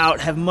in and out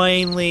have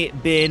mainly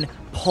been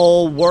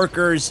poll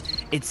workers.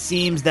 It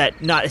seems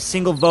that not a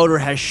single voter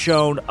has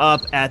shown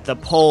up at the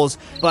polls,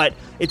 but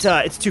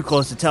it's too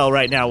close to tell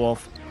right now,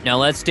 Wolf. Now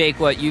let's take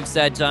what you've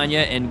said, Tanya,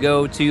 and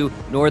go to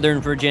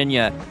Northern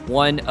Virginia,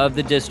 one of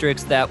the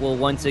districts that will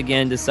once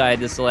again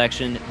decide this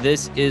election.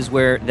 This is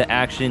where the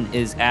action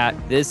is at.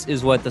 This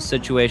is what the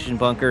Situation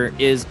Bunker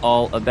is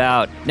all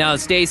about. Now,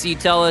 Stacy,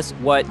 tell us,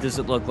 what does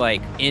it look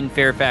like in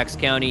Fairfax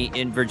County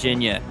in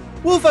Virginia?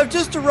 Wolf, I've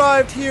just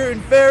arrived here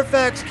in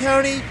Fairfax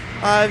County.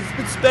 I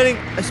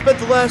spent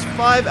the last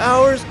 5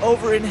 hours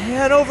over in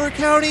Hanover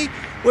County,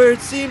 where it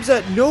seems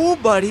that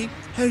nobody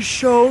has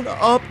shown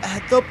up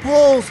at the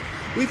polls.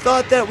 We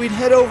thought that we'd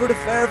head over to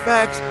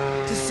Fairfax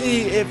to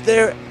see if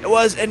there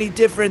was any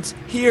difference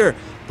here,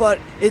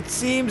 but it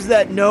seems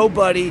that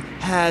nobody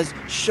has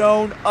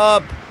shown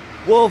up.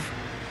 Wolf,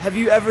 have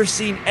you ever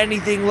seen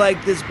anything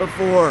like this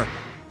before?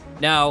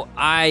 Now,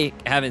 I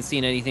haven't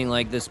seen anything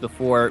like this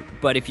before,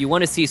 but if you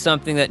want to see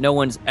something that no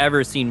one's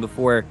ever seen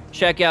before,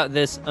 check out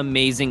this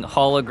amazing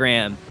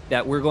hologram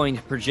that we're going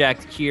to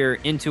project here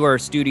into our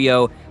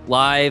studio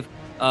live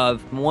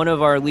of one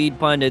of our lead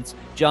pundits,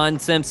 John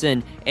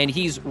Simpson, and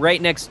he's right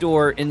next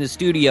door in the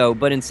studio,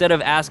 but instead of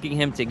asking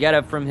him to get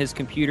up from his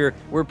computer,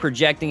 we're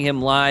projecting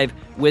him live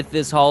with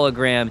this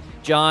hologram.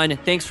 John,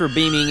 thanks for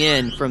beaming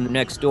in from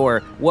next door.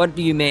 What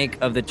do you make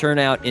of the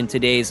turnout in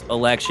today's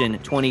election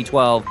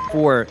 2012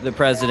 for the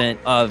President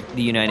of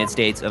the United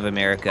States of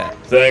America?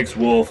 Thanks,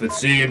 Wolf. It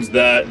seems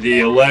that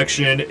the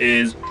election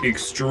is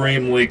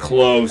extremely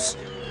close.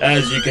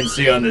 As you can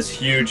see on this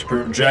huge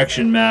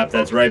projection map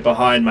that's right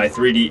behind my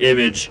 3D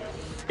image,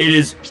 it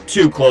is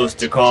too close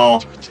to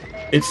call.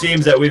 It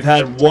seems that we've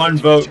had one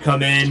vote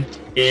come in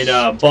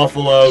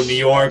Buffalo, New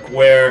York,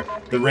 where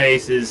the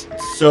race is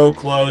so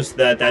close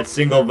that that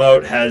single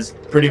vote has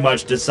pretty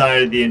much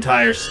decided the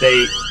entire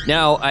state.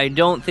 Now, I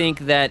don't think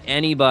that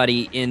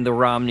anybody in the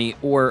Romney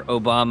or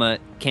Obama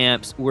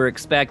camps were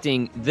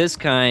expecting this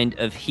kind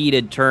of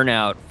heated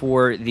turnout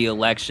for the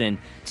election.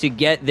 To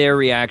get their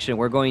reaction,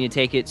 we're going to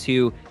take it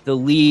to the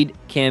lead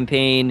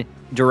campaign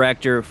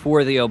director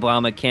for the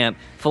Obama camp,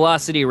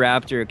 Velocity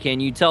Raptor. Can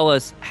you tell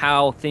us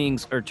how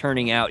things are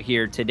turning out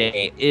here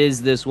today?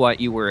 Is this what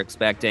you were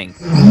expecting?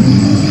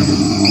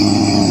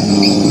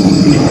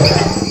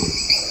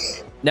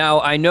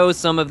 Now, I know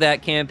some of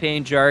that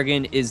campaign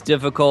jargon is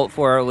difficult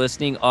for our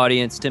listening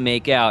audience to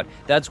make out.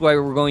 That's why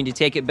we're going to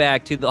take it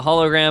back to the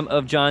hologram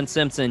of John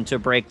Simpson to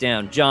break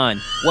down. John,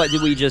 what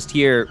did we just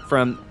hear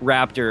from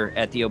Raptor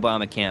at the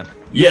Obama camp?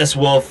 Yes,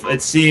 Wolf,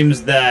 it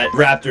seems that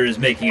Raptor is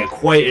making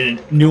quite a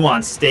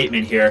nuanced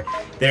statement here.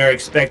 They're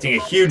expecting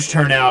a huge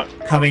turnout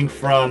coming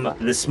from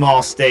the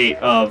small state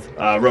of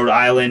Rhode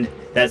Island.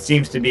 That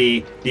seems to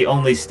be the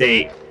only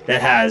state that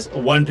has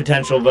one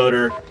potential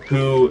voter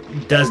who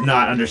does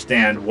not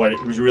understand what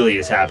really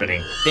is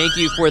happening. Thank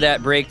you for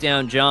that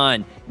breakdown,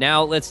 John.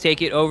 Now let's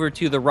take it over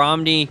to the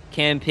Romney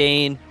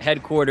campaign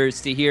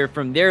headquarters to hear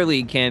from their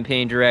lead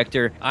campaign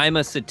director,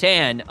 Ima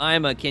Satan.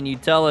 Ima, can you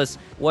tell us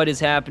what is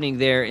happening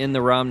there in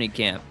the Romney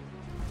camp?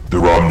 The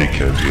Romney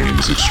campaign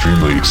is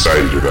extremely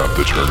excited about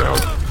the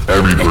turnout.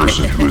 Every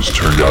person who has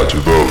turned out to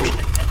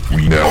vote,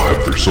 we now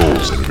have their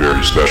souls in a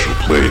very special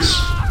place.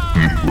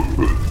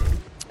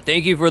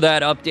 Thank you for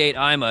that update,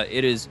 Ima.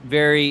 It is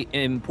very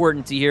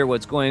important to hear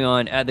what's going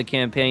on at the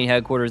campaign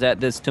headquarters at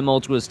this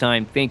tumultuous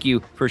time. Thank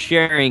you for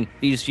sharing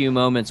these few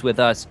moments with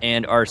us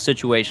and our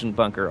Situation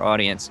Bunker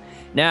audience.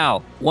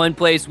 Now, one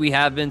place we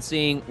have been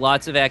seeing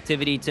lots of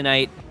activity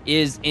tonight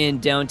is in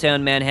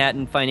downtown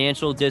Manhattan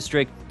Financial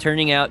District,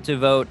 turning out to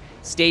vote.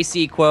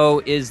 Stacy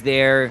Kuo is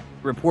there,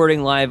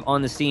 reporting live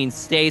on the scene.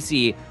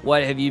 Stacy,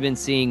 what have you been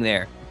seeing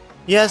there?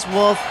 Yes,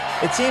 Wolf,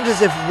 it seems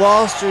as if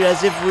Wall Street,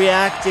 as if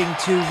reacting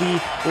to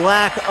the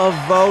lack of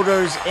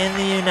voters in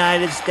the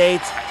United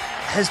States,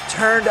 has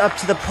turned up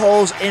to the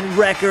polls in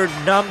record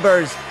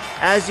numbers.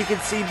 As you can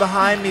see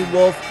behind me,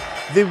 Wolf,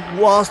 the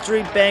Wall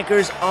Street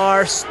bankers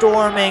are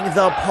storming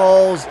the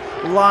polls.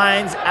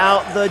 Lines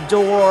out the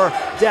door,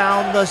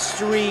 down the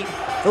street.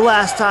 The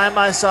last time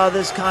I saw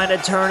this kind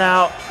of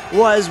turnout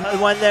was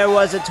when there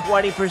was a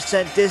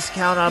 20%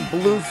 discount on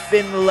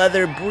bluefin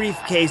leather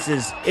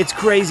briefcases. It's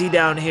crazy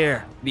down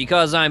here.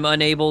 Because I'm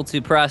unable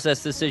to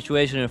process the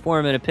situation and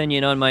form an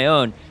opinion on my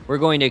own, we're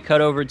going to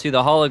cut over to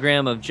the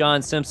hologram of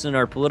John Simpson,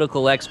 our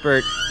political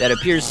expert that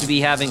appears to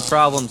be having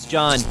problems.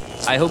 John,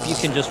 I hope you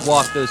can just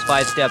walk those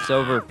 5 steps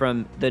over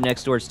from the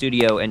next door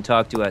studio and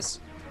talk to us.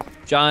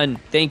 John,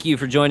 thank you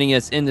for joining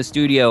us in the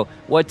studio.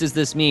 What does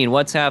this mean?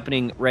 What's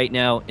happening right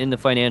now in the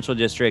financial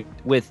district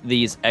with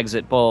these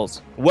exit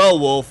polls? Well,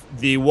 Wolf,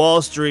 the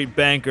Wall Street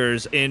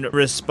bankers, in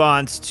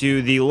response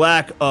to the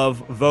lack of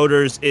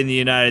voters in the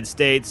United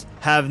States,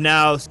 have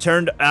now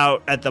turned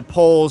out at the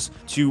polls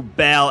to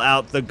bail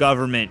out the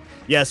government.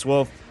 Yes,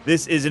 Wolf,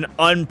 This is an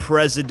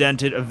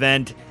unprecedented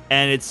event,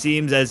 and it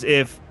seems as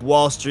if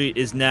Wall Street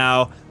is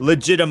now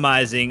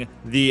legitimizing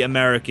the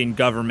American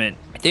government.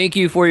 Thank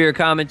you for your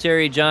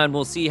commentary, John.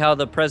 We'll see how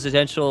the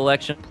presidential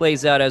election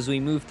plays out as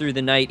we move through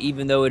the night,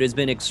 even though it has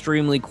been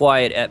extremely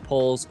quiet at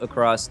polls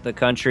across the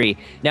country.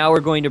 Now we're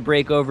going to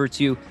break over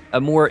to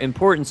a more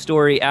important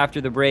story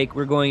after the break.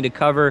 We're going to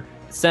cover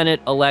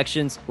Senate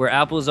elections, where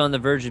Apple is on the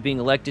verge of being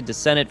elected to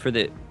Senate for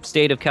the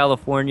state of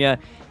California.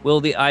 Will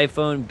the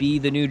iPhone be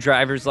the new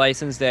driver's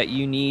license that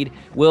you need?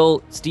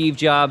 Will Steve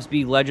Jobs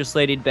be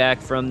legislated back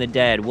from the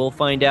dead? We'll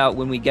find out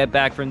when we get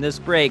back from this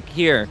break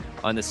here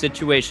on The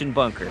Situation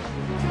Bunker.